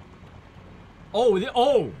NASCAR. Oh, Yeah.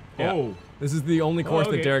 oh. This is the only course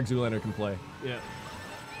okay. that Derek Zoolander can play. Yeah.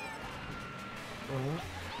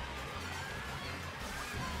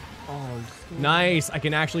 Oh, Nice. I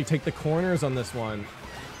can actually take the corners on this one.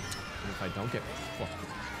 And if I don't get fucked.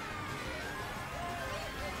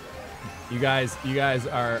 You guys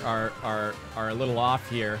are a little off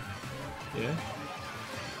here. Yeah.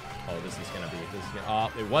 Oh,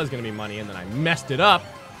 oh, it was gonna be money, and then I messed it up.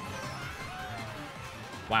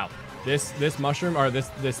 Wow. This mushroom or this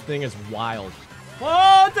thing is wild.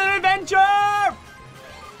 Oh, it's an adventure!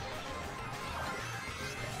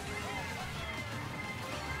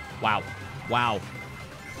 Wow. Wow.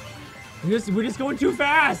 We're just going too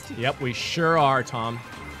fast. Yep, we sure are, Tom.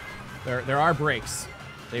 There are brakes.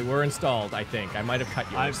 They were installed, I think. I might have cut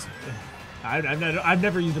yours. I've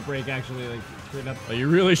never used a brake actually, like straight up. Well, you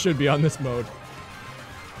really should be on this mode.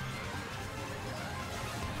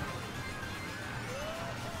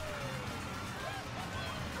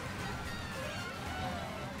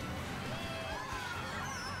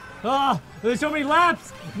 Oh, there's so many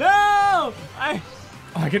laps. No, I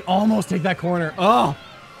can almost take that corner. Oh,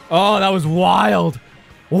 that was wild.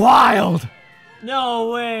 Wild. No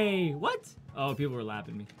way. What? Oh, people were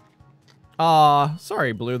lapping me.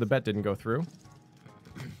 Sorry, Blue. The bet didn't go through.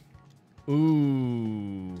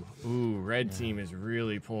 Ooh, red team is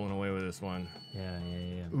really pulling away with this one. Yeah.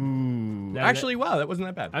 Ooh. Actually, wow, that wasn't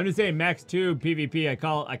that bad. I'm just saying, Max 2 PvP. I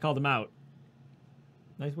called him out.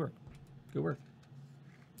 Nice work. Good work.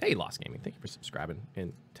 Hey, Lost Gaming. Thank you for subscribing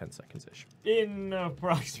in 10 seconds-ish. In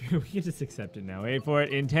approximately, we can just accept it now. Wait for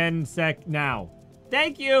it in 10 sec now.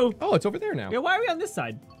 Thank you. Oh, it's over there now. Yeah, why are we on this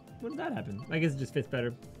side? When did that happen? I guess it just fits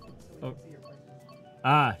better. Oh.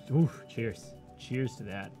 Ah, ooh, cheers. Cheers to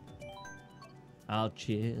that. I'll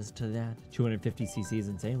cheers to that. 250cc is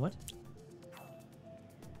insane. What?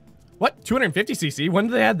 What? 250cc? When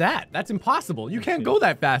did they add that? That's impossible. You can't go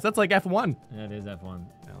that fast. That's like F1. Yeah, it is F1.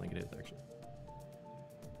 I don't think it is, actually.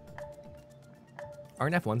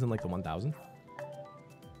 Aren't F1s in like the 1000?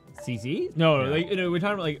 cc? No, Yeah. like we're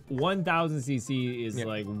talking about like 1000 cc is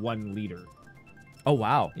like 1 liter. Oh,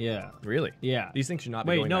 wow. Yeah. Really? Yeah. These things should not be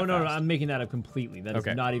Wait, going no, that no, fast. I'm making that up completely. That is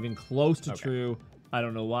Okay. not even close to Okay. true. I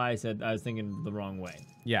don't know why I was thinking the wrong way.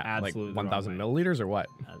 Yeah, absolutely. like 1,000 the wrong way. milliliters or what?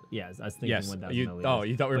 Yes, I was thinking Yes. 1,000 You, milliliters. oh,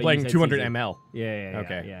 you thought we were But playing said 200 cc. ml. Yeah.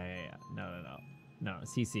 Okay. Yeah. No,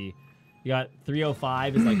 cc. You got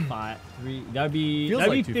 305 is like 3. That'd be Feels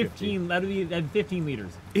that'd like be 250. 15. That'd be 15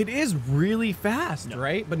 liters. It is really fast,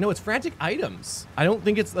 right? But no, it's frantic items. I don't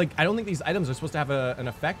think it's like, I don't think these items are supposed to have an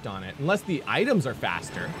effect on it. Unless the items are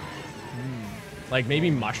faster. Like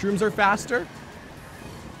maybe mushrooms are faster.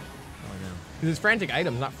 Oh no. Because it's frantic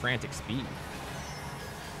items, not frantic speed.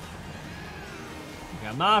 Okay,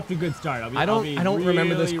 I'm off to a good start. I don't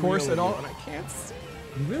remember this really, course really at all, good. and I can't see.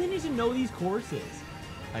 You really need to know these courses.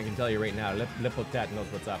 I can tell you right now, Lipotet knows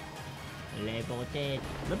what's up. Lipotet.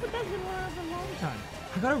 Look at that's been around for a long time.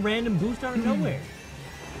 I got a random boost out of nowhere.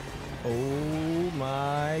 Oh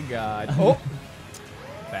my god. Oh!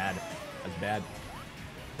 Bad. That's bad.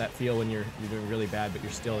 That feel when you're doing really bad, but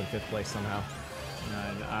you're still in 5th place somehow.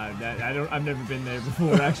 I've never been there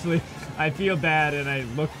before, actually. I feel bad and I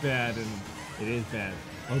look bad and it is bad.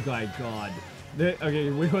 Oh my god. Okay,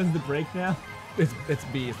 which one's the break now? It's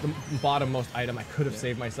B. It's the bottom-most item. I could have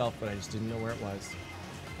saved myself, but I just didn't know where it was.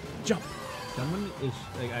 Jump! Someone is,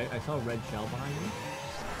 like, I saw a red shell behind me.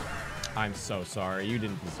 I'm so sorry. You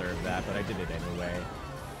didn't deserve that, but I did it anyway.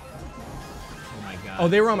 Oh my god. Oh,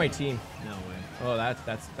 they were on my team. No way. Oh, that.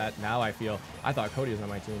 Now I feel. I thought Cody was on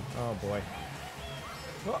my team. Oh boy.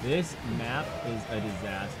 This map is a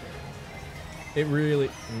disaster. It really.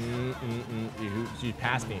 You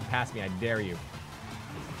pass me. Pass me. I dare you.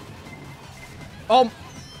 Oh!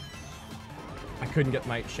 I couldn't get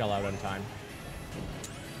my shell out on time.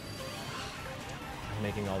 I'm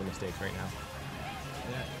making all the mistakes right now.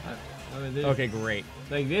 Okay, great.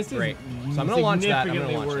 Like, this Great. is So I'm gonna launch that. I'm gonna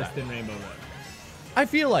significantly launch worse that. than Rainbow Road. I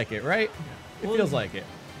feel like it, right? It Well, feels like it.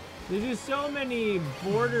 There's just so many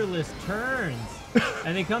borderless turns,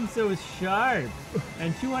 and they come so sharp.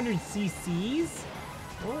 And 200 cc's?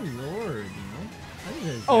 Oh lord, you know? I think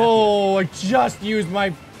that's Oh, I just used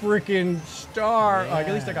my freaking star. Yeah.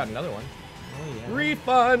 At least I got another one. Oh yeah.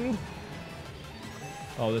 Refund.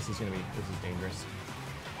 Oh, this is dangerous.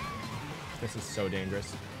 This is so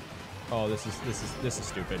dangerous. Oh, this is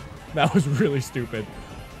stupid. That was really stupid.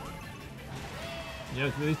 You know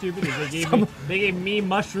what's really stupid is they gave me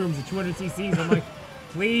mushrooms at 200 cc's. I'm like,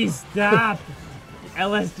 please stop.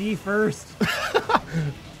 LSD first.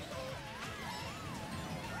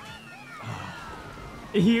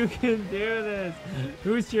 You can do this.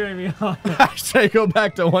 Who's cheering me on? Hashtag go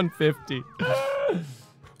back to 150.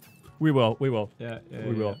 We will. We will. Yeah,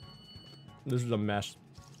 We will. This is a mess.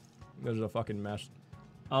 This is a fucking mess.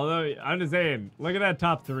 Although, I'm just saying, look at that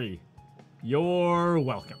top 3. You're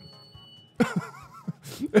welcome.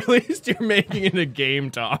 At least you're making it a game,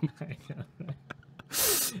 Tom.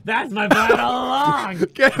 That's my plan all along.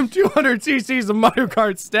 Get him 200 cc's of Mario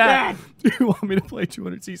Kart stat. Do you want me to play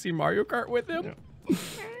 200 cc Mario Kart with him? No.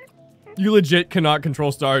 You legit cannot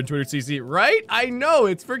control Star in 200 cc, right? I know,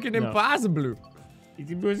 it's freaking impossible.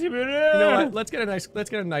 You know what? Let's get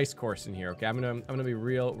a nice course in here, okay? I'm gonna be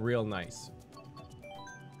real nice.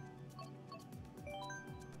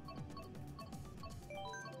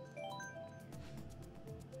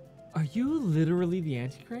 Are you literally the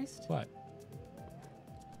Antichrist? What?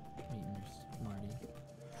 Marty.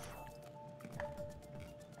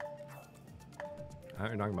 What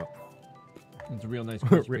are you talking about? It's a real nice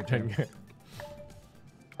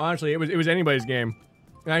Honestly, it was anybody's game.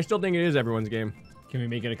 And I still think it is everyone's game. Can we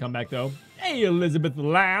make it a comeback though? Hey, Elizabeth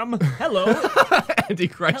Lamb. Hello.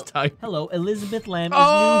 Antichrist type. Hello, Elizabeth Lamb is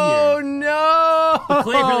Oh new here. no!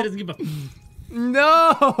 Clay really doesn't give a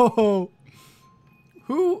No!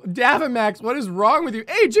 Who? Davamax, what is wrong with you?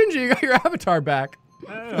 Hey, Ginger, you got your avatar back.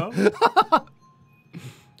 I don't know.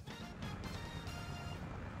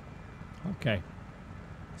 Okay.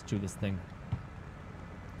 Let's do this thing.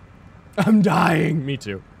 I'm dying. Me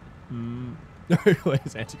too.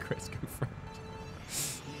 Is Antichrist confirmed?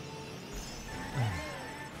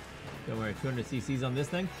 Don't worry, 200 cc's on this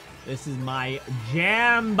thing. This is my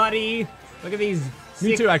jam, buddy. Look at these.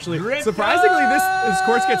 Me too, actually. drifts. Surprisingly, this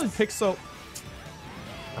course gets pixel.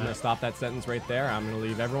 I'm gonna stop that sentence right there. I'm gonna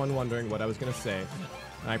leave everyone wondering what I was gonna say.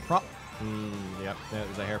 And yep, that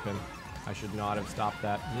was a hairpin. I should not have stopped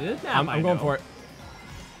that. I'm going for it.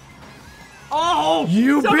 Oh,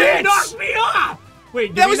 you somebody bitch! knocked me off!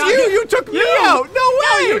 Wait, That was you! You took me out! No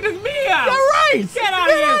way! You took me out! You're right! Get out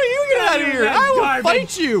of here! You get out of here! I will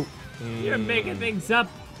fight you! You're making things up.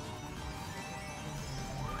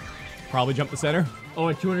 Probably jump the center. Oh,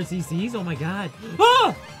 at 200 cc's? Oh my god.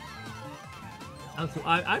 Oh!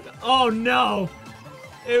 Oh no!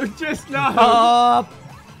 It was just not. Up!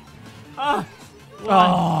 Oh,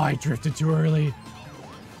 I drifted too early.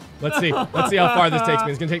 Let's see how far this takes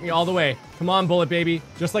me. It's gonna take me all the way. Come on, Bullet baby.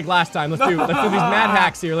 Just like last time. Let's do these mad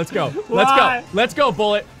hacks here. Let's go. Let's go,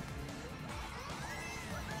 Bullet.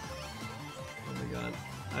 Oh my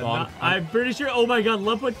god. I'm pretty sure. Oh my god,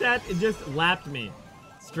 look what that. It just lapped me.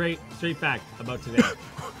 Straight fact about today.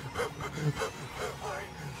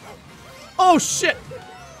 Oh shit!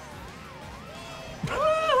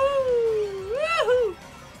 Woohoo!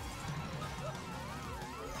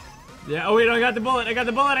 Yeah, oh wait, I got the bullet,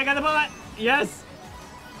 yes!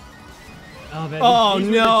 Oh man, Oh,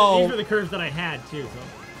 no. These were the curves that I had too, so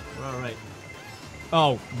we're alright.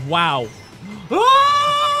 Oh, wow.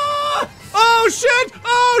 Ah! Oh shit!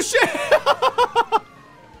 Oh shit!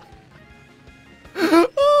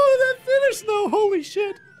 Oh, that finish though, holy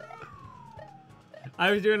shit. I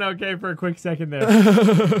was doing okay for a quick second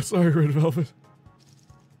there. Sorry, Red Velvet.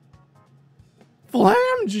 Flam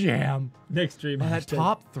Jam. Next stream. That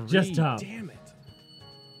top 3. Just top. Damn it.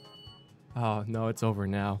 Oh, no, it's over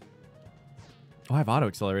now. Oh, I have auto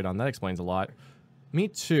accelerate on. That explains a lot. Me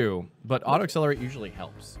too, but auto accelerate usually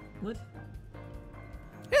helps. What?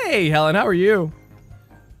 Hey, Helen, how are you?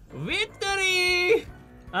 Victory!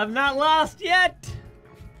 I've not lost yet.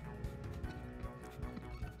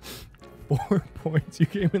 4 points. You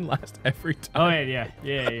came in last every time. Oh yeah.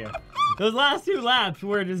 Those last 2 laps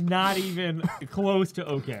were just not even close to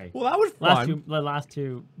okay. Well, that was fun. The last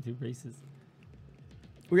two races.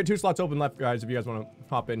 We got 2 slots open left, guys, if you guys want to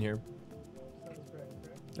hop in here.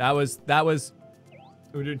 That was...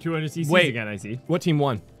 We're doing 200 cc's Wait. again, I see. What team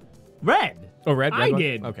won? Red. Oh, red? I won?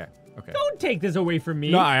 did. Okay. Don't take this away from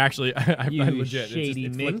me. No, I actually... I You legit. shady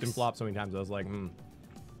It flipped minx. and flopped so many times. I was like,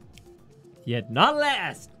 Yet not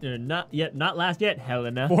last. Not last yet,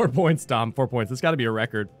 Helena. 4 points, Tom. 4 points. That's got to be a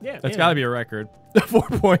record. Yeah, That's yeah. got to be a record. 4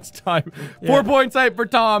 points time. Yeah. 4 points type for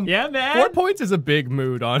Tom. Yeah, man. 4 points is a big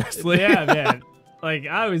mood, honestly. Yeah, man. Like,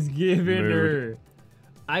 I was giving Mood. her...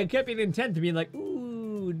 I kept being intent to being like,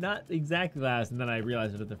 ooh, not exactly last. And then I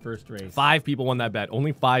realized it at the first race. 5 people won that bet.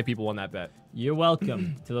 Only 5 people won that bet. You're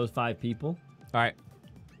welcome to those 5 people. All right.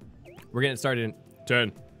 We're getting started in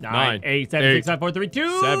 10, 9, 8, 7, 6, 5, 4, 3,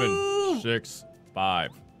 2. 7, 6,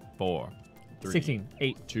 5, 4, 3, 16,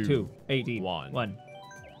 8, 2, 18, 1. 1.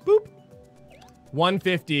 Boop.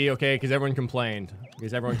 150, okay, because everyone complained.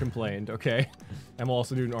 Okay. And we'll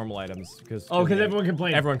also do normal items because. Oh, because everyone can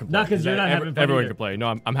play. Everyone can play. Not because you're not having fun. Everyone either. can play.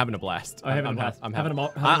 No, I'm having a blast. Oh, having a blast. I'm having a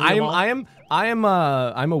ball.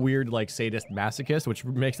 I'm a weird like sadist masochist, which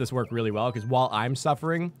makes this work really well because while I'm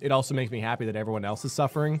suffering, it also makes me happy that everyone else is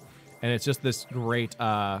suffering, and it's just this great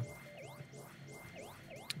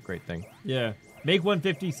great thing. Yeah. Make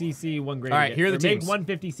 150cc one great. All right, again. here are the Or teams. Make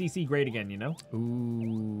 150cc great again. You know.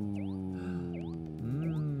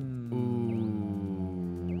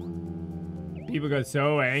 People got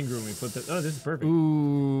so angry when we put this. Oh, this is perfect.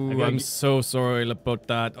 Ooh, I'm so sorry about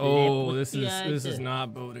that. Oh, this is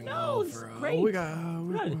not boding well it's for us. great.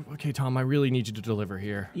 Good. Okay, Tom, I really need you to deliver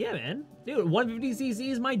here. Yeah, man. Dude,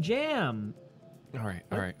 150cc is my jam. All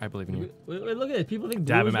right, I believe in you. Look at this. People think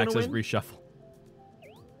Blue is Davamax gonna says win. reshuffle.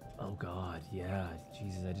 Oh God, yeah.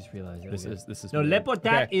 Jesus, I just realized that. This is. No, weird.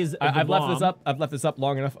 Lepotat is. I've left this up. I've left this up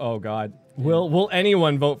long enough. Oh God, will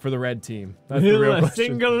anyone vote for the red team? That's the real Will a question.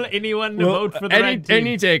 single anyone to vote for the red team?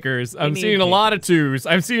 Any takers? I'm Any seeing a take. lot of twos.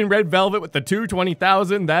 I'm seeing Red Velvet with the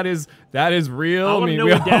 220,000. That is real. I want to know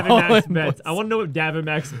we what all Davamax bets. I want to know what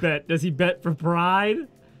Davamax bet. Does he bet for pride?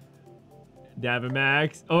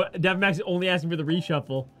 Davamax. Oh, Davamax is only asking for the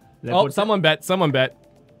reshuffle. Oh, someone bet.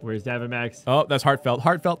 Where's Davamax? Oh, that's heartfelt.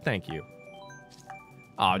 Heartfelt. Thank you.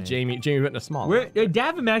 Oh, Jamie betting a small. Where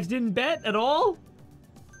Davamax didn't bet at all?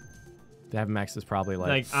 Davamax is probably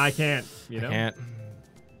like I can't. You know. I can't.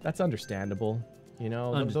 That's understandable. You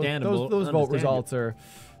know, Understandable. Those vote results they're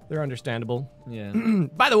understandable. Yeah.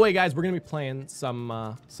 By the way, guys, we're gonna be playing some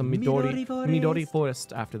Midori Midori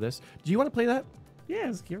Forest after this. Do you want to play that? Yeah,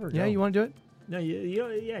 let's give her a go. Yeah, you want to do it? No,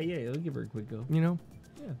 yeah. I'll give her a quick go. You know.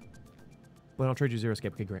 Yeah. But I'll trade you Zero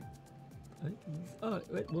Escape. Okay, great. Oh,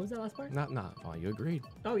 wait, what was that last part? Not. Oh, you agreed.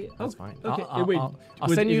 Oh, yeah. That's fine. Okay. I'll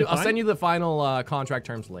send you. I'll send you the final contract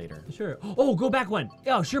terms later. Sure. Oh, go back one.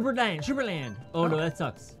 Oh, Sugarland. Oh, no, that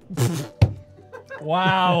sucks.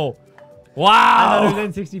 Wow. I Wow. thought it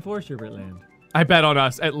was N64 Sugarland. I bet on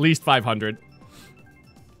us at least 500.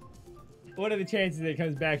 What are the chances that it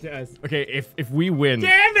comes back to us? Okay, if we win.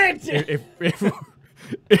 Damn it!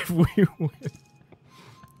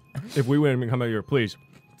 If we win and come out here, please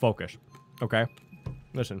focus. Okay?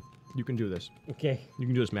 Listen, you can do this. Okay, You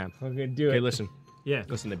can do this, man. I'm gonna do it. Okay, listen. Yeah.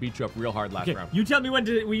 Listen, they beat you up real hard last Okay. round. You tell me when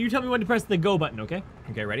to. You tell me when to press the go button. Okay.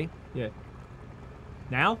 Okay, ready? Yeah.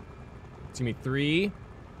 Now. It's gonna be 3,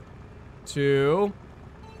 2,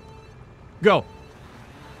 go.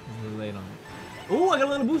 I'm a little late on it. Oh, I got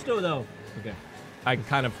a little boosto though. Okay. I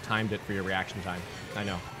kind of timed it for your reaction time. I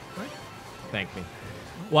know. What? Thank me.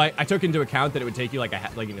 Well, I took into account that it would take you like a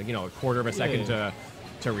quarter of a second Yeah.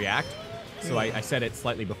 to react. So I set it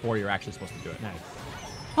slightly before you're actually supposed to do it. Nice.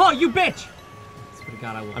 Oh, you bitch! Swear to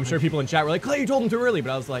God, I will. I'm sure people in chat were like, Clay, you told him too early, but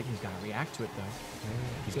I was like, he's gotta react to it though.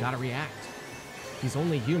 He's gotta react. He's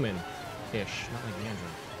only human-ish, not like Andrew.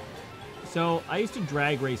 So I used to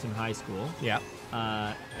drag race in high school. Yeah.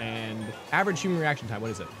 And Average human reaction time,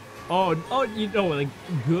 what is it? you know, like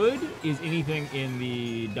good is anything in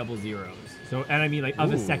the double zeros. So, and I mean like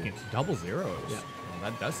of a Ooh, second. Double zeros. Yeah.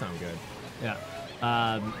 Well, that does sound good. Yeah.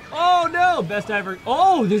 Oh no, best I ever.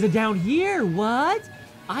 Oh, there's a down here. What?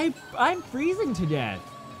 I'm freezing to death.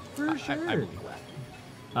 For sure. I believe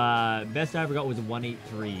that. Best I ever got was a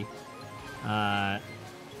 183.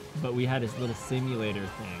 But we had this little simulator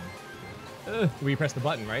thing. Where you press the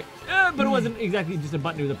button, right? But it wasn't exactly just a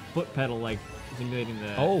button. It was a foot pedal, like simulating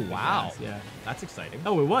the. Oh, the wow. gas, yeah. That's exciting.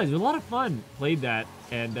 Oh, it was. It was a lot of fun. Played that,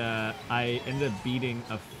 and I ended up beating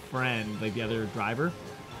a friend, like the other driver,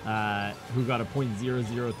 who got a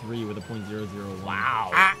 .003 with a .001.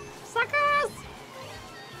 Wow. Suckers!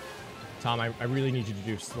 Tom, I really need you to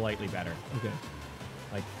do slightly better. Okay.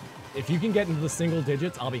 Like, if you can get into the single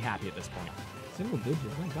digits, I'll be happy at this point. Single digit.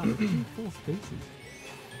 Oh my God, there's 2 full spaces.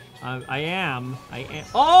 I am.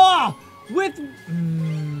 Oh, with.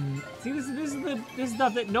 See, this is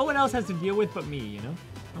stuff that no one else has to deal with but me. You know,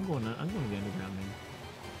 I'm going to the underground thing.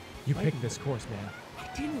 You picked this course, man.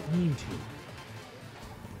 I didn't mean to.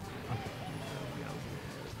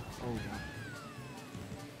 Oh God.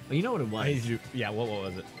 Oh, you know what it was? I need you to, yeah, what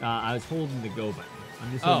was it? I was holding the go button.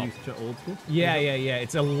 I'm just so used to old school. Yeah.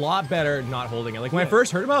 It's a lot better not holding it. Like, when I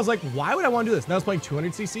first heard about it, I was like, why would I want to do this? And I was playing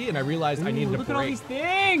 200cc, and I realized I needed a Look break. at all these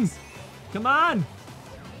things! Come on!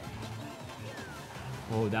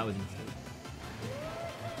 Oh, that was a mistake.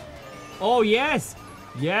 Oh, yes!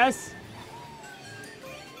 Yes!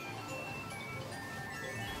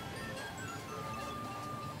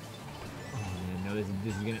 Oh, man, no,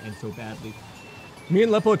 this is gonna end so badly. Me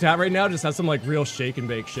and Lepotat right now just have some, like, real shake and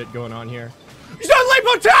bake shit going on here. You said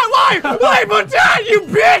Lepotat! Why? Lepotat, you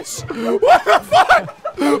bitch! What the fuck?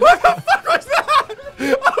 What the fuck was that?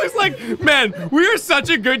 I was like, man, we are such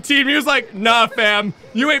a good team. He was like, nah, fam.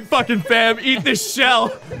 You ain't fucking fam. Eat this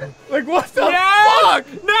shell. Like, what the fuck?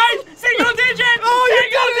 Nice! Single digit! Oh, you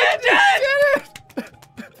did it!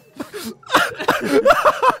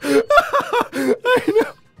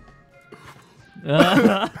 I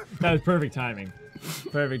know. That was perfect timing.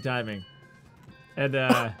 Perfect timing. And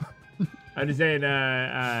I'm just saying.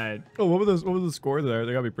 Oh, what was the score there?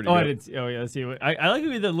 They gotta be pretty Oh, good. I didn't see. Oh, yeah. Let's see. I like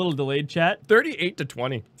the little delayed chat.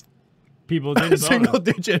 38-20. People did Single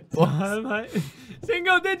digit.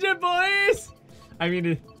 Single digit, boys. I mean,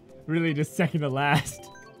 it really just second to last.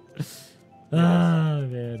 Oh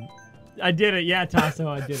man, I did it. Yeah, Tasso,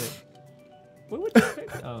 I did it. What would you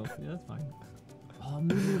pick? Oh, yeah, that's fine. Oh,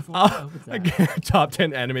 move what's that? Again, top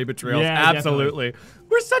 10 anime betrayals. Yeah, absolutely.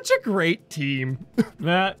 We're such a great team.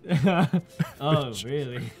 Oh,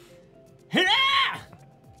 really?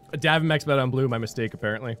 Davimex bet on blue. My mistake,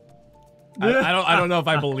 apparently. I don't know if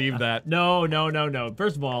I believe that. No.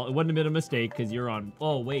 First of all, it wouldn't have been a mistake because you're on.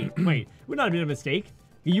 Oh wait. Would not have been a mistake.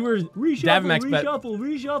 You were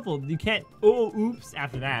reshuffle. You can't. Oh, oops.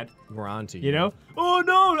 After that, We're on to you. you know. Oh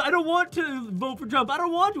no, I don't want to vote for Trump. I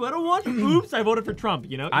don't want to. Oops, I voted for Trump.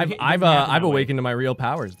 You know. I've awakened to my real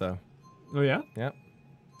powers though. Oh yeah. Yep.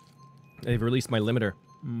 They've released my limiter.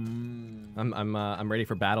 I'm ready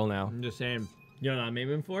for battle now. I'm just saying. You know what I'm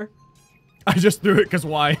aiming for? I just threw it because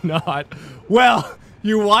why not? Well,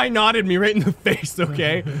 you why noted me right in the face,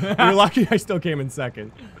 okay? You're lucky I still came in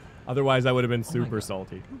second. Otherwise, I would have been super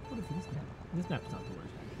salty. What if this map? This map's not the worst.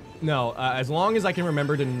 No, as long as I can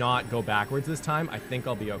remember to not go backwards this time, I think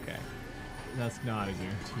I'll be okay. That's not a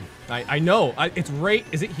guarantee. I know. It's right.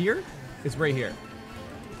 Is it here? It's right here.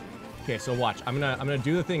 Okay, so watch. I'm gonna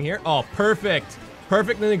do the thing here. Oh, perfect.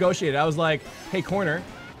 Perfectly negotiated. I was like, hey, corner,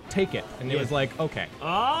 take it. And it was like, okay.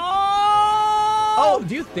 Oh,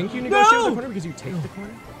 do you think you negotiate with the corner because you take the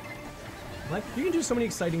corner? What? You can do so many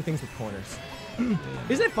exciting things with corners.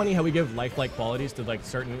 Isn't it funny how we give lifelike qualities to like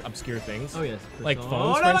certain obscure things? Oh yes. Like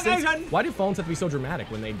phones, for instance. Why do phones have to be so dramatic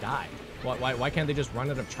when they die? Why can't they just run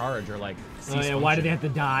out of charge or like cease function? Why do they have to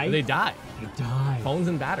die? They die. They die. Phones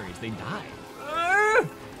and batteries, they die.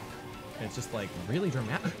 And it's just like really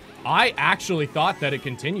dramatic. I actually thought that it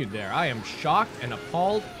continued there. I am shocked and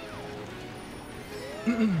appalled.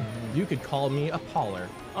 You could call me a Pauler.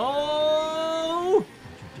 Oh!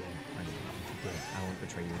 You did. I know, you did. I won't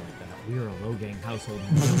betray you like that. We are a low gang household.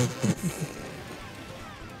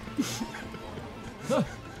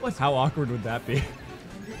 How awkward would that be?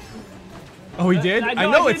 Oh, he did? I I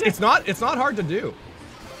know, know, I did it's not hard to do.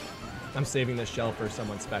 I'm saving this shell for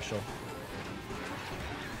someone special.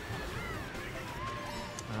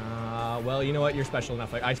 Well, you know what? You're special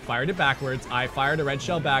enough. Like, I fired it backwards. I fired a red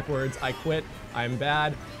shell backwards. I quit. I'm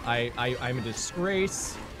bad. I'm a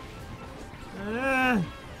disgrace. I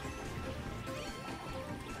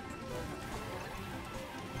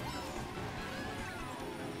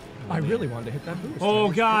really wanted to hit that boost.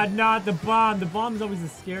 Oh god, not the bomb. The bomb's always a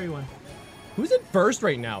scary one. Who's at first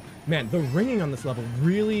right now? Man, the ringing on this level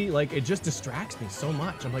really, like, it just distracts me so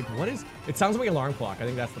much. I'm like, what is... It sounds like an alarm clock. I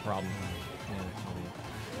think that's the problem.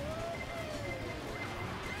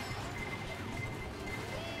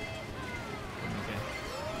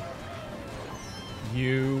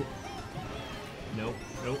 You... Nope.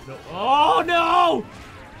 Oh no!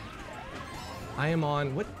 I am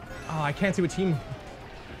on... What? Oh, I can't see what team...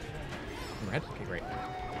 Red? Okay, great.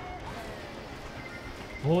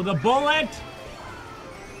 Oh, the bullet!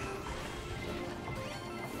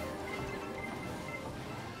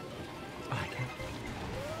 Oh, I can't...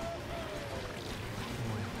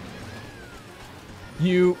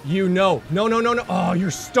 You know. No. Oh,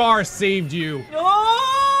 your star saved you. Oh!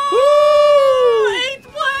 8th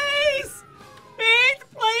place! 8th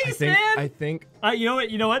place, man! I think...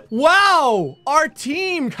 You know what? Wow! Our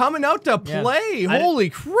team coming out to play. Yeah. Holy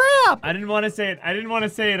crap! I didn't want to say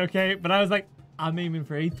it, okay? But I was like, I'm aiming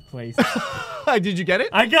for 8th place. Did you get it?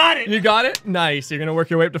 I got it! You got it? Nice. You're gonna work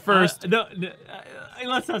your way up to first. No,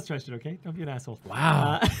 let's not stretch it, okay? Don't be an asshole.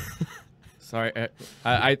 Wow. Sorry.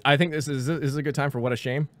 I think this is a good time for what a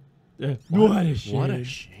shame. What a shame. What a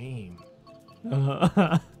shame.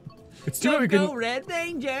 It's too bad we couldn't... Red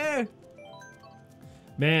Ranger!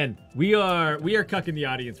 Man, we are cucking the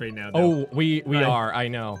audience right now. Though. Oh, we are. I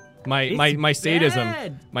know. My sadism.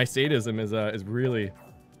 Bad. My sadism is really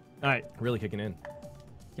All right, kicking in.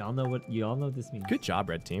 y'all know what this means. Good job,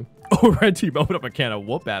 red team. Oh, red team opened up a can of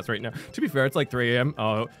whoop ass right now. To be fair, it's like 3 a.m.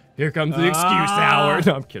 Oh, here comes the excuse hour.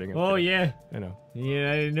 No, I'm kidding. I'm kidding. Yeah. I know.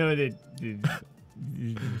 Yeah, I didn't know that.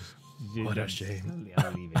 What a shame.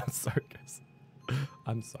 I'll leave it. I'm sorry, guys.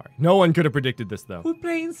 I'm sorry. No one could have predicted this though. We're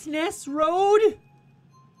playing SNES Road.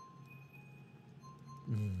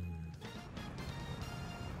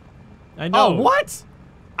 I know. Oh, what?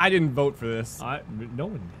 I didn't vote for this. No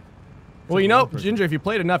one did. Well, you know, Ginger, if you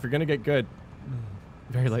played enough, you're gonna get good.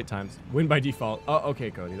 Very late times. Win by default. Oh,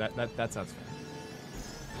 okay, Cody. That sounds fair.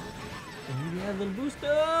 Yeah, little boost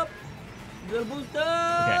up. Little boost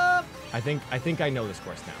up. Okay. I think I know this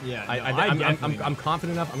course now. Yeah, I'm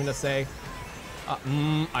confident enough. I'm gonna say.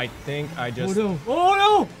 I think I just. Oh no! Oh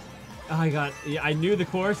no! Oh, I knew the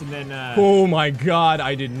course, and then. Oh my God!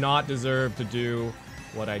 I did not deserve to do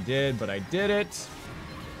what I did, but I did it.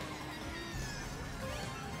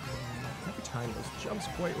 Every time those jumps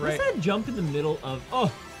quite right. What's that jump in the middle of?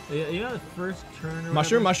 Oh, you know the first turn. Or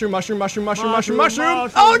Mushroom. Oh mushroom. no,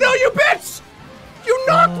 you bitch! You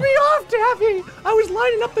knocked me off, Daffy! I was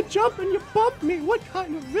lining up the jump and you bumped me. What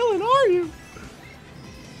kind of villain are you?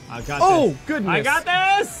 I got this. this. Goodness. I got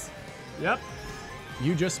this! Yep.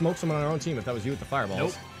 You just smoked someone on our own team if that was you with the fireballs.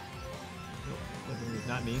 Nope.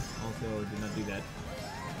 Not me. Also did not do that.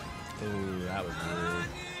 Ooh, that was weird.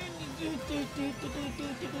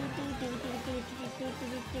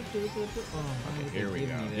 Okay, here we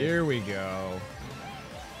go. Here we go.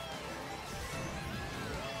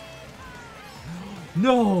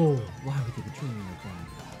 No! Why would they betray me like that?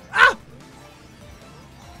 Ah!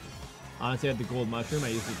 Honestly, I had the gold mushroom. I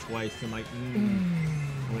used it twice. So I'm like, I'm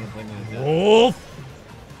gonna play like that. Wolf!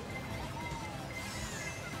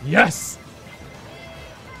 Yes!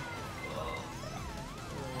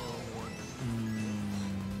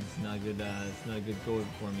 It's not good. It's not a good goal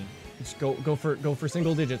for me. Just go for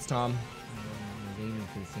single digits, Tom. I was aiming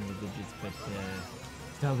for the single digits, but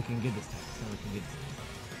it's not looking good this time. It's not looking good this time.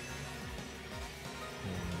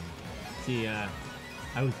 See, I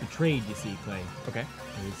was betrayed, you see, Clay. Okay. It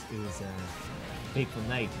was a fateful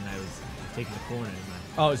night, and I was taking a corner.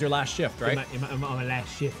 Oh, it was your last shift, right? On my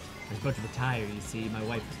last shift. I was about to retire, you see. My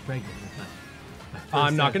wife was pregnant with my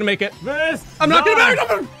I'm not gonna make it. First I'm not gonna make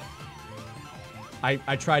it!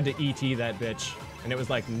 I tried to ET that bitch, and it was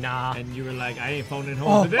like, nah. And you were like, I ain't phoning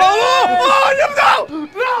home today. Oh, no!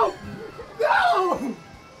 No! No!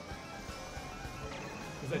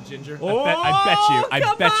 Was that Ginger? Oh, I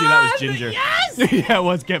bet you that was Ginger. Yes! Yeah, it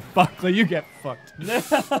was. Get fucked, Clay. You get fucked.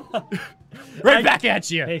 Right back at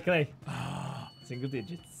you. Hey, Clay. Single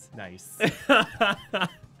digits. Nice.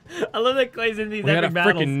 I love that Clay's in these We had a epic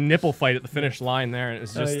battles. freaking nipple fight at the finish line there, and it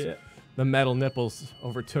was just the metal nipples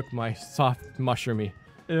overtook my soft mushroomy.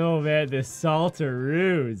 Oh man, the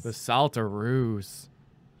saltaroos. The saltaroos.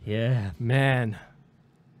 Yeah. Man,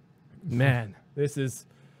 this is.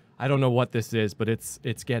 I don't know what this is, but it's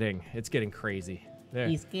getting crazy.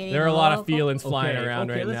 There are a lot of feelings flying around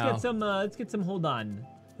right now. Let's get some. Hold on.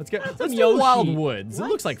 Let's do Yoshi. Wild Woods. What? It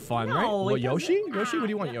looks like fun, No, right? it Well, Yoshi? doesn't. Yoshi? What do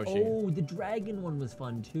you want, Yoshi? Oh, the dragon one was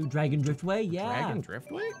fun too. Dragon Driftway, yeah. Dragon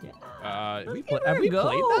Driftway? Yeah. Have we Give played her a that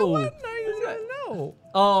go. one? I don't know.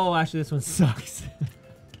 Oh, actually, this one sucks.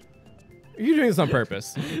 You're doing this on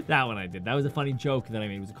purpose. That one I did. That was a funny joke that I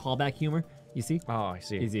made. It was a callback humor. You see? Oh, I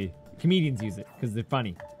see. Easy. Comedians use it because they're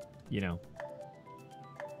funny. You know.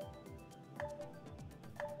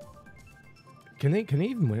 Can they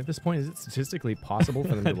even win at this point? Is it statistically possible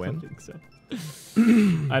for them to I win? don't think so.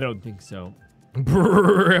 I don't think so.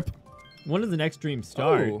 Brrrp. When does the next stream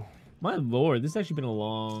start? Oh. My lord, this has actually been a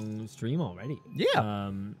long stream already. Yeah.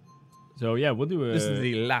 So yeah, we'll do a This is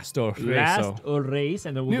the last race. race,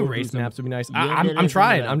 and then we'll New go race through some- maps would be nice. Yeah, I'm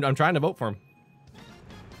trying. I'm trying to vote for him.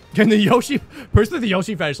 Can the Yoshi person with the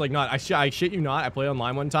Yoshi fetish like not? I shit you not. I played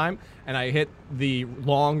online one time and I hit the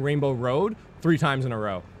long rainbow road 3 times in a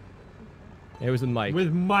row. It was with Mike.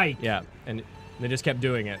 With Mike. Yeah, and they just kept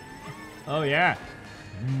doing it. Oh yeah,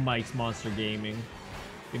 Mike's Monster Gaming.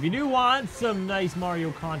 If you do want some nice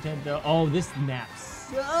Mario content, though, oh this map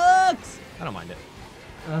sucks. I don't mind it.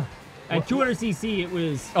 At 200cc, it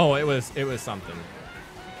was. Oh, it was something.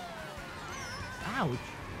 Ouch.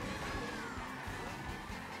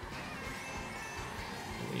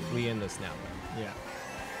 We in this now. Though. Yeah.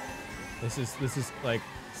 This is like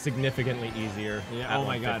significantly easier. Yeah. At Oh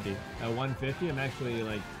my god. 150. At 150, I'm actually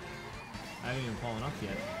like, I haven't even fallen off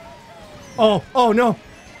yet. Oh no!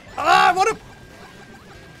 Ah, what a.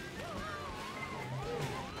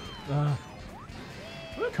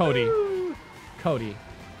 Cody.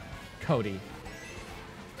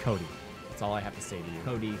 That's all I have to say to you.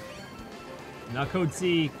 Cody. Not Code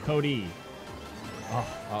C, Cody.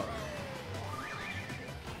 Oh.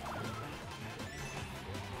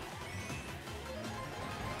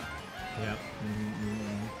 Yep.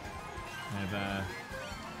 I have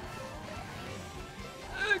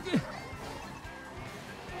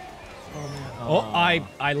Oh,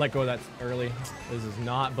 I let go of that early. This is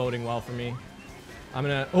not boding well for me. I'm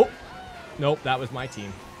gonna. Oh, nope, that was my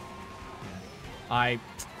team.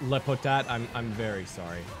 Lepotat, I'm very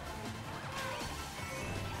sorry.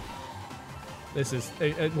 This is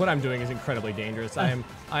what I'm doing is incredibly dangerous. I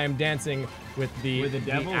am dancing with the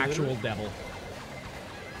devil, actual literally? devil.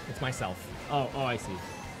 It's myself. Oh, I see.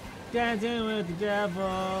 Dancing with the devil.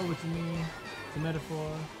 What you mean? It's a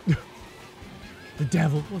metaphor. The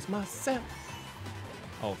devil was myself.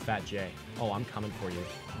 Oh, Fat J. Oh, I'm coming for you.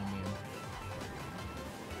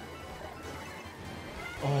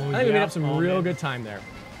 Oh man. I think we made up some real good time there.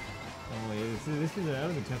 Oh yeah, that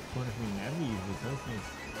was a tough corner for me. Never usually post me.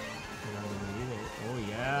 Oh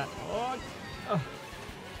yeah. Oh.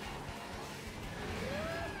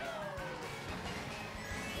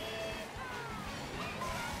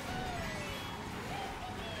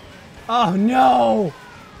 Oh no!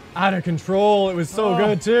 Out of control. It was so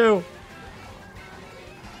good too.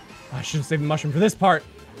 I should have saved the mushroom for this part.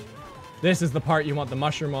 This is the part you want the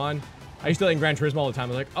mushroom on. I used to play in Gran Turismo all the time. I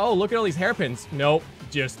was like, oh, look at all these hairpins. Nope,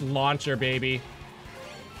 just launcher, baby.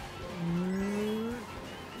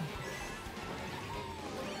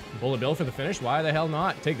 Bullet Bill for the finish? Why the hell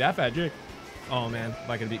not? Take that, Fat Jake. Oh man, if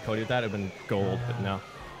I could beat Cody with that, it would have been gold, but no.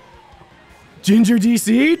 Ginger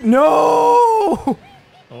DC? No!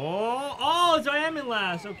 Oh, so I am in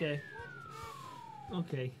last. Okay.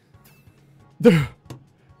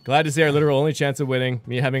 Glad to see our literal only chance of winning.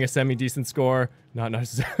 Me having a semi-decent score. Not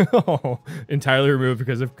necessarily. Entirely removed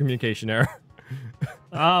because of communication error.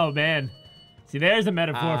 Oh, man. See, there's a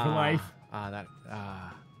metaphor for life. If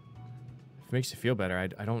it makes you feel better,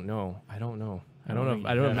 I don't know. I don't know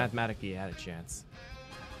if mathematically had a chance.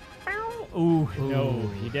 Ooh, no,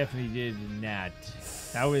 he definitely did not.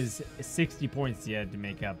 That was 60 points you had to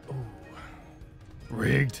make up. Ooh.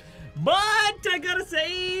 Rigged. But I gotta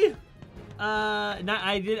say,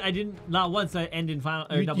 I didn't. Not once I ended in final.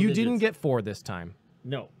 Or double You digits. didn't get 4 this time.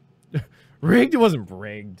 No. Rigged? It wasn't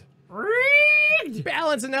rigged. Rigged.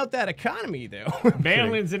 Balancing out that economy, though.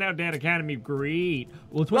 Balancing out that economy, great.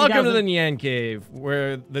 Well, Welcome to the NyanCave,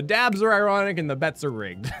 where the dabs are ironic and the bets are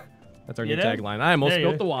rigged. That's our new tagline. I almost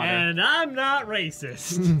spilled the water. And I'm not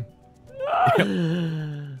racist.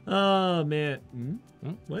 Oh man.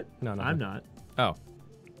 What? No, I'm not. Oh.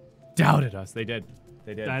 Doubted us. They did.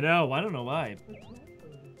 I know. I don't know why.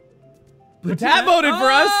 But Tab voted for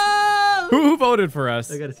us. Who voted for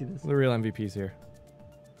us? I gotta see this. The real MVPs here.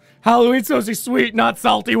 Halloween's supposed to be sweet, not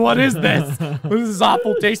salty. What is this? This is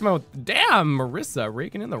awful taste. Damn, Marissa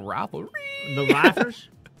raking in the raffle. The raffers?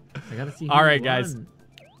 I gotta see. All right, guys. So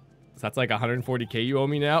that's like 140K you owe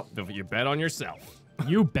me now. You bet on yourself.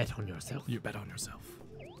 You bet on yourself. You bet on yourself.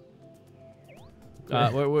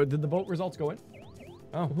 Did the vote results go in?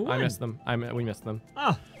 Oh, I missed them. We missed them.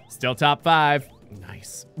 Oh. Still top 5.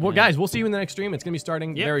 Nice. Well, guys, we'll see you in the next stream. It's going to be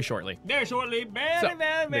starting very shortly. Very shortly. Very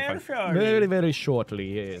shortly. Very, very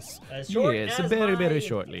shortly, yes. As short yes, as very, my... very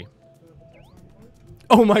shortly.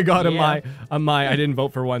 Oh my god, Yeah. I didn't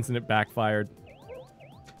vote for once and it backfired.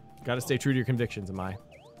 Gotta stay true to your convictions, Amai.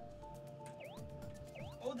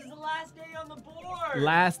 Oh, this is the last day on the board.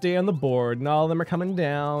 Last day on the board, and all of them are coming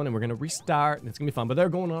down, and we're gonna restart, and it's gonna be fun. But they're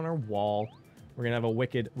going on our wall. We're gonna have a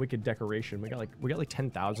wicked decoration. We got like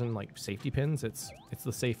 10,000 like safety pins. It's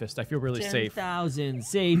the safest. I feel really safe. 10,000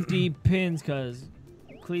 safety pins, cause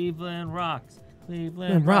Cleveland rocks.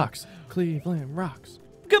 Cleveland rocks. Cleveland rocks.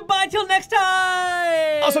 Goodbye till next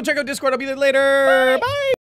time. Also check out Discord. I'll be there later. Bye.